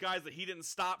those guys that he didn't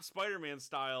stop Spider-Man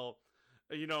style,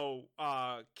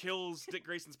 kills Dick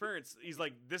Grayson's parents. He's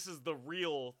like, this is the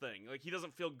real thing. Like, he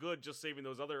doesn't feel good just saving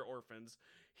those other orphans.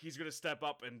 He's gonna step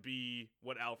up and be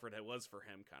what Alfred was for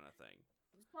him, kind of thing.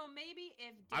 So maybe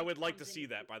if I Dick would like to comes see in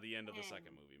that by the end of the and-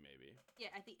 second movie, maybe. Yeah,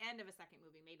 at the end of a second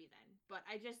movie, maybe then. But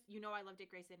I just, I love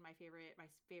Dick Grayson, my favorite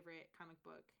comic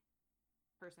book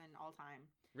person all time.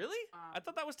 Really? I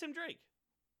thought that was Tim Drake.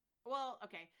 Well,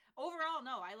 okay. Overall,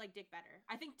 no, I like Dick better.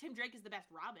 I think Tim Drake is the best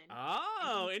Robin.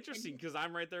 Oh, and interesting, because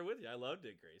I'm right there with you. I love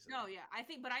Dick Grayson. No, yeah, I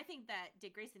think that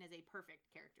Dick Grayson is a perfect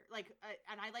character. Like,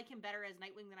 and I like him better as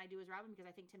Nightwing than I do as Robin because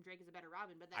I think Tim Drake is a better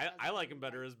Robin. But I like him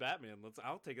better as Batman.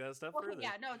 I'll take that a step further.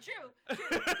 Yeah, no, true.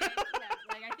 Okay, yeah,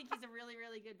 like I think he's a really,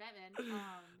 really good Batman.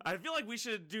 I feel like we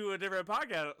should do a different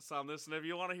podcast on this, and if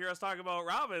you want to hear us talk about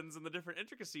Robins and the different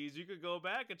intricacies, you could go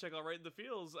back and check out Right in the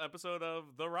Fields episode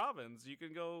of The Robins. You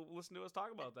can go listen to us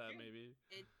talk about that, maybe.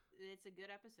 It's a good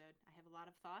episode. I have a lot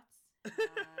of thoughts,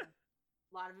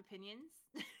 a lot of opinions,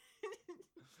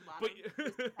 a lot of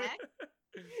respect.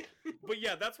 But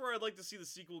yeah, that's where I'd like to see the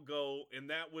sequel go, and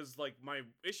that was like my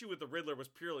issue with the Riddler was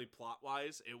purely plot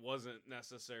wise. It wasn't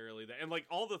necessarily that, and like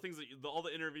all the things all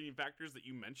the intervening factors that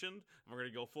you mentioned. We're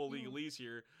gonna go full legalese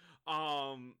here.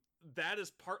 That is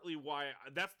partly why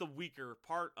that's the weaker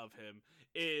part of him.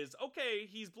 Is okay,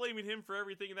 he's blaming him for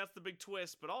everything, and that's the big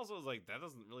twist. But also, it's like that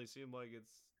doesn't really seem like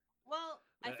it's. Well,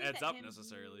 I That think adds that up him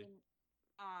necessarily. being,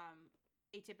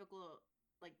 atypical,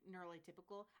 like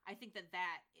neuroatypical. I think that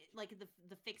like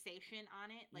the fixation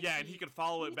on it. Like Yeah, and he could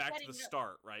follow it he's back to setting the it up-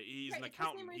 start, right? He's Right, an it's the same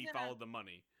accountant. He reason followed the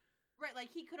money. Right, like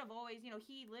he could have always,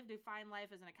 he lived a fine life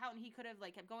as an accountant. He could have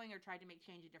like kept going or tried to make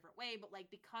change a different way, but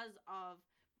like because of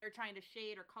they're trying to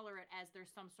shade or color it as there's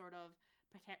some sort of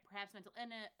perhaps mental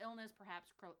illness,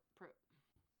 perhaps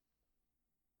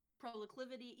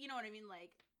proclivity. You know what I mean?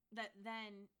 Like that.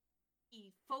 Then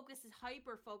he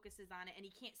hyper focuses on it, and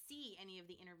he can't see any of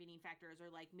the intervening factors, or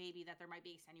like maybe that there might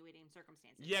be extenuating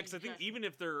circumstances. Yeah, because I He's think just- even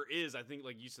if there is, I think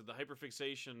like you said, the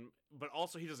hyperfixation, but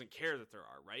also he doesn't care that there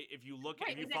are, right? If you look,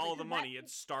 Right, if you exactly, follow the because money, it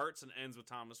starts and ends with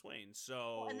Thomas Wayne.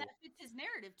 So and that fits his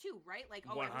narrative too, right? Like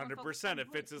 100%, it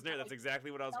fits his narrative. That's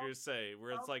exactly what I was going to say.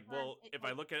 Where it's like, well, self-earned, if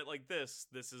I look at it like this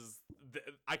is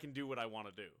I can do what I want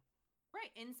to do. Right,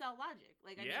 incel logic.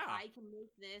 Like, I mean, Yeah. I can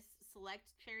make this,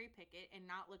 select, cherry pick it, and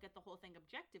not look at the whole thing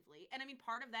objectively. And I mean,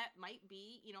 part of that might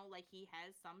be, like he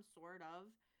has some sort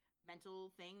of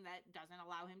mental thing that doesn't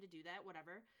allow him to do that,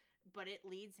 whatever. But it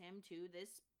leads him to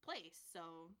this place.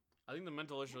 So, I think the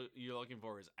mental issue you're looking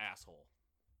for is asshole.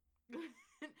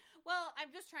 well, I'm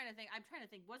just trying to think.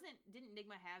 Didn't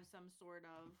Nigma have some sort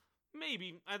of?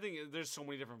 Maybe. I think there's so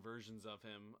many different versions of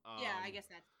him. Yeah, I guess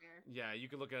that's fair. Yeah, you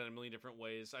can look at it in a million different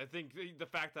ways. I think the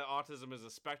fact that autism is a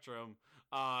spectrum,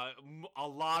 a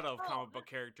lot of comic book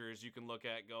characters you can look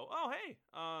at and go, oh, hey,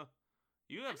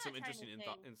 you have some interesting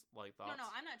thoughts. No,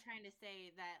 I'm not trying to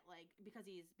say that like because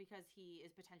he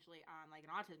is potentially on like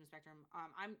an autism spectrum.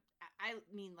 I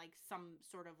mean like some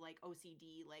sort of like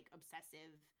OCD, like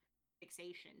obsessive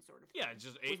fixation sort of thing. Yeah,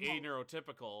 just a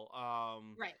neurotypical.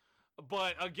 Right.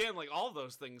 But again, like all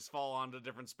those things fall onto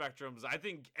different spectrums. I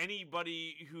think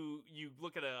anybody who you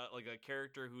look at a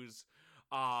character who's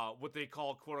what they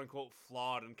call quote unquote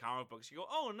flawed in comic books, you go,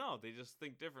 oh no, they just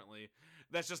think differently.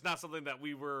 That's just not something that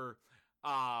we were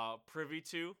privy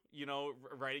to,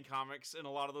 writing comics in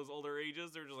a lot of those older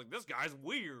ages. They're just like, this guy's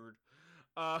weird.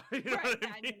 You know what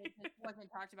I mean? It just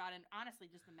wasn't talked about, and honestly,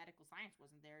 just the medical science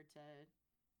wasn't there to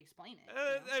explain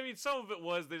it. I mean, some of it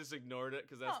was they just ignored it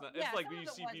because that's not. It's like when you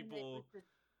see people.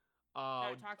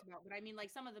 Not talked about, but I mean, like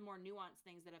some of the more nuanced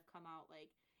things that have come out, like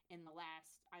in the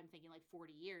last, I'm thinking like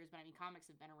 40 years, but I mean, comics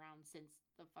have been around since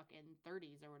the fucking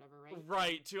 30s or whatever, right?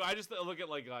 Right. Too. I just look at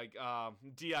like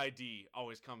DID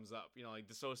always comes up. Like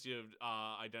dissociative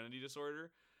identity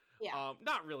disorder. Yeah.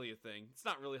 Not really a thing. It's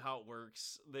not really how it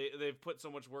works. They've put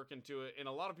so much work into it, and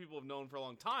a lot of people have known for a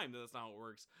long time that that's not how it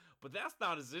works. But that's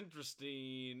not as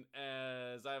interesting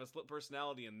as I have a split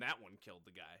personality, and that one killed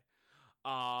the guy.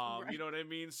 You know what I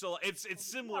mean? So it's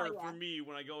similar Oh, yeah. for me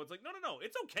when I go, it's like, no,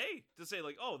 it's okay to say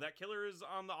like, oh, that killer is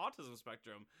on the autism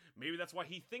spectrum. Maybe that's why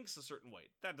he thinks a certain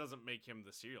way. That doesn't make him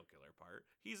the serial killer part.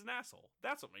 He's an asshole.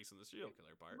 That's what makes him the serial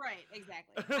killer part. Right,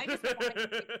 exactly. I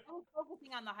was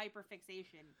focusing on the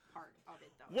hyperfixation part of it,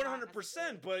 though.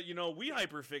 100%, but we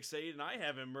hyperfixate, and I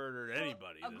haven't murdered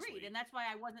anybody. This Agreed, week. and that's why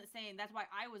I wasn't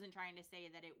trying to say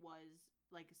that it was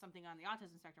like something on the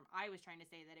autism spectrum. I was trying to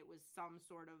say that it was some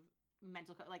sort of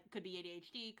mental, like could be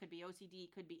ADHD, could be OCD,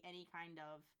 could be any kind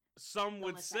of. Some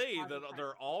would illness say causes that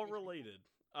they're all hyperfixation. related.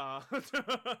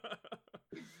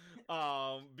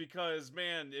 Because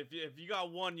man, if you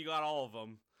got one, you got all of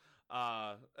them.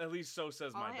 At least so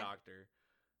says my doctor.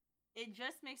 It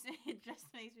just makes me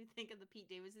think of the Pete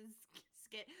Davidson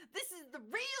skit. This is the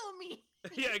real me.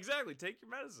 Yeah, exactly. Take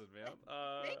your medicine, man.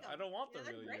 I don't want the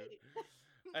real you.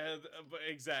 But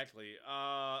exactly.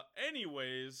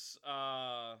 Anyways,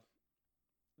 no,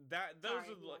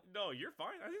 you're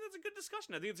fine. I think that's a good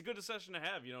discussion. I think it's a good discussion to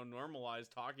have. Normalize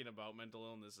talking about mental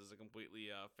illness is a completely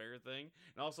fair thing,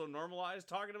 and also normalize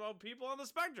talking about people on the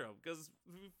spectrum because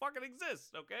we fucking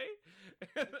exist, okay?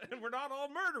 And we're not all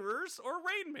murderers or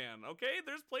Rain Man, okay?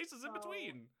 There's places in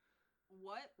between.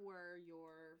 What were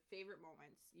your favorite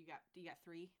moments? You got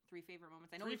three favorite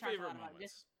moments. I know Three we talked a favorite lot about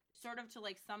moments. just sort of to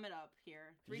like sum it up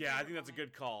here. Yeah, I think that's a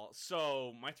good call.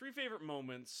 So my three favorite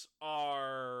moments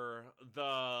are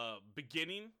the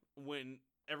beginning when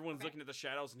everyone's looking at the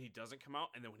shadows and he doesn't come out,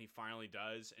 and then when he finally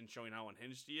does and showing how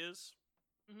unhinged he is.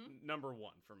 Number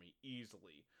one for me,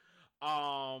 easily.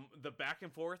 The back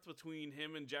and forth between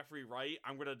him and Jeffrey Wright,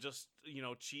 I'm gonna just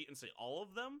cheat and say all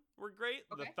of them were great.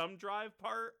 Okay. The thumb drive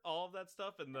part, all of that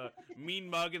stuff, and the mean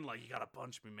mug and like, you gotta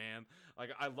punch me, man. Like,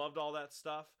 I loved all that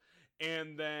stuff.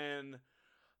 And then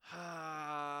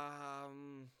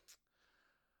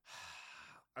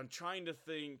I'm trying to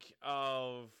think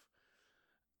of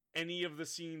any of the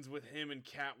scenes with him and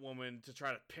Catwoman to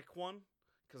try to pick one,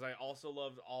 because I also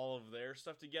loved all of their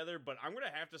stuff together. But I'm gonna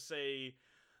have to say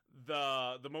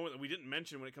the moment that we didn't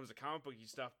mention when it comes to comic booky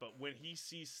stuff, but when he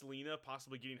sees Selena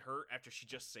possibly getting hurt after she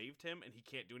just saved him and he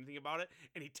can't do anything about it,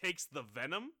 and he takes the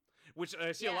venom, which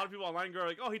I see a lot of people online go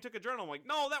like, oh, he took adrenaline. I'm like,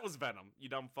 no, that was venom, you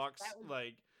dumb fucks.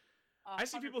 Like, I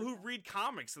see people who read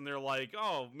comics and they're like,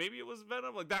 oh, maybe it was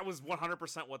venom. Like, that was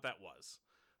 100% what that was.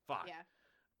 Fuck. Yeah.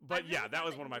 But really yeah, that thought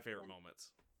was that one of he my was favorite gonna-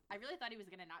 moments. I really thought he was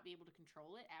gonna not be able to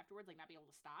control it afterwards, like not be able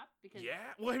to stop because. Yeah.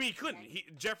 Well, I mean, he couldn't.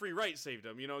 Jeffrey Wright saved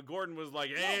him. Gordon was like,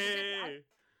 No, hey.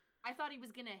 I thought he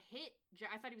was gonna hit.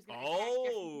 I thought he was gonna attack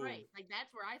Jeffrey Wright. Like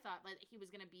that's where I thought like he was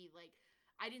gonna be like.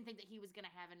 I didn't think that he was gonna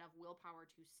have enough willpower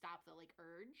to stop the like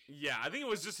urge. Yeah, I think it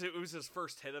was his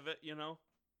first hit of it.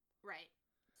 Right.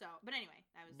 So, but anyway,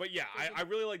 that was. But yeah, I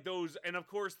really like those, and of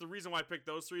course, the reason why I picked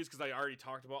those three is because I already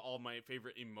talked about all my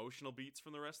favorite emotional beats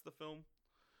from the rest of the film.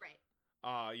 Right.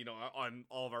 On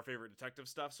all of our favorite detective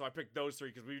stuff. So I picked those three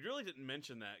because we really didn't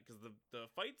mention that because the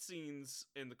fight scenes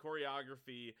and the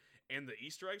choreography and the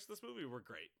Easter eggs of this movie were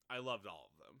great. I loved all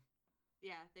of them.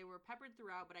 Yeah, they were peppered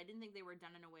throughout, but I didn't think they were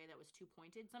done in a way that was too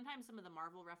pointed. Sometimes some of the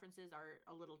Marvel references are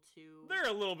a little too. They're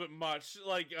a little bit much.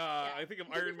 Like, I think of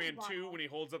This Iron is Man 2 Marvel. when he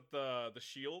holds up the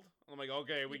shield. I'm like,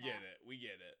 okay, we Yeah. get it. We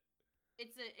get it.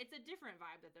 It's a different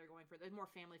vibe that they're going for. They're more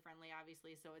family friendly,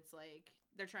 obviously, so it's like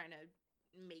they're trying to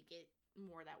make it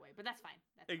more that way. But that's fine.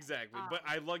 Exactly. But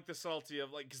I like the subtlety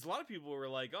of, like, because a lot of people were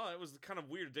like, oh, it was kind of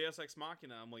weird, Deus Ex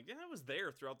Machina. I'm like, yeah, it was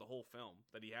there throughout the whole film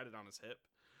that he had it on his hip.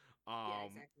 Yeah,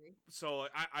 exactly. So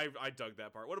I dug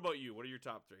that part. What about you? What are your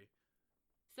top three?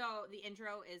 So the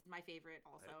intro is my favorite.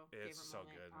 Also, It's favorite so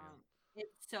moment. good, man.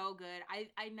 It's so good.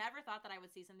 I never thought that I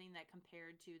would see something that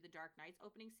compared to the Dark Knight's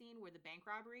opening scene, where the bank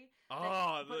robbery.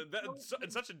 Oh, but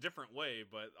in such a different way,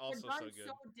 but also done so good.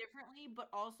 so differently, but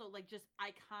also like just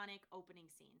iconic opening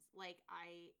scenes. Like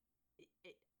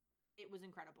it was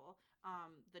incredible.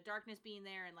 The darkness being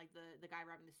there and like the guy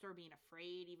robbing the store being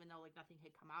afraid, even though like nothing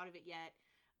had come out of it yet.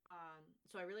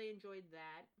 So I really enjoyed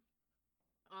that.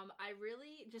 I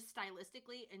really just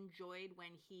stylistically enjoyed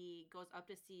when he goes up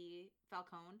to see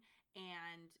Falcone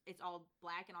and it's all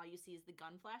black and all you see is the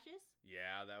gun flashes.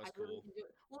 Yeah, that was Really cool.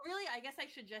 well, really, I guess I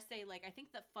should just say, like, I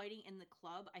think that fighting in the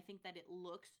club, I think that it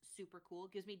looks super cool.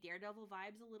 It gives me Daredevil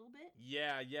vibes a little bit.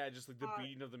 Yeah, just like the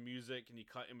beating of the music and you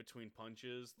cut in between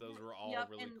punches. Those were all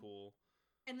really cool.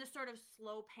 And this sort of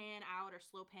slow pan out or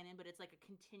slow pan in, but it's like a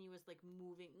continuous, like,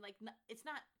 moving, like, it's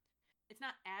not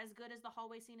as good as the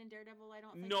hallway scene in Daredevil, I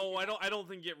don't think. No, I don't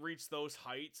think it reached those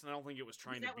heights, and I don't think it was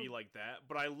trying to be like that.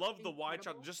 But I love the wide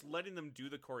shot, just letting them do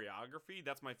the choreography.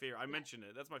 That's my favorite. I mentioned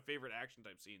it. That's my favorite action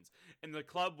type scenes. And the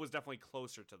club was definitely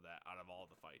closer to that out of all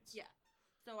the fights. Yeah.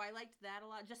 So I liked that a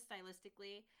lot, just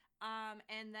stylistically.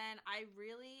 And then I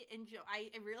really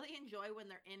enjoy when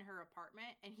they're in her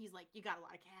apartment and he's like, "You got a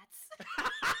lot of cats."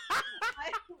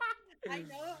 I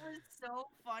know it was so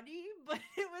funny, but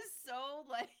it was so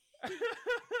like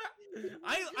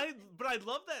but I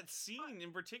love that scene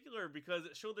in particular because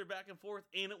it showed their back and forth,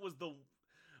 and it was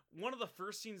one of the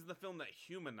first scenes in the film that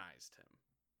humanized him.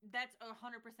 That's 100%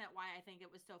 why I think it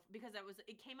was so, because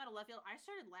it came out of left field. I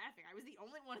started laughing. I was the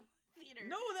only one in the theater.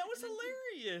 No, that was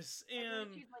hilarious. And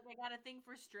she's like, "I got a thing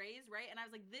for strays," right? And I was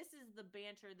like, this is the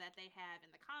banter that they have in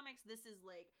the comics. This is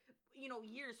like,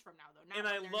 years from now, though. And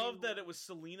I love that it was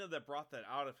Selena that brought that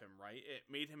out of him, right? It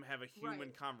made him have a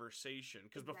human conversation.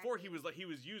 Because before he was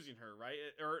using her, right?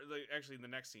 Actually, in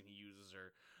the next scene, he uses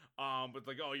her. But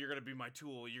like, "Oh, you're gonna be my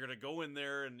tool. You're gonna go in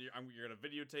there and you're gonna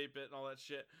videotape it and all that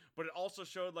shit." But it also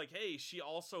showed like, hey, she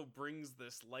also brings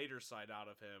this lighter side out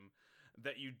of him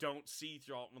that you don't see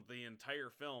throughout the entire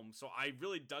film. So I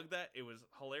really dug that. It was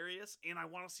hilarious, and I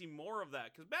want to see more of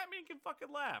that because Batman can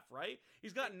fucking laugh, right?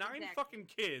 He's got 9 fucking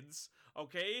kids.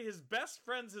 Okay, his best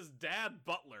friend's his dad,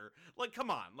 Butler. Like,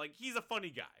 come on, like he's a funny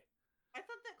guy. I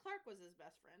thought that Clark was his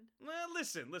best friend. Well,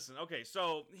 listen. Okay,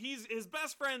 so his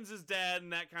best friend's his dad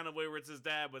in that kind of way where it's his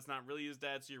dad, but it's not really his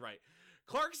dad, so you're right.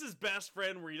 Clark's his best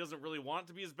friend where he doesn't really want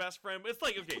to be his best friend. But it's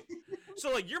like, okay,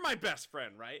 so like you're my best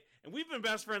friend, right? And we've been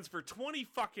best friends for 20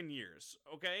 fucking years,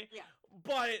 okay? Yeah.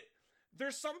 But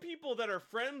there's some people that are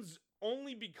friends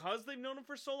only because they've known him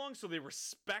for so long, so they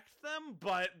respect them,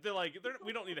 but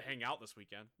we don't need to hang out this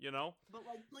weekend, But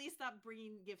like, please stop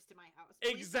bringing gifts to my house.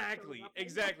 Exactly.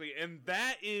 And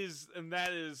that is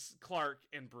Clark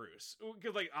and Bruce.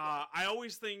 Because I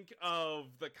always think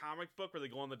of the comic book where they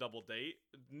go on the double date.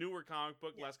 Newer comic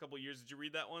book, last couple of years. Did you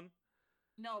read that one?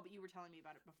 No, but you were telling me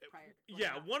about it prior.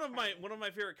 Yeah, one of my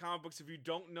favorite comic books. If you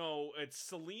don't know, it's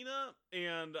Selena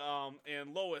and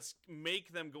Lois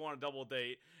make them go on a double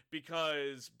date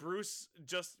because Bruce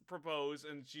just proposed,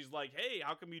 and she's like, "Hey,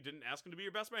 how come you didn't ask him to be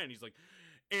your best man?" And he's like,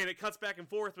 and it cuts back and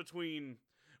forth between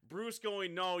Bruce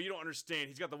going, "No, you don't understand.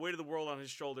 He's got the weight of the world on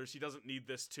his shoulders. He doesn't need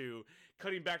this too."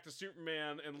 Cutting back to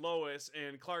Superman and Lois,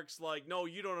 and Clark's like, "No,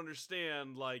 you don't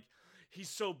understand. Like, he's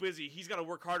so busy. He's got to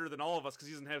work harder than all of us because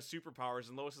he doesn't have superpowers."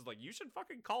 And Lois is like, "You should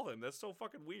fucking call him. That's so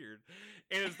fucking weird."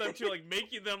 And it's them two like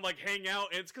making them like hang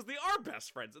out, and it's because they are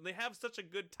best friends and they have such a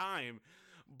good time,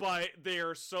 but they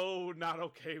are so not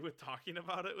okay with talking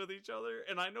about it with each other.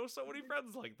 And I know so many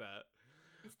friends like that.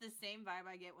 It's the same vibe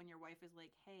I get when your wife is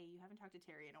like, "Hey, you haven't talked to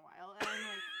Terry in a while," and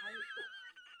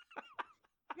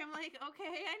I'm like,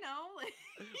 "Okay, I know."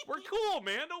 We're cool,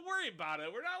 man. Don't worry about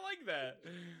it. We're not like that.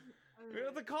 We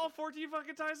have to call 14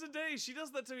 fucking times a day. She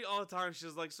does that to me all the time.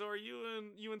 She's like, "So are you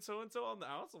and so-and-so on the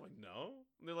house?" I'm like, "No."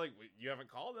 And they're like, "You haven't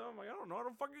called them?" I'm like, "I don't know. I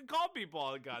don't fucking call people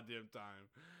all the goddamn time.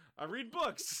 I read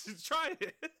books." Try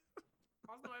it.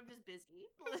 Also, I'm just busy.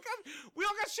 We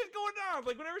all got shit going on.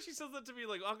 Like, whenever she says that to me,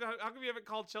 like, "How come you haven't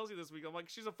called Chelsea this week?" I'm like,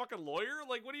 "She's a fucking lawyer.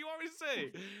 Like, what do you want me to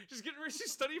say? She's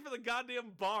studying for the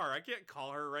goddamn bar. I can't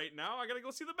call her right now. I gotta go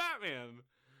see the Batman."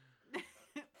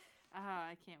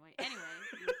 I can't wait. Anyway,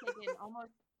 we've taken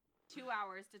almost 2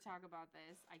 hours to talk about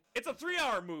this. It's a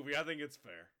 3-hour movie. I think it's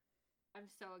fair. I'm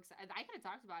so excited. I could have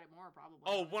talked about it more, probably.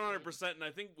 Oh, 100%. And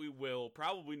I think we will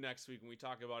probably next week when we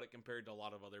talk about it compared to a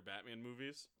lot of other Batman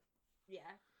movies.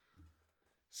 Yeah.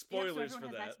 Spoilers for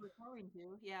that.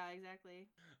 Yeah, exactly.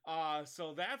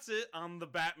 So that's it on the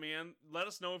Batman. Let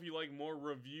us know if you like more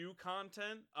review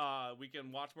content. We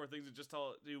can watch more things and just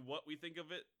tell you what we think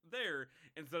of it there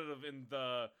instead of in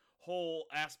the whole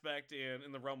aspect and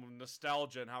in the realm of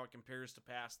nostalgia and how it compares to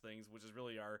past things, which is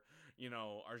really our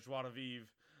joie de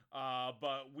vivre.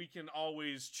 But we can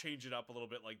always change it up a little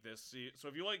bit like this. So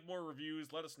if you like more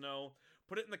reviews, let us know.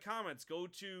 Put it in the comments. Go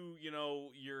to,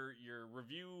 your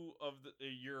review of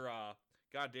your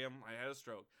goddamn, I had a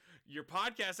stroke. Your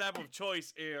podcast app of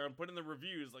choice and put in the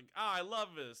reviews like, "I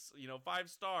love this, 5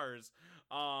 stars.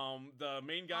 The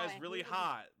main guy's really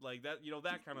hot." Like that,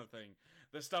 that kind of thing.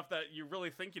 The stuff that you're really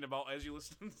thinking about as you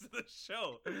listen to the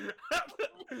show.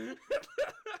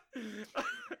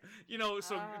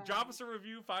 So drop us a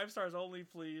review, 5 stars only,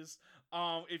 please.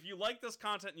 If you like this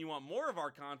content and you want more of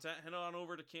our content, head on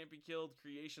over to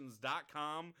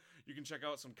Can'tBeKilledCreations.com. You can check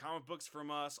out some comic books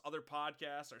from us, other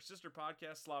podcasts. Our sister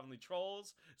podcast, Slovenly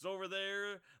Trolls, is over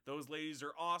there. Those ladies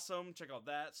are awesome. Check out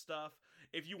that stuff.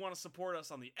 If you want to support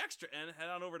us on the extra end, head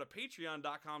on over to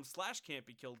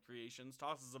patreon.com/Can'tBeKilledCreations.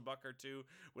 Toss us a buck or two,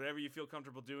 whatever you feel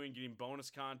comfortable doing, getting bonus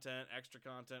content, extra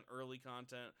content, early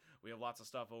content. We have lots of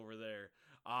stuff over there.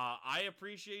 I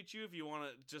appreciate you. If you want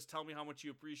to just tell me how much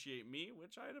you appreciate me,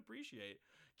 which I'd appreciate.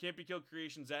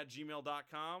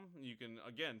 can'tbekilledcreations@gmail.com. You can,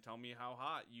 again, tell me how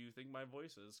hot you think my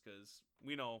voice is, because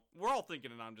we know. We're all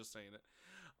thinking it, I'm just saying it.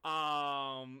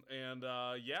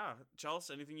 Yeah.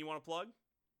 Chelsea, anything you want to plug?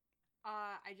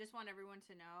 I just want everyone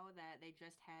to know that they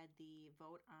just had the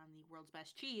vote on the world's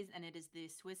best cheese, and it is the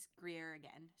Swiss Gruyere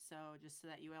again. So just so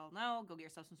that you all know, go get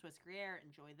yourself some Swiss Gruyere.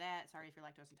 Enjoy that. Sorry if you're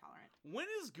lactose intolerant. When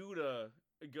is Gouda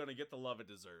gonna get the love it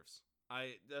deserves?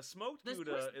 The smoked The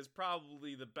Gouda is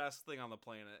probably the best thing on the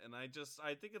planet, and I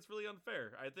think it's really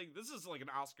unfair. I think this is like an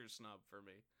Oscar snub for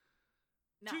me.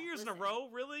 No, 2 years in a listen, row,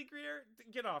 really, Gruyere?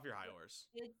 Get off your high horse.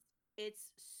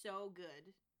 It's so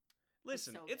good.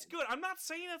 Listen, so it's good. good. I'm not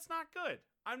saying it's not good.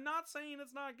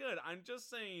 I'm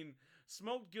just saying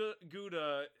smoked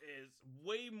Gouda is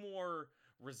way more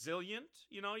resilient.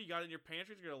 You know, you got it in your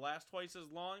pantry. It's going to last twice as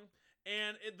long.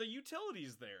 And the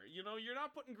utility's there. You know, you're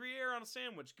not putting Gruyere on a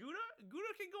sandwich. Gouda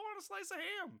can go on a slice of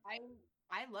ham.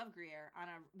 I love Gruyere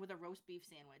with a roast beef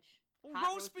sandwich.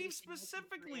 Roast beef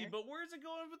specifically, but where's it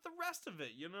going with the rest of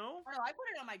it, you know? Oh, I put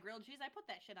it on my grilled cheese. I put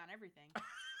that shit on everything.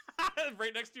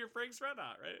 Right next to your Frank's Red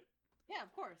Hot, right? Yeah,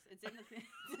 of course. It's in the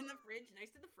fridge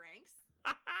next to the Franks.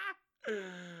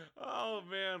 Oh,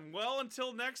 man. Well,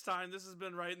 until next time, this has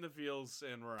been Right in the Fields,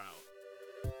 and we're out.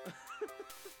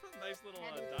 Nice little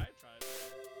diatribe.